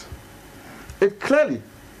allegiance, it clearly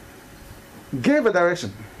gave a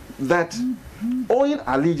direction that owing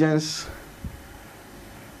allegiance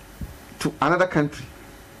to another country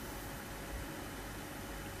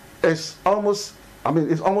is almost,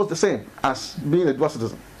 it's almost the same as being a dual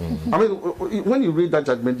citizen. When you read that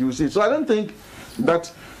judgment, you will see it. So I don't think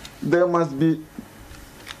that there must be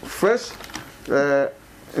fresh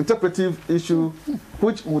interpretive issue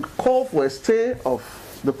which would call for a stay of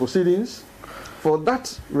the proceedings, for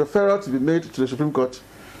that referral to be made to the Supreme Court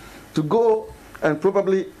to go and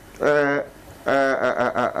probably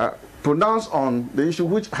pronounce on the issue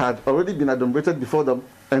which had already been adumbrated before them,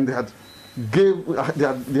 and they have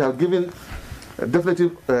given a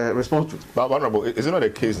definitive response to. But Honorable, is it not the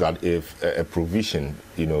case that if a provision,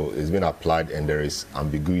 is being applied and there is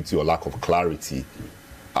ambiguity or lack of clarity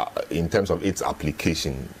in terms of its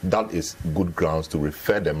application, that is good grounds to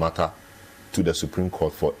refer the matter to the Supreme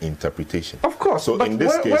Court for interpretation? Of course. So in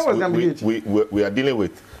this case, we are dealing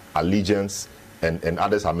with allegiance, and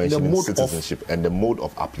others are mentioning citizenship and the mode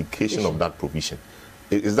of application of that provision.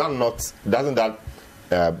 Is that not? Doesn't that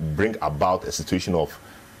bring about a situation of,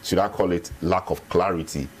 should I call it, lack of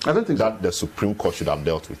clarity? I don't think that the Supreme Court should have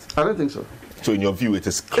dealt with. I don't think so. So in your view, it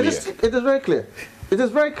is clear. It is very clear. It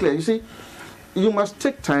is very clear. You see, you must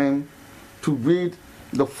take time to read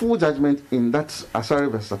the full judgment in that Asari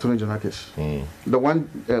versus Attorney General case, the one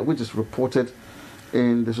which is reported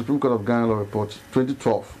in the Supreme Court of Ghana Law Report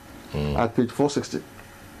 2012 at page 460.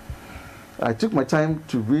 I took my time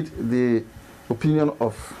to read the opinion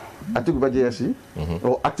of Atikuba JSC,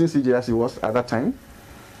 or acting CJSC was at that time,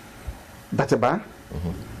 Bateba,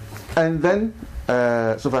 and then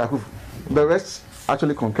Sophia Akufu. The rest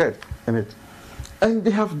actually concurred in it. And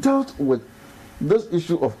they have dealt with this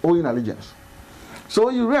issue of owing allegiance. So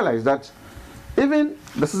you realize that even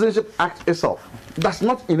the Citizenship Act itself does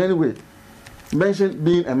not in any way mention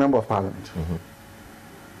being a member of parliament.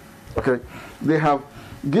 Okay, they have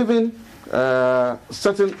given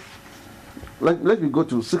certain, let me go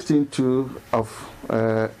to 16.2 of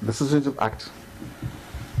the Citizenship Act,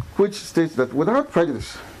 which states that without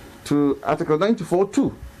prejudice to Article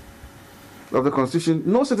 94.2 of the Constitution,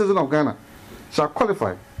 no citizen of Ghana shall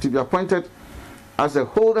qualify to be appointed as a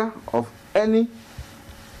holder of any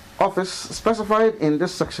office specified in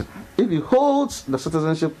this section if he holds the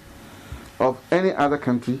citizenship of any other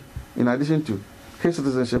country in addition to his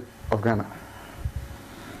citizenship of Ghana.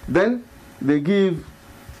 Then they give,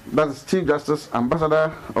 that is Chief Justice,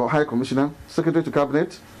 Ambassador or High Commissioner, Secretary to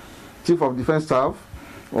Cabinet, Chief of Defense Staff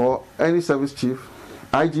or any service chief,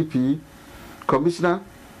 IGP, Commissioner,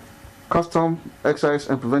 Custom, Excise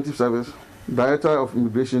and Preventive Service, Director of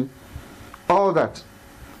Immigration, all that.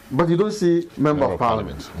 But you don't see Member of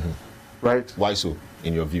Parliament. Right? Why so,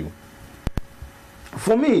 in your view?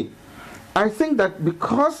 For me, I think that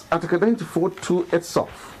because Article 94.2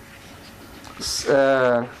 itself,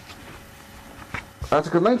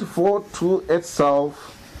 Article 94.2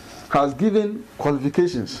 itself has given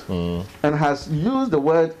qualifications and has used the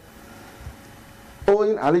word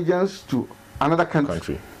owing allegiance to another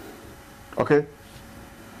country. Okay?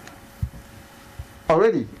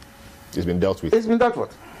 Already. It's been dealt with. It's been dealt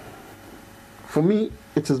with. For me,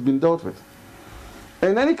 it has been dealt with.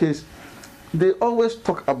 In any case, they always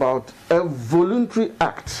talk about a voluntary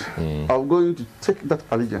act of going to take that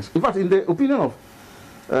allegiance. In fact, in the opinion of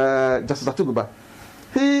Justice Atuguba,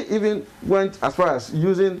 he even went as far as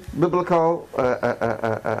using biblical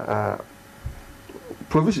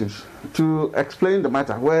provisions to explain the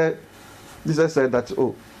matter, where Jesus said that,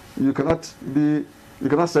 oh, you cannot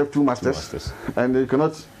serve two masters. And you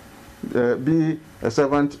cannot be a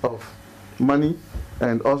servant of money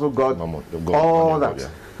and also God, all that,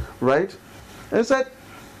 right? And he said,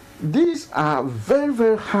 these are very,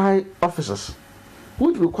 very high officers,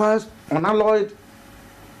 which requires unalloyed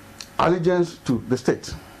allegiance to the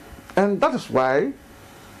state. And that is why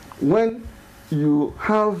when you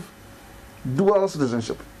have dual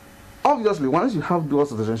citizenship, obviously once you have dual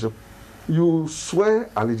citizenship, you swear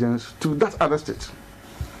allegiance to that other state.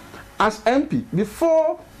 As MP,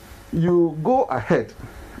 before you go ahead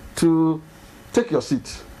to take your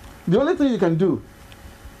seat, the only thing you can do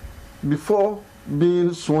before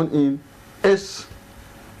being sworn in is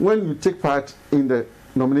when you take part in the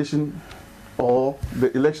nomination or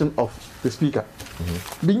the election of the speaker.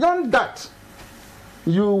 Beyond that,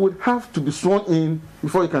 you would have to be sworn in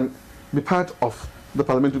before you can be part of the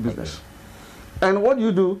parliamentary business. And what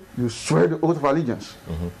do? You swear the oath of allegiance.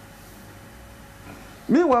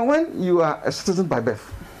 Meanwhile, when you are a citizen by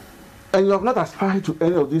birth and you have not aspired to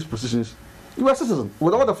any of these positions, you are a citizen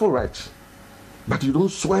with all the full rights, but you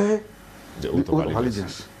don't swear the oath of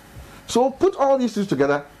allegiance. So put all these things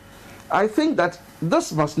together. I think that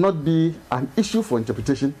this must not be an issue for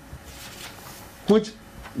interpretation, which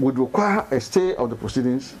would require a stay of the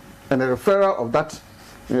proceedings and a referral of that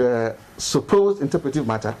supposed interpretive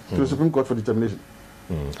matter to the Supreme Court for determination.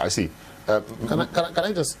 I see. Can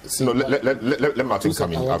I just see? No, let Martin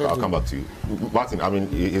come in. I'll come back to you. Martin, I mean,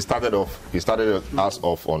 he started us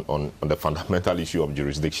off on the fundamental issue of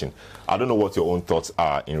jurisdiction. I don't know what your own thoughts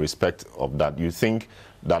are in respect of that. You think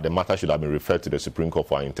that the matter should have been referred to the Supreme Court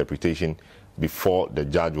for interpretation before the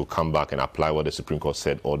judge will come back and apply what the Supreme Court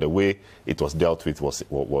said, or the way it was dealt with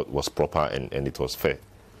was proper and it was fair?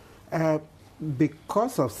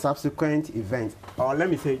 Because of subsequent events, or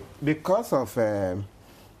let me say, because of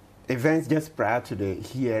events just prior to the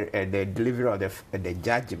delivery of the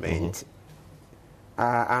judgment,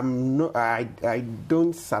 I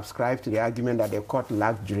don't subscribe to the argument that the court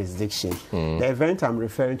lacked jurisdiction. The event I'm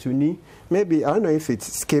referring to, maybe, I don't know if it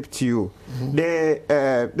escaped you. What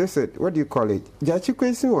do you call it? Judge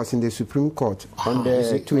Kwesi was in the Supreme Court on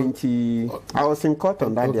the 20th. I was in court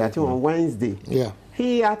on that day, I think on Wednesday. Yeah.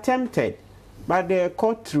 He attempted, but the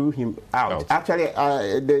court threw him out. Actually,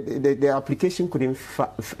 the application couldn't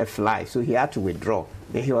fly, so he had to withdraw.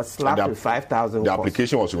 Then he was slapped with 5,000. The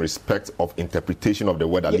application was in respect of interpretation of the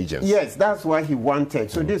word allegiance. Yes, that's what he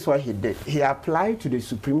wanted. So this is what he did. He applied to the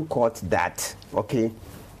Supreme Court that, okay,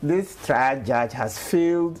 this trial judge has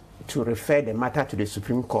failed to refer the matter to the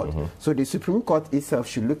Supreme Court. So the Supreme Court itself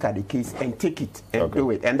should look at the case and take it and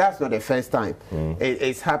do it. And that's not the first time.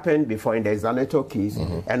 It's happened before in the Zanato case,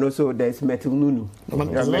 and also there's Metal Nunu. In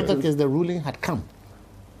the Zanato case, the ruling had come.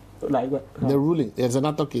 Like what? The ruling, there's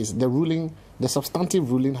another case, the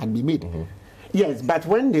substantive ruling had been made. Yes, but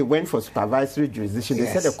when they went for supervisory jurisdiction, they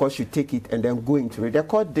said the court should take it and then go into it. The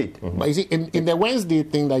court did. But you see, in the Wednesday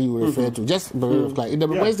thing that you referred to, just in the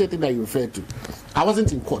Wednesday thing that you referred to, I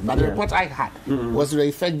wasn't in court, but the report I had was the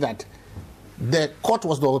effect that the court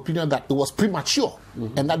was the opinion that it was premature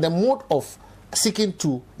and that the mode of seeking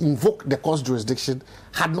to invoke the court's jurisdiction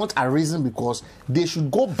had not arisen because they should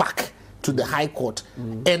go back to the High Court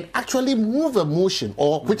and actually move a motion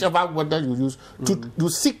or whichever word you use to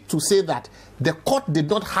seek to say that the court did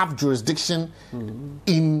not have jurisdiction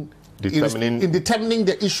in determining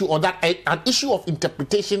the issue, or that an issue of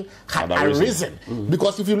interpretation had arisen.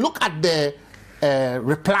 Because if you look at the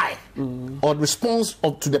reply or response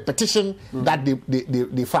to the petition that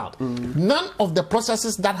they filed, none of the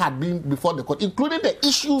processes that had been before the court, including the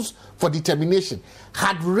issues for determination,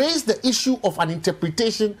 had raised the issue of an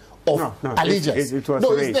interpretation of allegiance. It was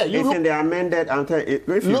raised. It's in the amended answer.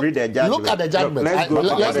 If you read the judgment, look at the judgment.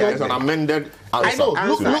 There's an amended answer. I know.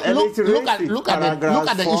 Look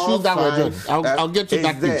at the issues that were done. I'll get to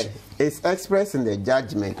that page. It's expressed in the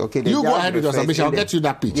judgment. Okay, you go ahead with your submission. I'll get you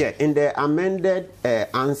that page. Yeah, in the amended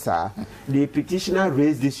answer, the petitioner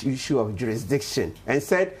raised this issue of jurisdiction and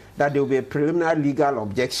said that there will be a preliminary legal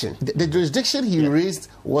objection. The jurisdiction he raised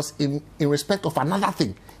was in respect of another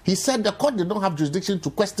thing. He said the court did not have jurisdiction to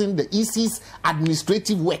question the EC's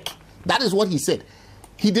administrative work. That is what he said.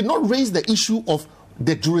 He did not raise the issue of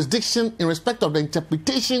the jurisdiction in respect of the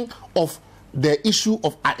interpretation of the issue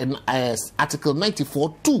of Article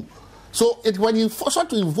 94(2). So when he sought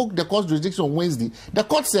to invoke the court's jurisdiction on Wednesday, the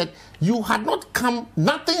court said you had not come,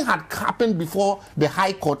 nothing had happened before the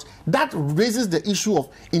High Court that raises the issue of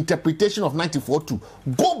interpretation of 94(2).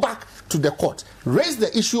 Go back to the court, raise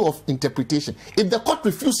the issue of interpretation. If the court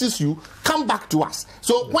refuses you, come back to us.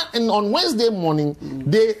 So on Wednesday morning,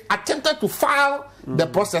 they attempted to file the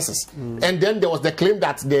processes, and then there was the claim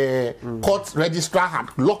that the court registrar had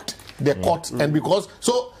locked the court, and because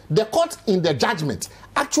the court in the judgment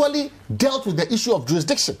actually dealt with the issue of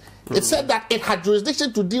jurisdiction. It said that it had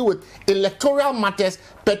jurisdiction to deal with electoral matters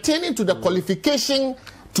pertaining to the qualification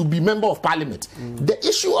to be member of parliament. The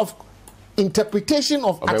issue of interpretation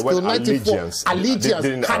of Article 94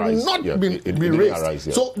 allegiance had not been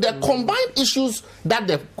raised. So the combined issues that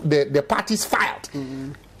the parties filed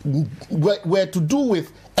were to do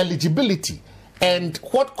with eligibility and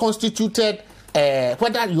what constituted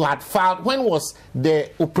whether you had filed, when was the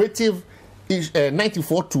operative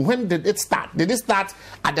 94(2), when did it start? Did it start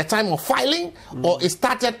at the time of filing, or it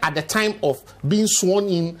started at the time of being sworn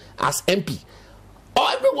in as MP?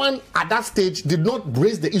 Everyone at that stage did not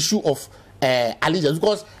raise the issue of allegiance,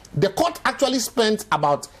 because the court actually spent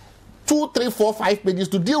about 2, 3, 4, 5 pages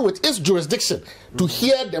to deal with its jurisdiction to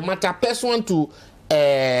hear the matter pursuant to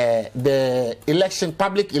the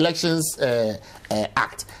Public Elections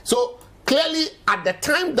Act. So clearly, at the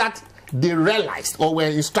time that they realized or were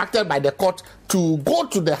instructed by the court to go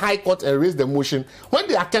to the High Court and raise the motion, when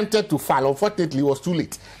they attempted to file, unfortunately, it was too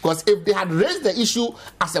late. Because if they had raised the issue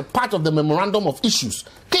as a part of the memorandum of issues,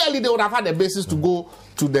 clearly they would have had a basis to go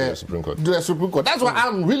to the Supreme Court. That's why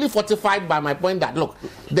I'm really fortified by my point that, look,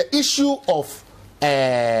 the issue of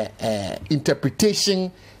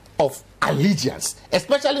interpretation of allegiance,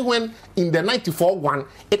 especially when in the 94 one,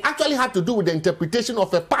 it actually had to do with the interpretation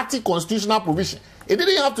of a party constitutional provision. It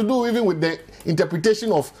didn't have to do even with the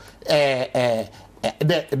interpretation of the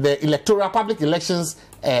Electoral Public Elections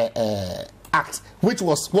Act, which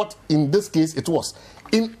was what in this case it was.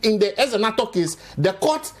 In the Ezenato case, the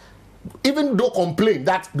court, even though complained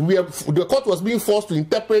that the court was being forced to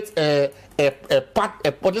interpret a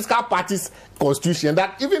political party's constitution,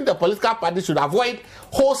 that even the political party should avoid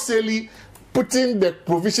wholesalely putting the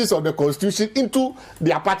provisions of the constitution into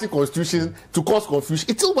their party constitution to cause confusion.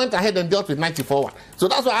 It still went ahead and dealt with 94. So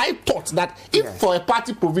that's why I thought that if for a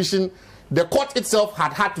party provision, the court itself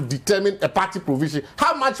had to determine a party provision,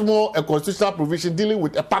 how much more a constitutional provision dealing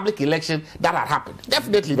with a public election that had happened?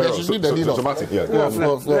 Definitely, there should be the need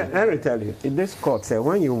of... Let me tell you, in this court,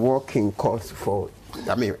 when you walk in court for,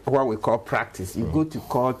 what we call practice, you go to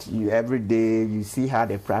court, every day, you see how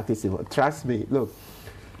they practice it. Trust me, look,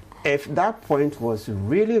 if that point was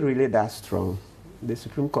really, really that strong, the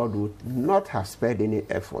Supreme Court would not have spared any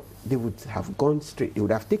effort. They would have gone straight. They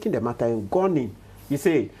would have taken the matter and gone in. You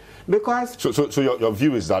see, because... So your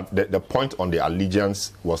view is that the point on the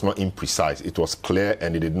allegiance was not imprecise. It was clear,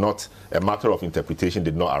 and it did not, a matter of interpretation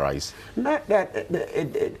did not arise. Not that...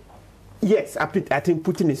 Yes, I think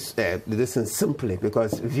putting this in simply,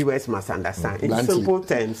 because viewers must understand. In simple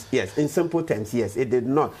terms, yes, it did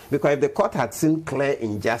not. Because if the court had seen clear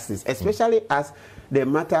injustice, especially as the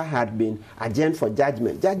matter had been adjourned for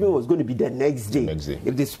judgment, judgment was going to be the next day.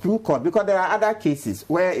 If the Supreme Court, because there are other cases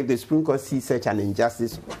where if the Supreme Court sees such an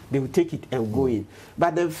injustice, they will take it and go in.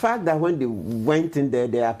 But the fact that when they went in there,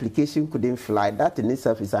 the application couldn't fly, that in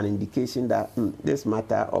itself is an indication that this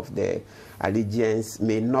matter of the allegiance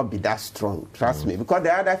may not be that strong. Trust me. Because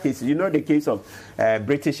the other cases, you know the case of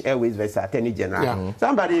British Airways versus Attorney General. Yeah.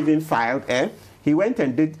 Somebody even filed, he went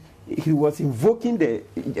and did, he was invoking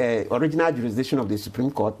the original jurisdiction of the Supreme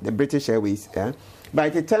Court, the British Airways,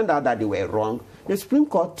 but it turned out that they were wrong. The Supreme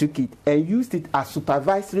Court took it and used it as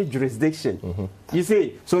supervisory jurisdiction. You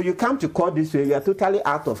see, so you come to court this way, you are totally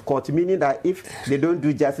out of court, meaning that if they don't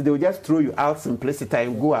do justice, they will just throw you out simplicity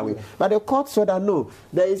and go away. But the court saw that no,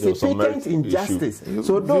 there is a patent injustice.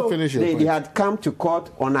 So though they had come to court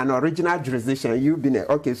on an original jurisdiction, you've been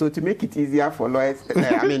okay. So to make it easier for lawyers,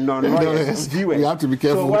 I mean non-lawyers, viewers, you have to be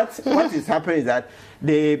careful. So what is happening is that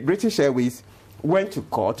the British Airways went to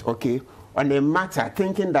court, on a matter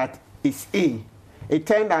thinking that it's A. It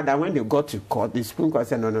turned out that when they got to court, the Supreme Court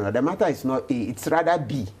said, no, the matter is not A, it's rather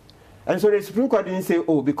B. And so the Supreme Court didn't say,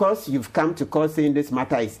 oh, because you've come to court saying this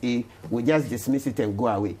matter is A, we just dismiss it and go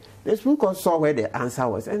away. The Supreme Court saw where the answer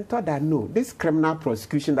was and thought that, no, this criminal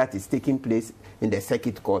prosecution that is taking place in the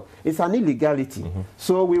circuit court is an illegality.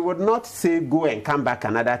 So we would not say go and come back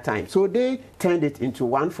another time. So they turned it into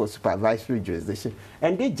one for supervisory jurisdiction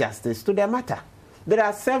and did justice to the matter. There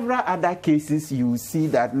are several other cases you see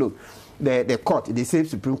that, look, the court, the same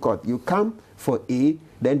Supreme Court, you come for A,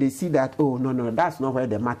 then they see that, oh, no, that's not where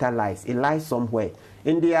the matter lies. It lies somewhere.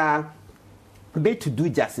 In their bid to do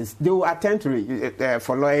justice, they will attempt to,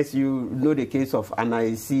 for lawyers, you know the case of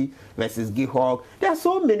Analyse versus Gihog. There are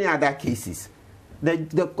so many other cases.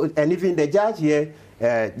 And even the judge here,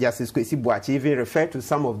 Justice Kwesi Boakye, even referred to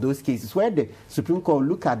some of those cases where the Supreme Court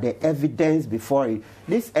look at the evidence before it.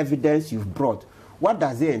 This evidence you've brought, what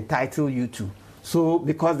does it entitle you to? So,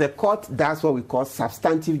 because the court does what we call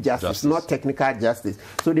substantive justice, not technical justice.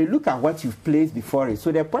 So they look at what you've placed before it.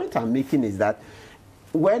 So the point I'm making is that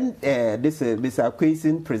when Mr.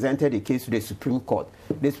 Kwesi presented the case to the Supreme Court,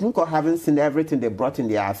 the Supreme Court, having seen everything they brought in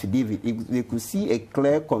their affidavit, if they could see a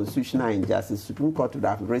clear constitutional injustice, the Supreme Court would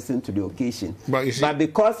have risen to the occasion. But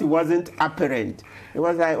because it wasn't apparent, it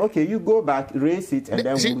was like, okay, you go back, raise it, and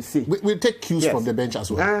then we'll see. We'll take cues from the bench as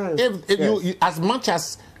well. If you, as much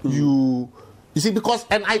as you see, because,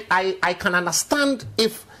 and I can understand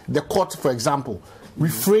if the court, for example,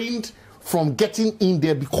 refrained from getting in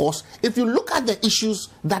there, because if you look at the issues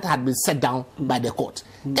that had been set down by the court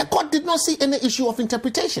did not see any issue of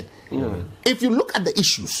interpretation. If you look at the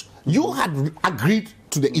issues, you had agreed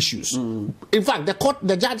to the issues. In fact,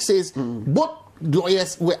 the judge says both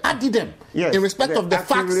lawyers were added them in respect of the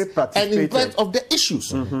facts and in respect of the issues.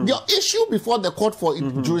 The issue before the court for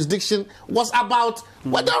jurisdiction was about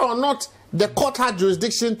whether or not the court had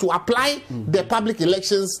jurisdiction to apply the public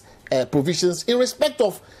elections provisions in respect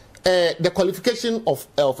of the qualification of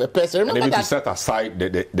a person. Remember, and they need to set aside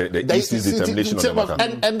the EC's determination on the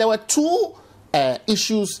matter. And there were two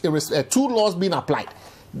issues, two laws being applied,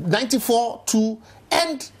 94(2)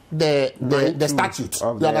 and the statute.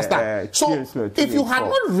 You understand? So if you had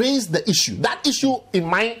not raised the issue, that issue, in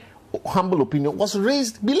my humble opinion, was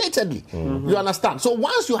raised belatedly. You understand? So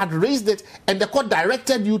once you had raised it and the court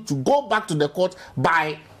directed you to go back to the court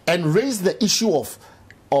and raise the issue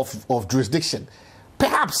of jurisdiction,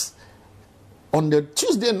 perhaps on the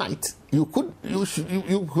Tuesday night you could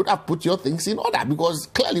have put your things in order, because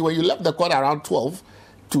clearly when you left the court around 12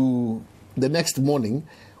 to the next morning,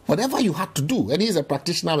 whatever you had to do, and he's a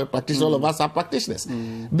practitioner, all of us are practitioners.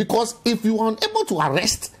 Because if you are unable to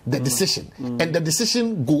arrest the decision, and the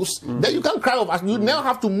decision goes, then you can't cry over. You now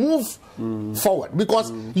have to move forward,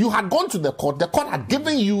 because you had gone to the court had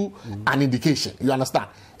given you an indication. You understand?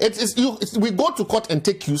 We go to court and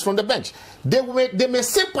take cues from the bench. They may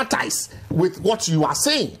sympathize with what you are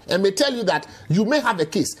saying and may tell you that you may have a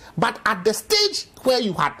case, but at the stage where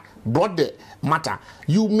you had brought the matter,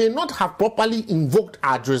 you may not have properly invoked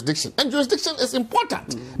our jurisdiction. And jurisdiction is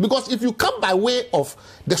important, because if you come by way of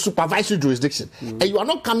the supervisory jurisdiction and you are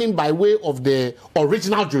not coming by way of the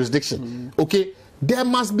original jurisdiction, okay, there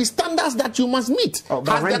must be standards that you must meet.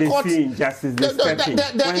 But when they see injustice, they step in.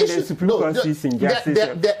 When the Supreme Court sees injustice,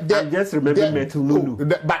 I just remember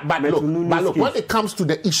Metununu. But look, when it comes to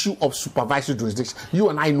the issue of supervisory jurisdiction, you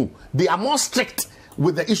and I know they are more strict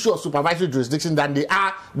with the issue of supervisory jurisdiction than they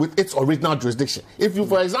are with its original jurisdiction. If you,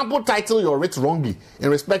 for example, title your writ wrongly in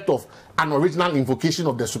respect of an original invocation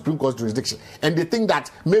of the Supreme Court's jurisdiction, and they think that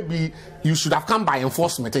maybe you should have come by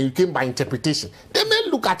enforcement and you came by interpretation, they may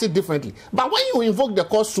look look at it differently. But when you invoke the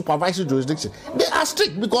court's supervisory jurisdiction, they are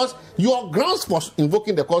strict because your grounds for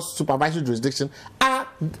invoking the court's supervisory jurisdiction are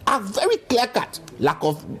very clear-cut. Lack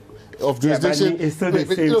of jurisdiction. Yeah, it's still the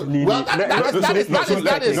same. Well,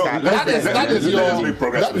 that is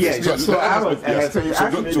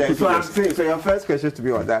So your first question to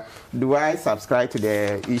me was that, do I subscribe to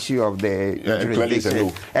the issue of the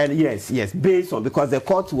jurisdiction? And yes, based on, because the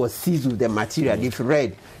court was seized with the material, they've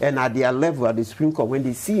read, and at their level, at the Supreme Court, when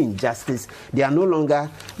they see injustice, they are no longer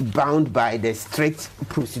bound by the strict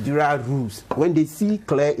procedural rules. When they see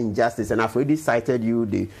clear injustice, and I've already cited you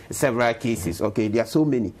the several cases, okay, there are so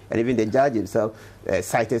many, and even the judge himself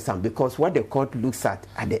cited some, because what the court looks at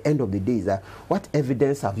the end of the day is that what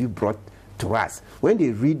evidence have you brought to us? When they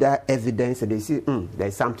read that evidence and they see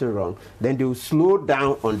there's something wrong, then they will slow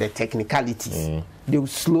down on the technicalities. They will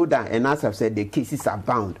slow down, and as I've said, the cases are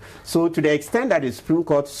bound. So to the extent that the Supreme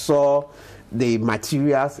Court saw the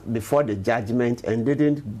materials before the judgment and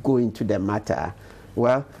didn't go into the matter,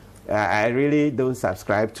 well, I really don't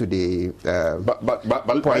subscribe to the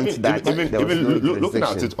point that even looking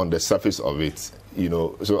at it on the surface of it, you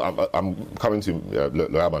know. So I'm coming to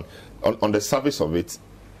Loyaban. On the surface of it,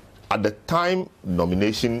 at the time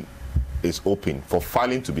nomination is open for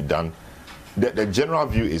filing to be done, the general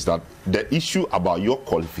view is that the issue about your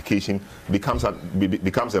qualification becomes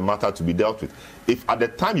a matter to be dealt with. If at the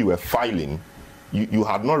time you were filing, you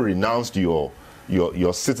had not renounced your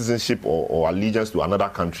citizenship or allegiance to another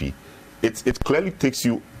country, it clearly takes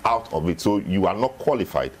you out of it, so you are not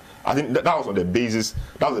qualified. I think that was on the basis.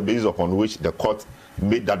 That was the basis upon which the court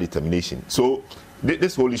made that determination. So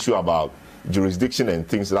this whole issue about jurisdiction and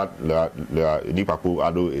things that Nipapo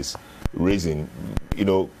Ado is raising, you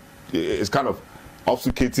know, is kind of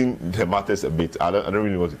obfuscating the matters a bit. I don't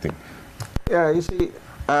really know what to think. Yeah, you see,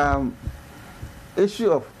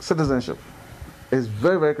 issue of citizenship is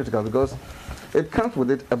very, very critical because it comes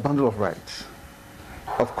with it a bundle of rights.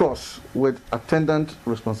 Of course, with attendant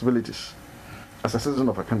responsibilities as a citizen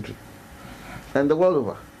of a country. And the world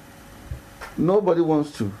over, nobody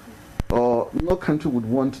wants to, or no country would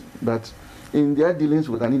want that in their dealings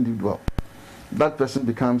with an individual, that person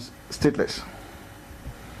becomes stateless.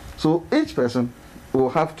 So each person will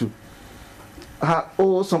have to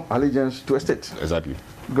owe some allegiance to a state. Exactly.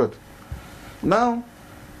 Good. Now,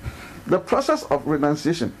 the process of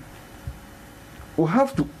renunciation will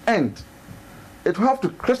have to end. It will have to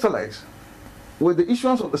crystallize with the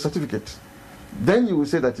issuance of the certificate. Then you will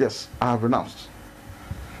say that, yes, I have renounced.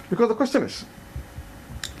 Because the question is,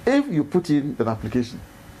 if you put in an application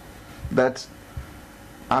that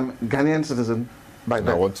I'm a Ghanaian citizen by birth,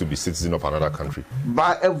 I want to be citizen of another country.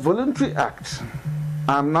 By a voluntary act,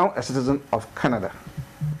 I'm now a citizen of Canada.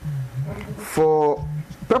 For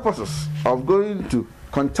purposes of going to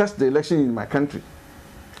contest the election in my country,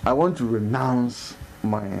 I want to renounce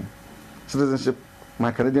my citizenship,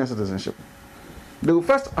 my Canadian citizenship. They will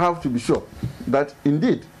first have to be sure that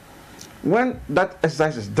indeed, when that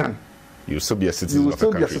exercise is done, you will still be a citizen of a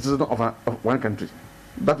country. You will still be a citizen of one country.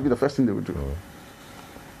 That will be the first thing they will do.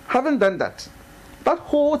 Having done that, that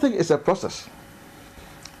whole thing is a process.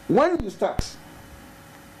 When you start,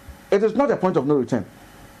 it is not a point of no return.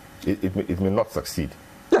 It may not succeed.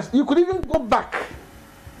 Yes, you could even go back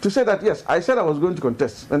to say that, yes, I said I was going to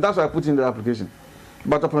contest, and that's why I put in the application.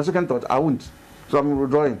 But upon second thought, I won't. So I'm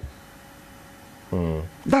withdrawing.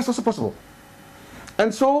 That's also possible.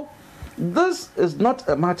 And so, this is not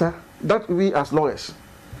a matter that we as lawyers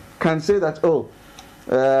can say that,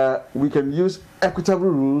 we can use equitable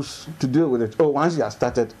rules to deal with it. Once you have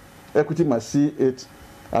started, equity must see it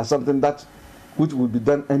as something that which will be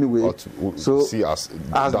done anyway. So see as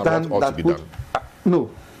done what ought to be done.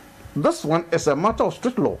 No. This one is a matter of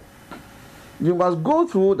strict law. You must go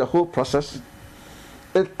through the whole process.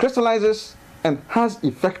 It crystallizes and has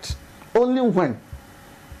effect only when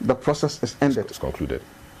the process is ended. It's concluded.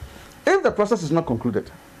 If the process is not concluded,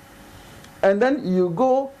 and then you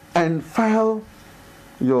go and file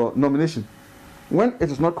your nomination, when it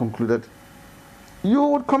is not concluded, you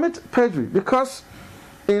would commit perjury, because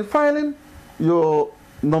in filing your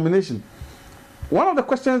nomination, one of the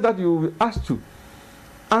questions that you will be asked to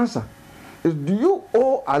answer is, do you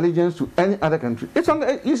owe allegiance to any other country? It's on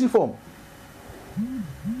the easy form.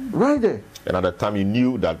 Right there. And at the time you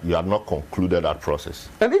knew that you had not concluded that process.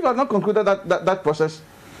 And if you had not concluded that process,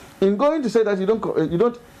 in going to say that you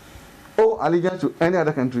don't owe allegiance to any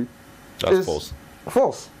other country, that's false.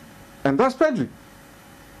 False. And that's perjury.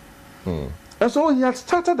 And so he had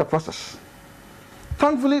started the process.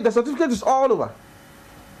 Thankfully, the certificate is all over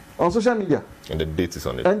on social media. And the date is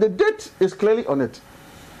on it. And the date is clearly on it.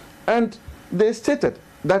 And they stated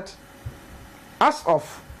that as of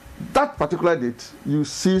that particular date, you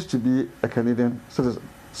cease to be a Canadian citizen.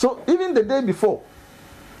 So even the day before,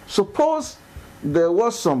 suppose there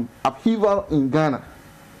was some upheaval in Ghana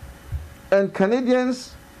and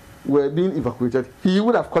Canadians were being evacuated, he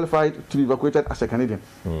would have qualified to be evacuated as a Canadian.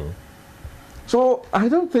 So I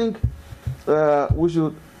don't think we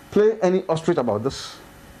should play any ostrich about this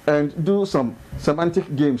and do some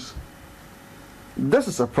semantic games. This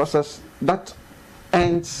is a process that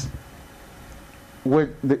ends with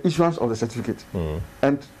the issuance of the certificate.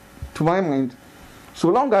 And to my mind, so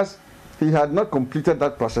long as he had not completed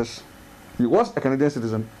that process, he was a Canadian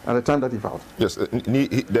citizen at the time that he filed. Yes,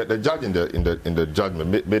 the judge in the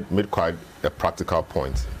judgment made quite a practical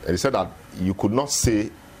point. And he said that you could not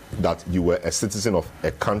say that you were a citizen of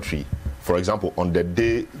a country, for example, on the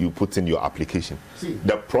day you put in your application. See,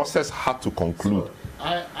 the process had to conclude. So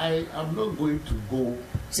I am not going to go.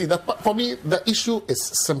 See, for me, the issue is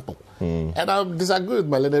simple. And I disagree with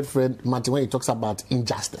my learned friend Martin when he talks about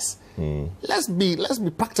injustice. Let's be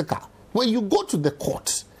practical. When you go to the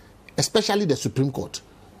court, especially the Supreme Court,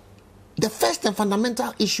 the first and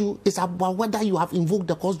fundamental issue is about whether you have invoked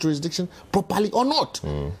the court's jurisdiction properly or not.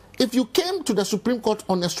 If you came to the Supreme Court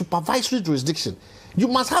on a supervisory jurisdiction, you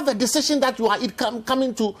must have a decision that you are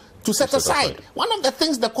coming to set aside. One of the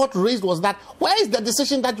things the court raised was that, where is the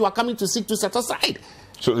decision that you are coming to seek to set aside?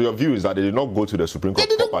 So your view is that they did not go to the Supreme Court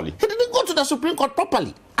properly? He didn't go to the Supreme Court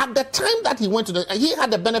properly. At the time that he went to he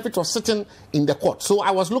had the benefit of sitting in the court. So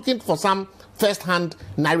I was looking for some first-hand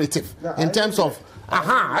narrative in terms of,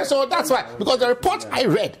 so that's why, because the report I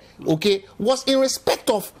read, was in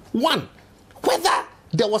respect of, one, whether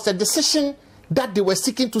there was a decision that they were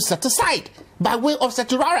seeking to set aside by way of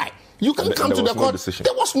certiorari. You can come to the court.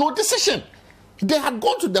 There was no decision. They had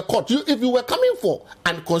gone to the court. If you were coming for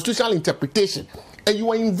an constitutional interpretation and you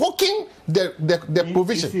were invoking the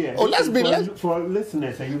provision. Let's be for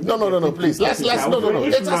listeners. No, please. It has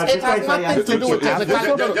nothing to do with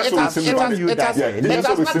technicality. It has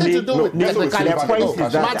nothing to do with technicality.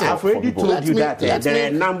 I've already told you that there are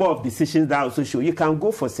a number of decisions that also show you can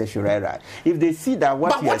go for certiorari if they see that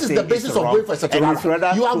what you are saying is wrong. But what is the basis of going for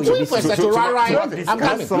certiorari? You are going for certiorari. I'm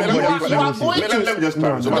coming. You are going to. Let me just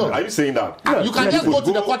clarify. Are you saying that you can just go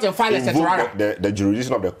to the court and file a certiorari? The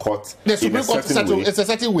jurisdiction of the court. The Supreme Court is a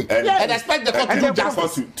certain way. And expect the court to do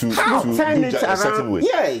justice. To do a certain way. So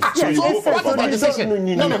what is the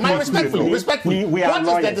decision? No, my respectfully. We are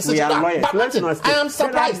lawyers. I am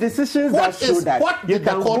surprised. Decisions that show that what did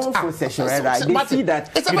the court for certiorari? They see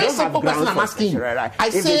that it's a very simple question I'm asking you. I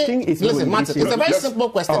say, listen, Martin, it's a very simple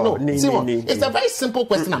question. No, Simon, it's a very simple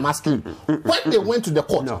question I'm asking you. When they went to the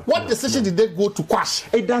court, what decision did they go to quash?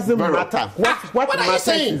 It doesn't matter. What are you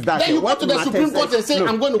saying? Then you go to the Supreme Court and say,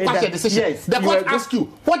 I'm going to quash a decision. The court asks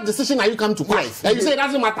you, what decision are you coming to quash? And you say it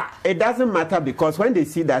doesn't matter. It doesn't matter because when they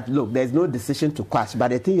see that, look, there's no decision to quash, but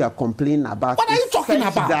the thing you are complaining about. What are you talking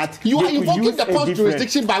about? That you are invoking the court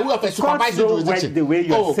jurisdiction by way of a supervisory jurisdiction. The way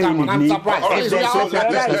you're saying come on, I'm surprised.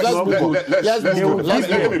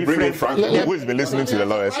 Let me bring in Franklin, who has been listening to the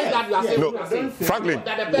lawyers. No, Franklin,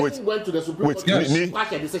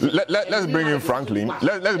 let's bring in Franklin.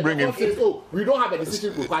 Let's bring in. We don't have a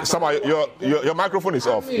decision to quash. Your microphone is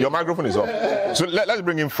off. Your microphone is off. So let's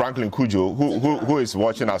bring in Franklin Kujo, who is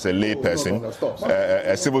watching as a lay person,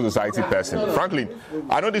 a civil society person. Franklin,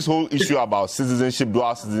 I know this whole issue about citizenship,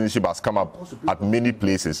 dual citizenship, has come up at many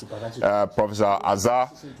places. Professor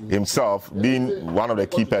Azar himself, being one of the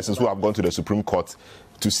key persons who have gone to the Supreme Court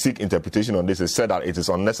to seek interpretation on this, has said that it is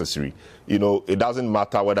unnecessary. It doesn't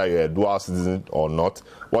matter whether you're a dual citizen or not.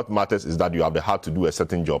 What matters is that you have the heart to do a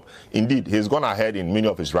certain job. Indeed, he's gone ahead in many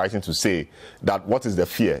of his writings to say that what is the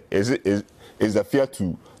fear? Is the fear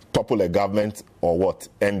to topple a government or what?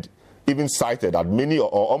 And even cited that many or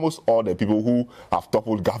almost all the people who have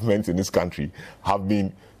toppled governments in this country have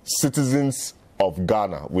been citizens of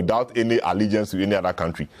Ghana without any allegiance to any other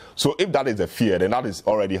country. So if that is a fear, then that is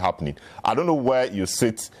already happening. I don't know where you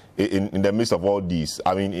sit in the midst of all these,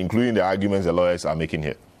 I mean, including the arguments the lawyers are making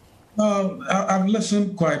here. I've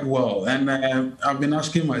listened quite well, and I've been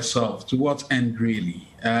asking myself, to what end really?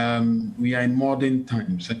 We are in modern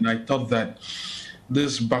times, and I thought that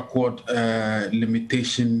this backward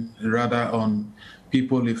limitation rather on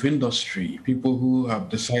people with industry, people who have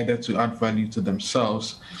decided to add value to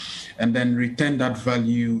themselves, and then return that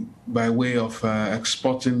value by way of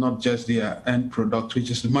exporting not just their end product, which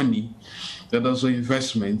is money, but also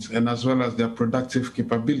investments, and as well as their productive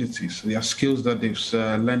capabilities, their skills that they've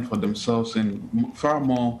learned for themselves in far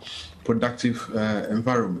more productive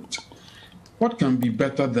environment. what can be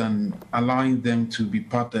better than allowing them to be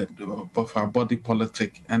part of our body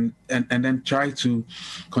politic and then try to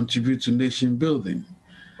contribute to nation building?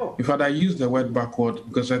 In fact, I use the word backward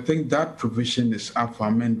because I think that provision is up for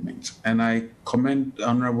amendment. And I commend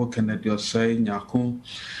Honorable Kennedy Osei Nyako,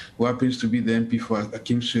 who happens to be the MP for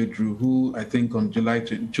Akim Swedru, who I think on June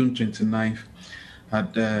 29th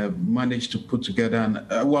had managed to put together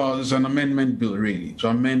it's an amendment bill really, to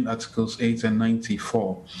amend Articles 8 and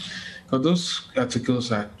 94. Because those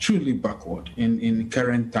articles are truly backward in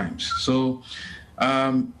current times. So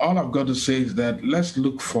all I've got to say is that let's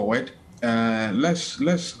look forward.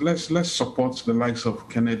 Let's support the likes of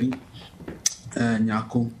Kennedy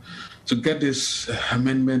Nyako to get this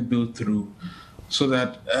amendment bill through, so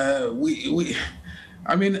that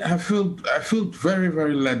I feel very,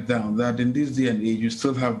 very let down that in this day and age you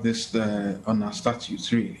still have this on our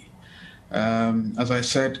statutes really. As I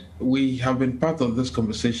said, we have been part of this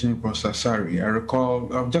conversation with Professor Sari. I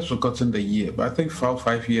recall, I've just forgotten the year, but I think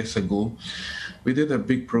 5 years ago, we did a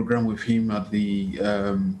big program with him at the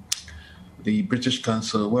British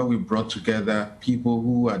Council, where we brought together people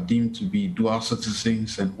who are deemed to be dual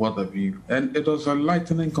citizens and what have you. And it was a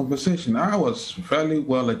enlightening conversation. I was fairly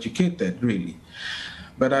well educated, really.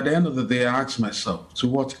 But at the end of the day, I asked myself, to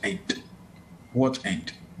what end? What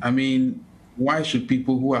end? I mean, why should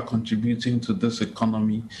people who are contributing to this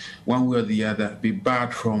economy, one way or the other, be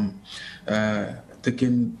barred from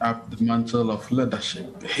taking up the mantle of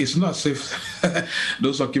leadership? It's not as if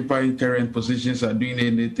those occupying current positions are doing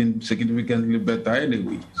anything significantly better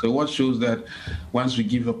anyway. So what shows that once we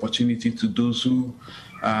give opportunity to those who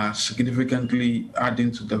are significantly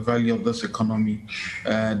adding to the value of this economy,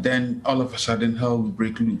 then all of a sudden hell will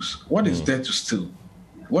break loose. What is there to steal?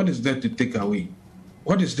 What is there to take away?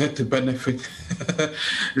 What is there to benefit,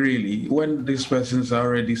 really, when these persons are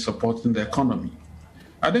already supporting the economy?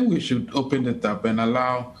 I think we should open it up and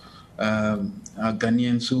allow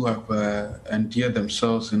Ghanaians who have endeared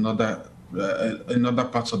themselves in other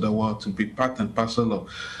parts of the world to be part and parcel of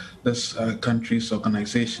this country's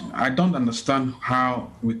organization. I don't understand how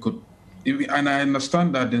we could, and I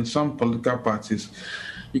understand that in some political parties,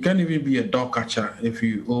 you can't even be a dog catcher if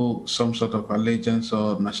you owe some sort of allegiance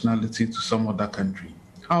or nationality to some other country.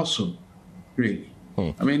 How so, really?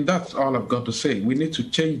 I mean, that's all I've got to say. We need to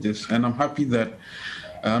change this, and I'm happy that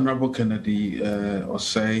Honorable Kennedy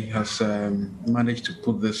Osei has managed to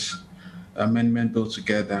put this amendment bill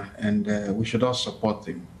together, and we should all support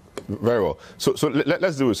him. Very well. So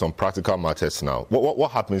let's deal with some practical matters now.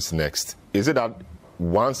 What happens next? Is it that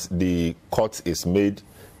once the court is made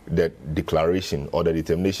the declaration or the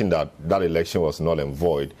determination that that election was null and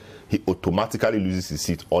void, he automatically loses his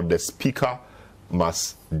seat, or the Speaker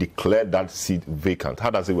must declare that seat vacant? How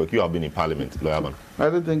does it work? You have been in Parliament, Lawyer Man. I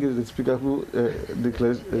don't think it's the Speaker who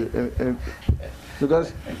declares,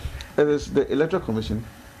 because it is the Electoral Commission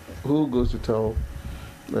who goes to tell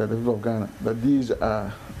the people of Ghana that these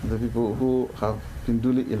are the people who have been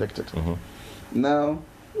duly elected. Now,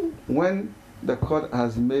 when the court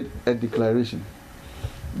has made a declaration,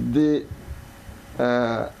 the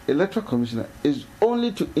Electoral Commissioner is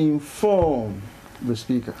only to inform the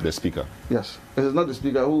Speaker. The Speaker? Yes. It is not the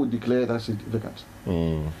Speaker who will declare that seat vacant.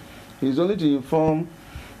 He is only to inform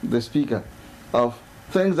the Speaker of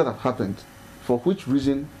things that have happened, for which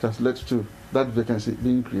reason it has led to that vacancy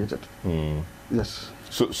being created. Yes.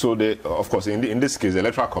 So of course, in this case, the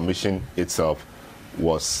Electoral Commission itself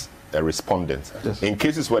was a respondent. Yes. In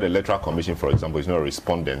cases where the Electoral Commission, for example, is not a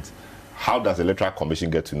respondent, how does the Electoral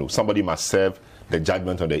Commission get to know? Somebody must serve the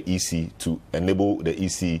judgment on the EC to enable the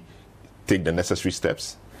EC take the necessary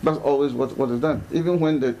steps? That's always what is done. Even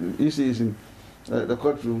when the EC is in the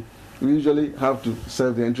courtroom, we usually have to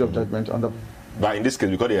serve the entry of judgment on them. But in this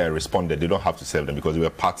case, because they are responded, they don't have to serve them because they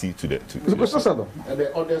were party to the... And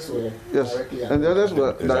the others were directly and the others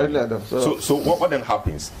were directly at them. So what then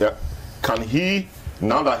happens? Can he,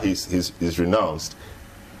 now that he's renounced,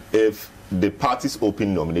 if the parties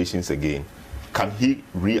open nominations again, can he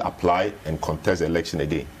reapply and contest the election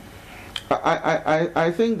again?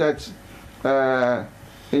 I think that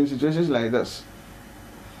in situations like this,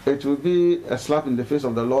 it would be a slap in the face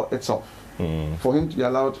of the law itself for him to be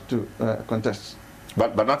allowed to contest.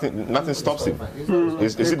 But nothing stops him.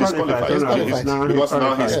 Is he disqualified? Because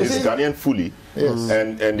now he's Ghanaian fully,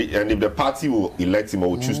 and if the party will elect him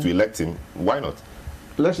or will choose to elect him, why not?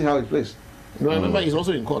 Let's see how it plays. No, remember he's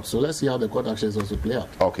also in court, so let's see how the court actions also play out.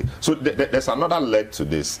 Okay, so there's another leg to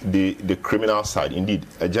this, the criminal side. Indeed,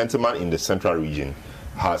 a gentleman in the central region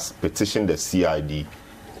has petitioned the CID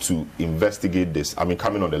to investigate this, I mean,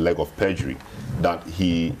 coming on the leg of perjury, that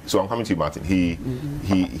he, so I'm coming to you, Martin,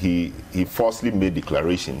 he falsely made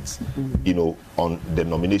declarations, you know, on the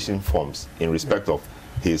nomination forms in respect of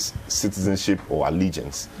his citizenship or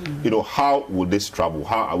allegiance. You know, how will this travel?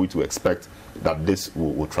 How are we to expect that this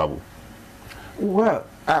will travel? Well,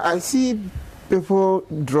 I see people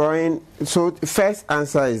drawing. So the first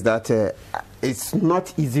answer is that it's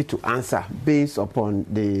not easy to answer based upon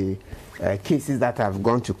the cases that have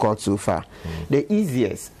gone to court so far. The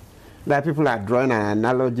easiest that people are drawing an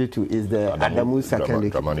analogy to is the Adonoo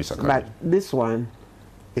second case. But this one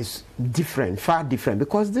is different, far different,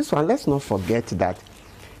 because this one, let's not forget that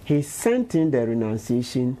he sent in the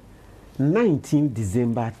renunciation 19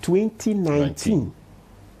 December 2019.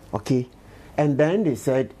 Okay? And then they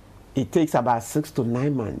said it takes about 6 to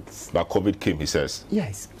 9 months. But COVID came, he says.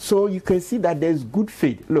 Yes. So you can see that there's good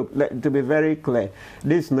faith. Look, to be very clear,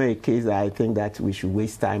 this is not a case that I think that we should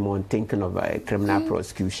waste time on thinking of a criminal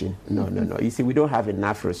prosecution. No, no, no. You see, we don't have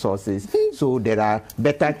enough resources. So there are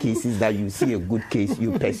better cases that you see a good case,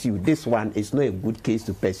 you pursue. This one is not a good case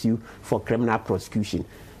to pursue for criminal prosecution.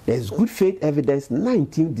 There's good faith evidence,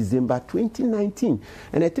 19 December 2019.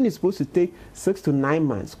 And I think it's supposed to take 6 to 9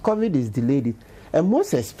 months. COVID is delayed. And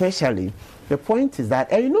most especially, the point is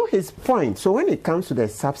that, and you know his point, so when it comes to the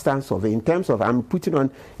substance of it, in terms of, I'm putting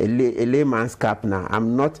on a layman's cap now,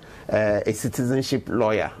 I'm not a citizenship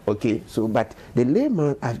lawyer, okay? So, but the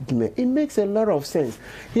layman argument, it makes a lot of sense.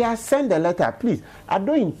 He has sent a letter, please, I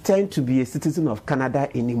don't intend to be a citizen of Canada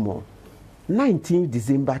anymore. 19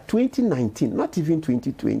 December 2019, not even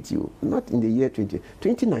 2020, not in the year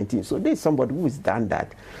 2019. So there's somebody who has done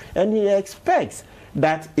that. And he expects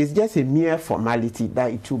that it's just a mere formality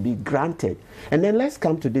that it will be granted. And then let's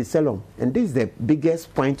come to this, Selorm. And this is the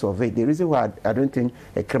biggest point of it. The reason why I don't think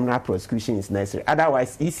a criminal prosecution is necessary.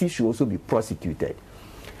 Otherwise, EC should also be prosecuted.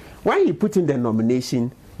 When he put in the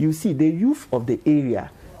nomination, you see the youth of the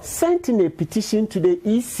area sent in a petition to the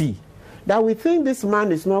EC that we think this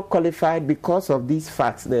man is not qualified because of these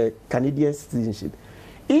facts, the Canadian citizenship.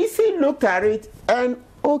 EC looked at it and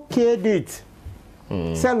okayed it.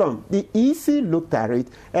 Selorm, the EC looked at it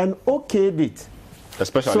and okayed it.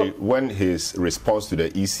 Especially when his response to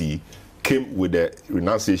the EC came with the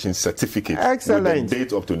renunciation certificate. Excellent. With the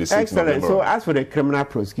date of 26th Excellent. November. So as for the criminal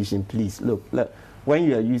prosecution, please, look, when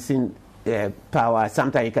you are using power,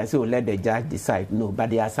 sometimes you can say, oh, let the judge decide. No,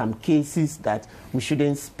 but there are some cases that we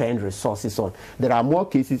shouldn't spend resources on. There are more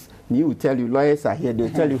cases, you will tell you, lawyers are here, they'll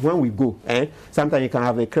tell you when we go. Sometimes you can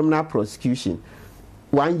have a criminal prosecution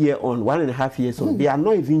 1 year on, 1.5 years on. They are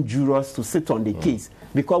not even jurors to sit on the case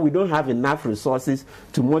because we don't have enough resources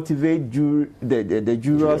to motivate the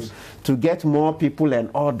jurors to get more people and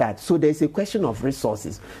all that. So there's a question of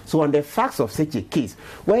resources. So on the facts of such a case,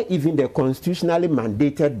 where even the constitutionally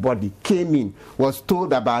mandated body came in, was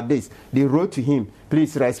told about this, they wrote to him,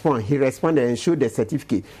 please respond. He responded and showed the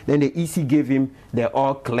certificate. Then the EC gave him the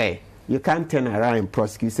all clear. You can't turn around and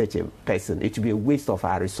prosecute such a person. It would be a waste of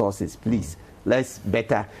our resources, please. Let's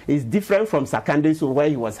better. It's different from Sakande's where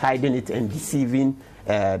he was hiding it and deceiving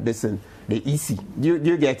the EC. Do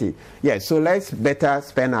you get it? Yeah, so let's better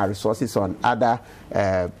spend our resources on other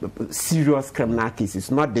serious criminal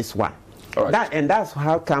cases, not this one. All right. And that's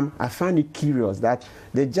how come I find it curious that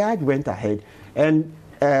the judge went ahead and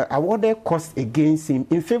awarded costs against him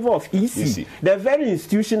in favor of EC, the very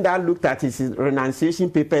institution that looked at his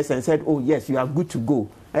renunciation papers and said, oh yes, you are good to go.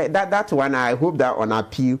 That's one. I hope that on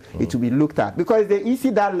appeal it will be looked at, because the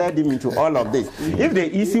EC that led him into all of this. If the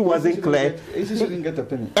EC wasn't clear, EC shouldn't get a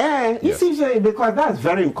penny. EC, because that's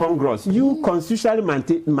very incongruous. You constitutionally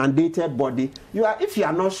mandated body, if you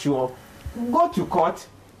are not sure, go to court.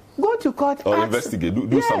 Go to court or investigate.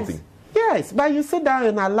 Do something. Yes, but you sit down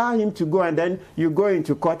and allow him to go, and then you go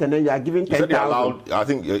into court, and then you are giving 10,000. I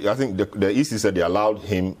think the EC said they allowed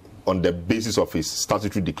him on the basis of his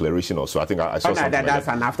statutory declaration also. I think I saw something that's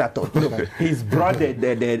an afterthought. Look, he's brought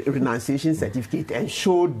the renunciation certificate and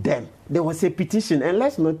showed them. There was a petition, and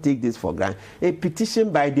let's not take this for granted. A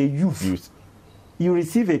petition by the youth. You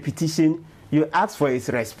receive a petition, you ask for his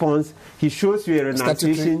response, he shows you a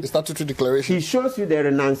renunciation. Statutory declaration. He shows you the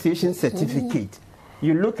renunciation certificate.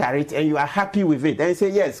 You look at it and you are happy with it. And you say,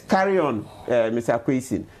 yes, carry on, Mr.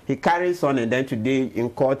 Kwesi. He carries on, and then today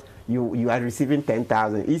in court, you are receiving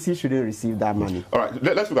 10,000. EC shouldn't receive that money. All right,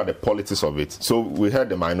 let's look at the politics of it. So we heard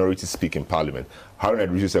the minority speak in Parliament. Harun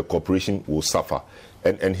Edrisu said cooperation will suffer.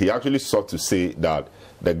 And he actually sought to say that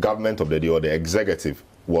the government of the day, or the executive,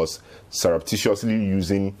 was surreptitiously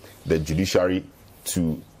using the judiciary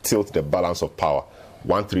to tilt the balance of power.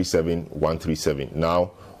 137, 137.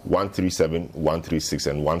 Now, 137, 136,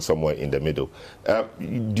 and one somewhere in the middle.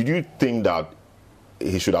 Did you think that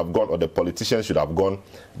he should have gone, or the politicians should have gone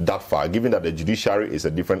that far, given that the judiciary is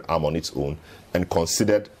a different arm on its own, and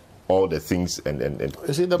considered all the things and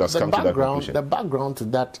you see, the background to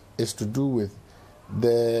that is to do with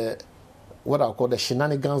what I call the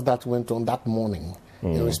shenanigans that went on that morning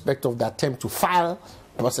in respect of the attempt to file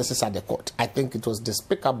processes at the court. I think it was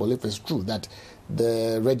despicable, if it's true, that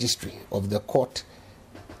the registry of the court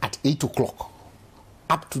at 8 o'clock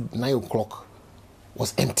up to 9 o'clock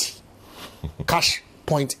was empty. Cash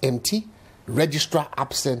point empty, registrar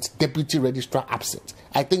absent, deputy registrar absent.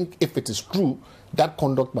 I think if it is true, that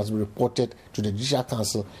conduct must be reported to the Judicial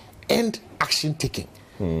Council and action taken,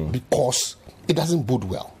 because it doesn't bode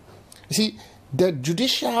well. You see, the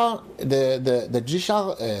judicial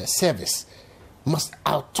service must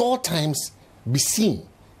at all times be seen,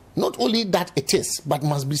 not only that it is, but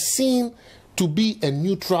must be seen to be a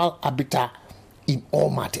neutral arbiter in all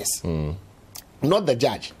matters. Not the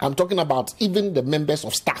judge. I'm talking about even the members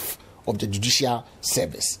of staff of the judicial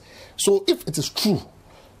service. So if it is true,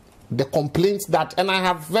 the complaints that, and I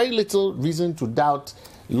have very little reason to doubt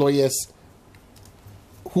lawyers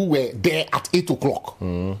who were there at 8 o'clock,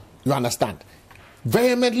 you understand,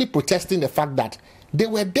 vehemently protesting the fact that they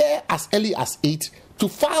were there as early as 8 to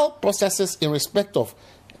file processes in respect of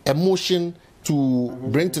a motion to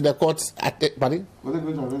bring to the courts at the, pardon? Were they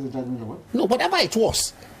going to arrest the judgment or what? No, whatever it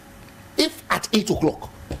was. If at 8 o'clock,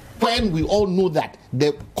 when we all know that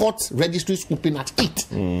the court registry is open at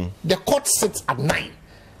 8, the court sits at 9.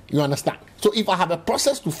 You understand? So if I have a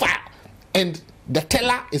process to file and the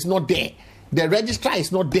teller is not there, the registrar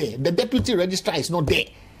is not there, the deputy registrar is not there,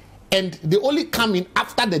 and they only come in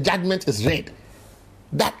after the judgment is read,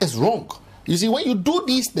 that is wrong. You see, when you do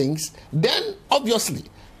these things, then obviously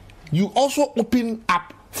you also open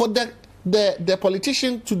up for the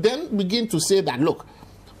politician to then begin to say that, look,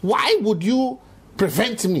 why would you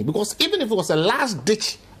prevent me? Because even if it was a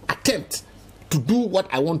last-ditch attempt to do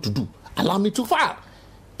what I want to do, allow me to file.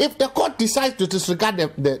 If the court decides to disregard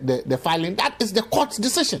the filing, that is the court's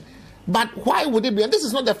decision. But why would it be? And this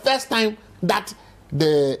is not the first time that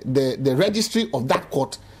the registry of that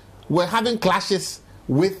court were having clashes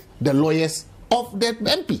with the lawyers of the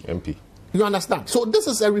MP. You understand? So this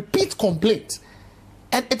is a repeat complaint,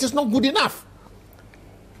 and it is not good enough.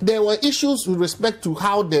 There were issues with respect to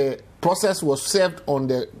how the process was served on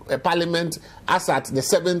the Parliament as at the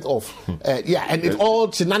 7th of, and it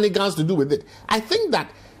all shenanigans to do with it. I think that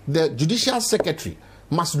the Judicial Secretary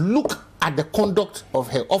must look at the conduct of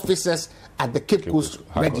her officers at the Cape Coast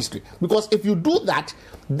Registry. Because if you do that,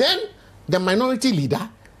 then the minority leader,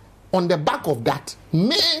 on the back of that,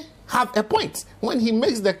 may have a point when he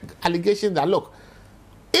makes the allegation that, look,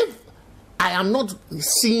 if I am not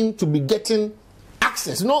seen to be getting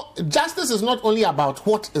access, no, justice is not only about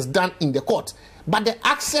what is done in the court, but the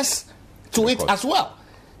access to it as well.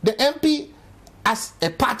 The MP, as a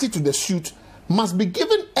party to the suit, must be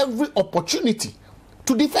given every opportunity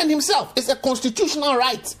to defend himself. It's a constitutional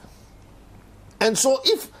right. And so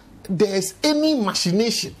if there is any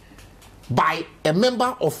machination by a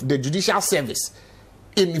member of the judicial service,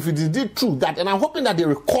 and if it is indeed true that, and I'm hoping that they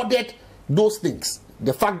recorded those things,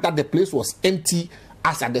 the fact that the place was empty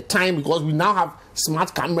as at the time, because we now have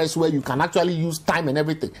smart cameras where you can actually use time and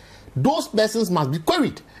everything, those persons must be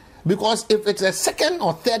queried. Because if it's a second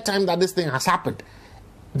or third time that this thing has happened,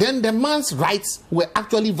 then the man's rights were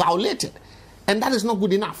actually violated. And that is not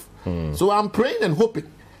good enough. So I'm praying and hoping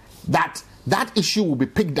that that issue will be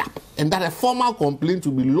picked up and that a formal complaint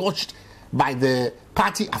will be lodged by the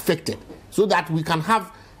party affected, so that we can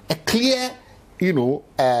have a clear,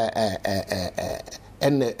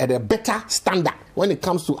 and a better standard when it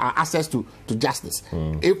comes to our access to justice.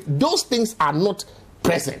 If those things are not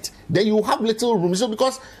present, then you have little room. So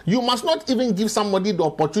because you must not even give somebody the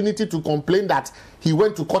opportunity to complain that he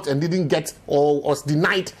went to court and didn't get or was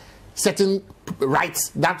denied certain rights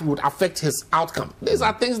that would affect his outcome. These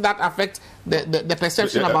are things that affect the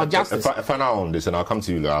perception about justice. Final on this, and I'll come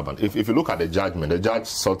to you, Laban. If you look at the judgment, the judge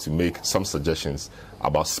sought to make some suggestions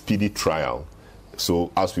about speedy trial.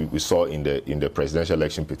 So as we saw in the presidential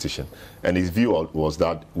election petition, and his view was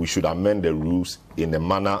that we should amend the rules in a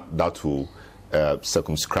manner that will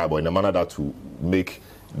circumscribe, or in a manner that will make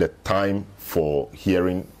the time for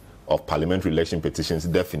hearing of parliamentary election petitions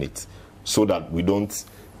definite, so that we don't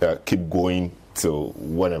keep going till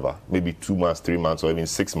whenever, maybe 2 months, 3 months, or even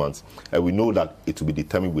 6 months. And we know that it will be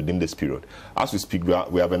determined within this period. As we speak,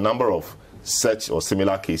 we have a number of such or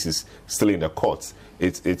similar cases still in the courts.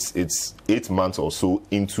 It's 8 months or so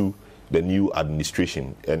into the new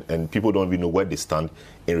administration, and people don't even know where they stand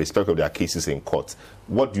in respect of their cases in court.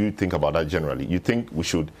 What do you think about that generally? You think we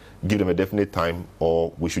should give them a definite time,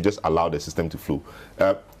 or we should just allow the system to flow?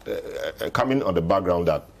 Coming on the background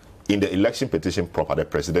that in the election petition proper, the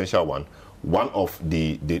presidential one of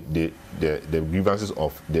the grievances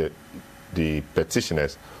of the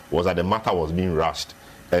petitioners was that the matter was being rushed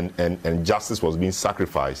and justice was being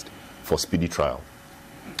sacrificed for speedy trial.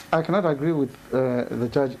 I cannot agree with the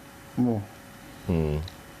judge more.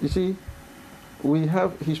 You see, we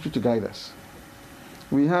have history to guide us.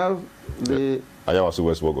 We have the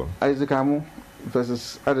Isaac Amu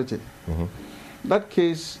versus Adete. That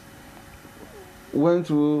case went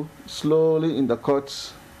through slowly in the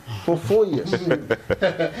courts for 4 years. And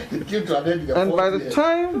by the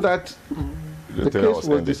time that the case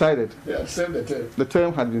was decided, the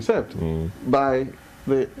term had been served by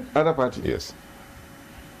the other party. Yes.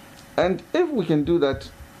 And if we can do that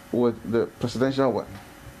with the presidential one,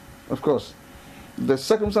 of course, the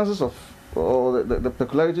circumstances of, or the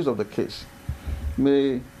peculiarities of the case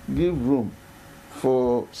may give room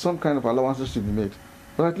for some kind of allowances to be made.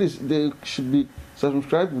 But at least they should be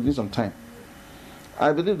circumscribed within some time.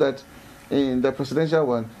 I believe that in the presidential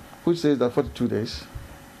one, which says that 42 days,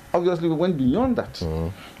 obviously we went beyond that.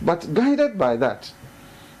 But guided by that,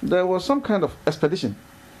 there was some kind of expedition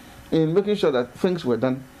in making sure that things were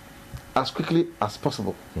done as quickly as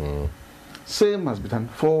possible. Same must be done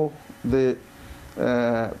for the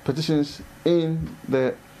petitions in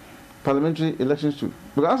the parliamentary elections too.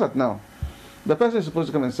 Because as at now, the person is supposed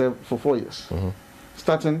to come and serve for 4 years,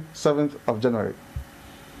 starting 7th of January.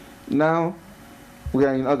 Now, we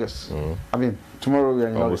are in August. I mean, tomorrow we are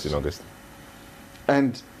in August.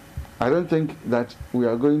 And I don't think that we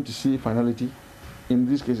are going to see finality in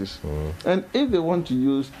these cases. And if they want to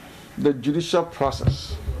use the judicial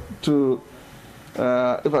process to,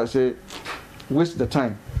 if I say, waste the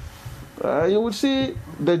time, you would see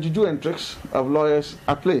the juju and tricks of lawyers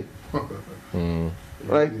at play.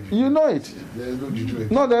 Right? You know it. There's no juju.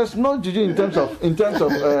 No, there's no juju in terms of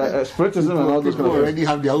spiritism and all those kind of things. Already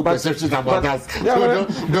have their own perceptions about us. Yeah, so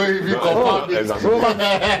don't even compound it. But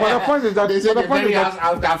the point is that they say the very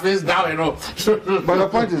after face down, you know. But the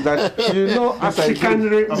point is that you know, as I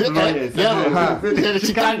chicanery of lawyers. The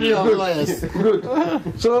chicanery of lawyers.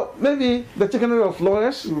 Good. So maybe the chicanery of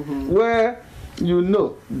lawyers, where you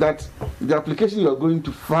know that the application you are going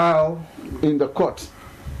to file in the court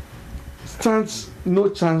stands no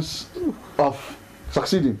chance of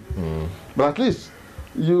succeeding. But at least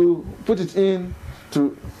you put it in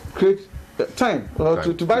to create time, or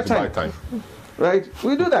to buy time. Right?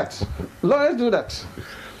 We do that. Lawyers do that.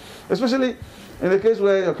 Especially in the case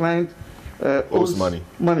where your client owes money.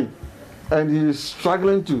 And he is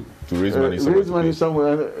struggling to raise money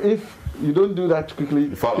somewhere. And if you don't do that quickly,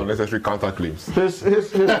 you file unnecessary counter claims. His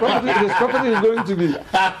property is going to be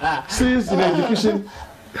seized in execution.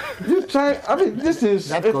 You try, I mean, this is...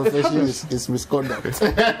 That confession is misconduct.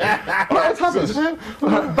 Well, it happens.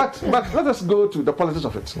 But let us go to the politics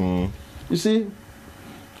of it. You see,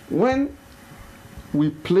 when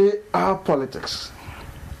we play our politics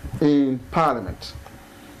in Parliament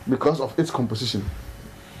because of its composition,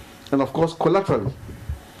 and of course collaterally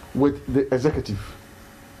with the executive,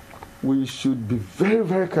 we should be very,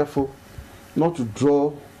 very careful not to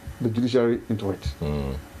draw the judiciary into it.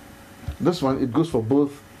 This one, it goes for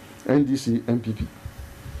both NDC and PP.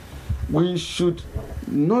 We should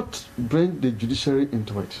not bring the judiciary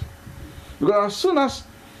into it. Because as soon as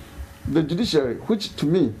the judiciary, which to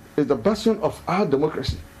me is the bastion of our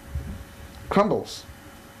democracy, crumbles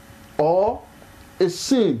or is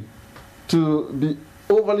seen to be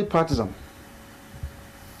overly partisan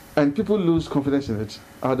and people lose confidence in it,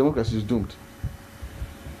 our democracy is doomed.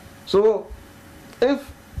 So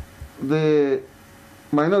if the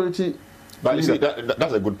minority... But you see,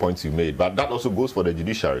 that's a good point you made, but that also goes for the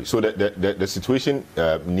judiciary. So the situation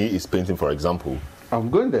Nee is painting, for example... I'm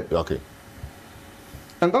going there. Okay.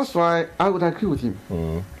 And that's why I would agree with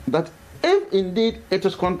him that if indeed it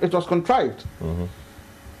was contrived,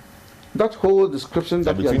 that whole description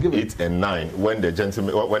that he has given... Between 8 and 9, when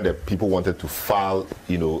the people wanted to file,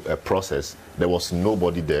 a process, there was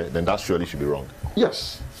nobody there, then that surely should be wrong.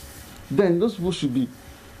 Yes. Then those people should be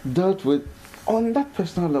dealt with on that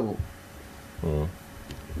personal level.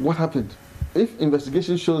 What happened? If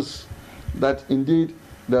investigation shows that indeed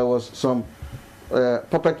there was some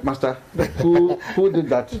puppet master who did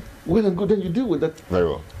that, well and good, then you deal with that. Very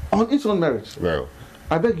well. On its own merit. Very well.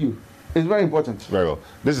 I beg you. It's very important. Very well.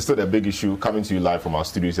 This is still a big issue, coming to you live from our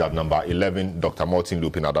studios at number 11, Dr. Martin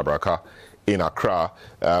Lupin Adabraka, in Accra.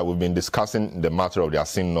 We've been discussing the matter of the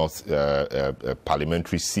Assin North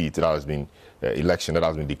parliamentary seat that has been election that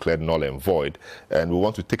has been declared null and void. And we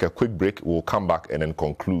want to take a quick break. We'll come back and then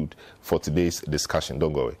conclude for today's discussion.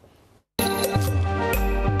 Don't go away.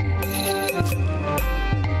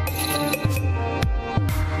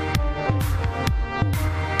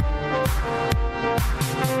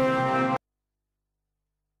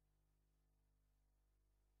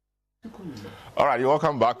 All right, you're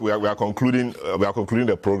welcome back. We are concluding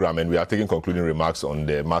the program, and we are taking concluding remarks on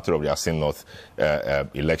the matter of the Assin North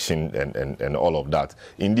election and all of that.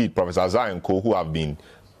 Indeed, Professor Azar and co, who have been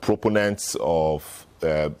proponents of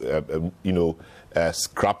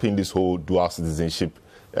scrapping this whole dual citizenship,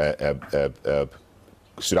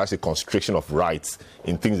 should I say, constriction of rights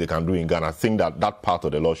in things they can do in Ghana. I think that part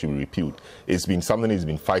of the law should be repealed. It's been something he's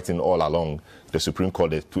been fighting all along the Supreme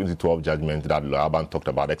Court, the 2012 judgment that Laban talked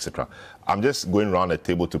about, etc. I'm just going around the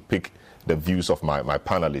table to pick the views of my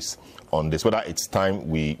panelists on this, whether it's time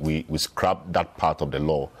we scrap that part of the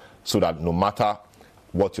law so that no matter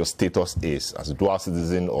what your status is, as a dual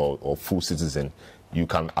citizen or full citizen, you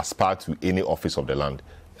can aspire to any office of the land.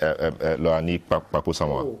 I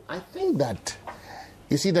think that,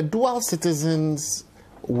 you see, the dual citizens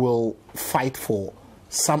will fight for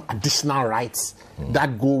some additional rights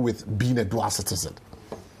that go with being a dual citizen.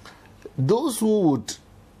 Those who would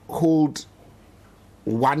hold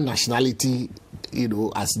one nationality,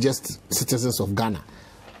 as just citizens of Ghana,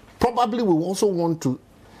 probably will also want to,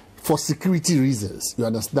 for security reasons, you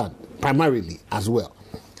understand, primarily as well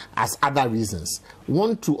as other reasons,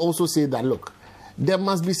 want to also say that, look, there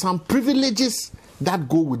must be some privileges that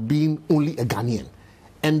go with being only a Ghanaian.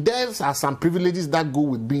 And there are some privileges that go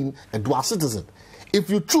with being a dual citizen. If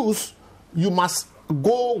you choose, you must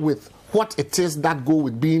go with what it is that go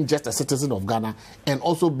with being just a citizen of Ghana and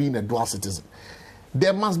also being a dual citizen.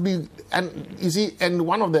 There must be, and you see, and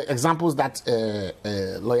one of the examples that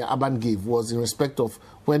Lawyer Aban gave was in respect of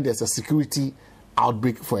when there's a security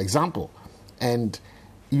outbreak, for example. And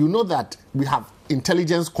you know that we have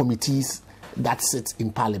intelligence committees that sit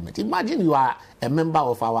in Parliament. Imagine you are a member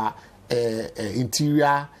of our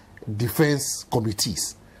interior defense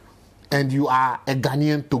committees, and you are a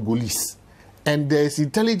Ghanaian Togolese, and there's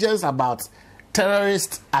intelligence about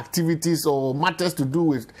terrorist activities or matters to do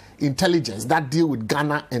with intelligence that deal with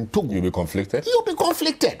Ghana and Togo. You'll be conflicted? You'll be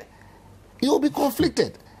conflicted. You'll be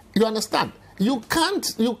conflicted. You understand? You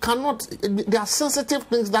cannot, there are sensitive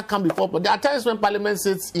things that come before, but there are times when Parliament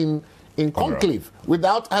sits in conclave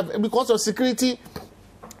because of security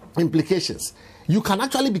implications. You can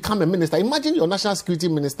actually become a minister. Imagine your national security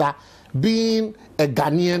minister being a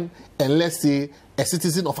Ghanaian and, let's say, a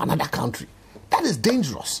citizen of another country. That is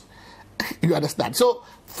dangerous. You understand? So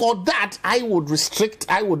for that, I would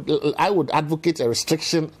advocate a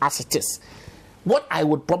restriction as it is. What I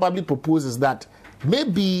would probably propose is that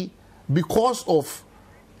maybe because of,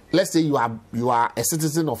 let's say you are a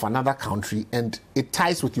citizen of another country and it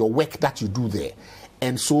ties with your work that you do there.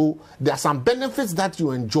 And so there are some benefits that you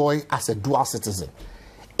enjoy as a dual citizen.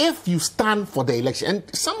 If you stand for the election,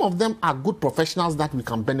 and some of them are good professionals that we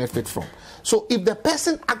can benefit from. So if the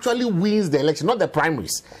person actually wins the election, not the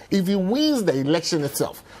primaries, if he wins the election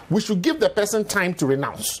itself, we should give the person time to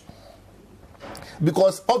renounce.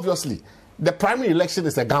 Because obviously, the primary election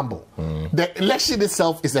is a gamble. The election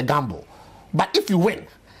itself is a gamble. But if you win,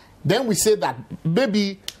 then we say that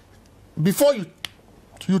maybe before you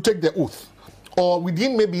take the oath, or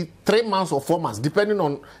within maybe 3 months or 4 months, depending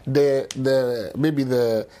on the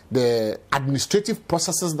administrative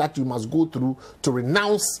processes that you must go through to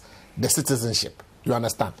renounce the citizenship. You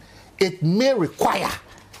understand? It may require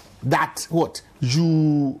that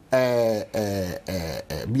you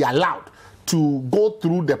be allowed to go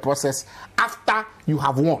through the process after you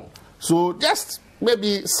have won. So just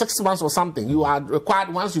maybe 6 months or something, you are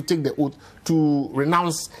required, once you take the oath, to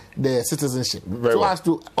renounce the citizenship. As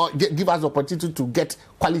to give us the opportunity to get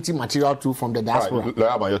quality material too from the diaspora. Right.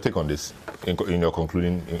 Lawyer, your take on this in your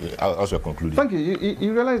concluding, as you're concluding. Thank you.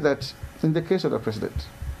 You realize that in the case of the president,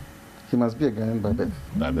 he must be a Ghanaian by birth.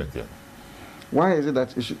 By birth, yeah. Why is it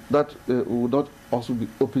that would not also be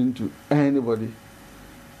open to anybody,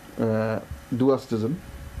 dual citizen,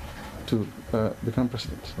 to become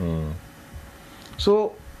president?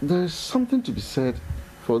 So there is something to be said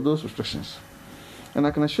for those restrictions. And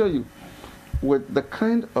I can assure you, with the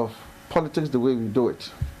kind of politics, the way we do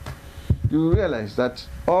it, you realize that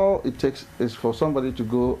all it takes is for somebody to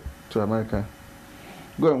go to America,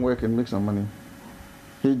 go and work and make some money.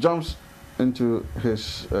 He jumps into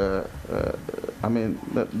his, the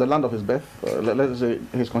land of his birth, let's say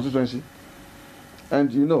his constituency,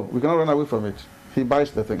 and we cannot run away from it. He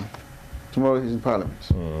buys the thing. tomorrow he's in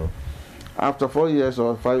Parliament. After 4 years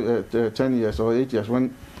or 10 years or 8 years,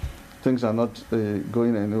 when things are not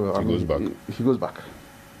going anywhere, he goes back.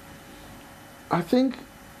 I think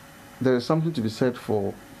there is something to be said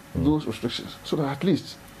for those restrictions, so that at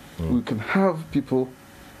least we can have people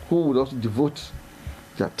who would also devote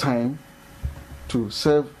their time to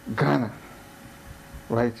serve Ghana,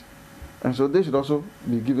 right? And so they should also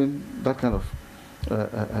be given that kind of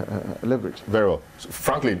leverage. Very well. So,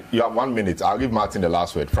 Franklin, you have 1 minute. I'll give Martin the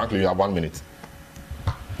last word. Franklin, you have 1 minute.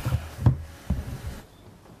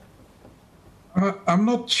 I'm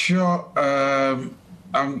not sure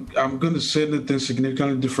I'm going to say anything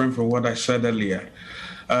significantly different from what I said earlier.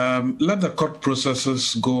 Let the court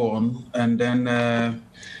processes go on, and then,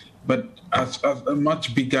 but as a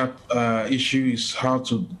much bigger issue is how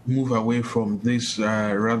to move away from this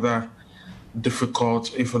rather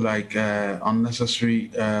difficult, if you like,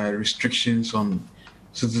 unnecessary restrictions on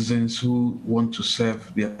citizens who want to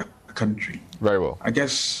serve their country. Very well. I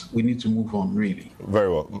guess we need to move on, really. Very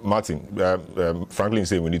well. Martin, Franklin is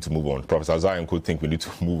saying we need to move on. Professor Zion could think we need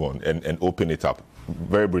to move on and open it up.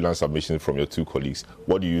 Very brilliant submission from your two colleagues.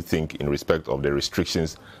 What do you think in respect of the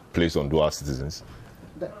restrictions placed on dual citizens?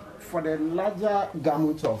 For the larger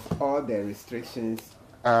gamut of all the restrictions,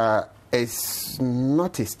 it's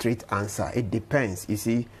not a straight answer. It depends. You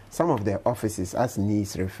see, some of the offices, as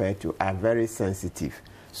Nice referred to, are very sensitive.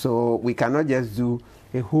 So we cannot just do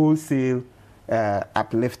a wholesale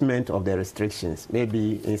upliftment of the restrictions.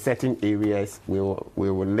 Maybe in certain areas we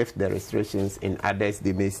will lift the restrictions, in others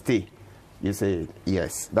they may stay. You say,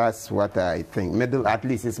 yes, that's what I think. At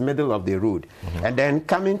least it's middle of the road. And then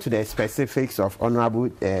coming to the specifics of Honorable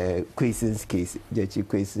Kweson's case, Jechi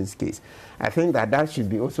Kweson's case, I think that should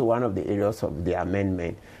be also one of the areas of the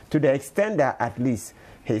amendment, to the extent that at least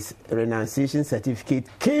his renunciation certificate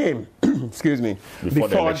came excuse me,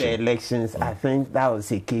 before the elections. I think that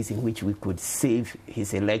was a case in which we could save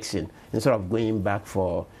his election instead of going back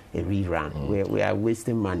for a rerun. We are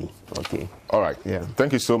wasting money. Okay. All right. Yeah.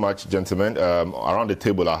 Thank you so much, gentlemen. Around the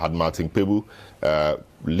table, I had Martin Pebu,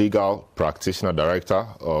 legal practitioner, director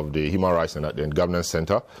of the Human Rights and Governance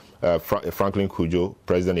Center, Franklin Kujo,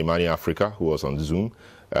 President Imani Africa, who was on Zoom,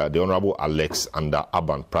 the Honorable Alex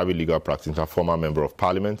Aban, private legal practitioner, former member of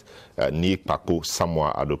Parliament, Nick Pako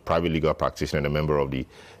Samoa Ado, private legal practitioner and a member of the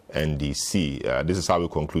NDC. This is how we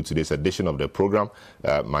conclude today's edition of the program.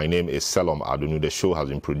 My name is Selorm Adonoo. The show has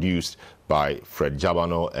been produced by Fred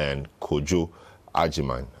Jabano and Kojo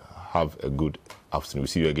Ajiman. Have a good afternoon. We'll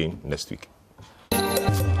see you again next week.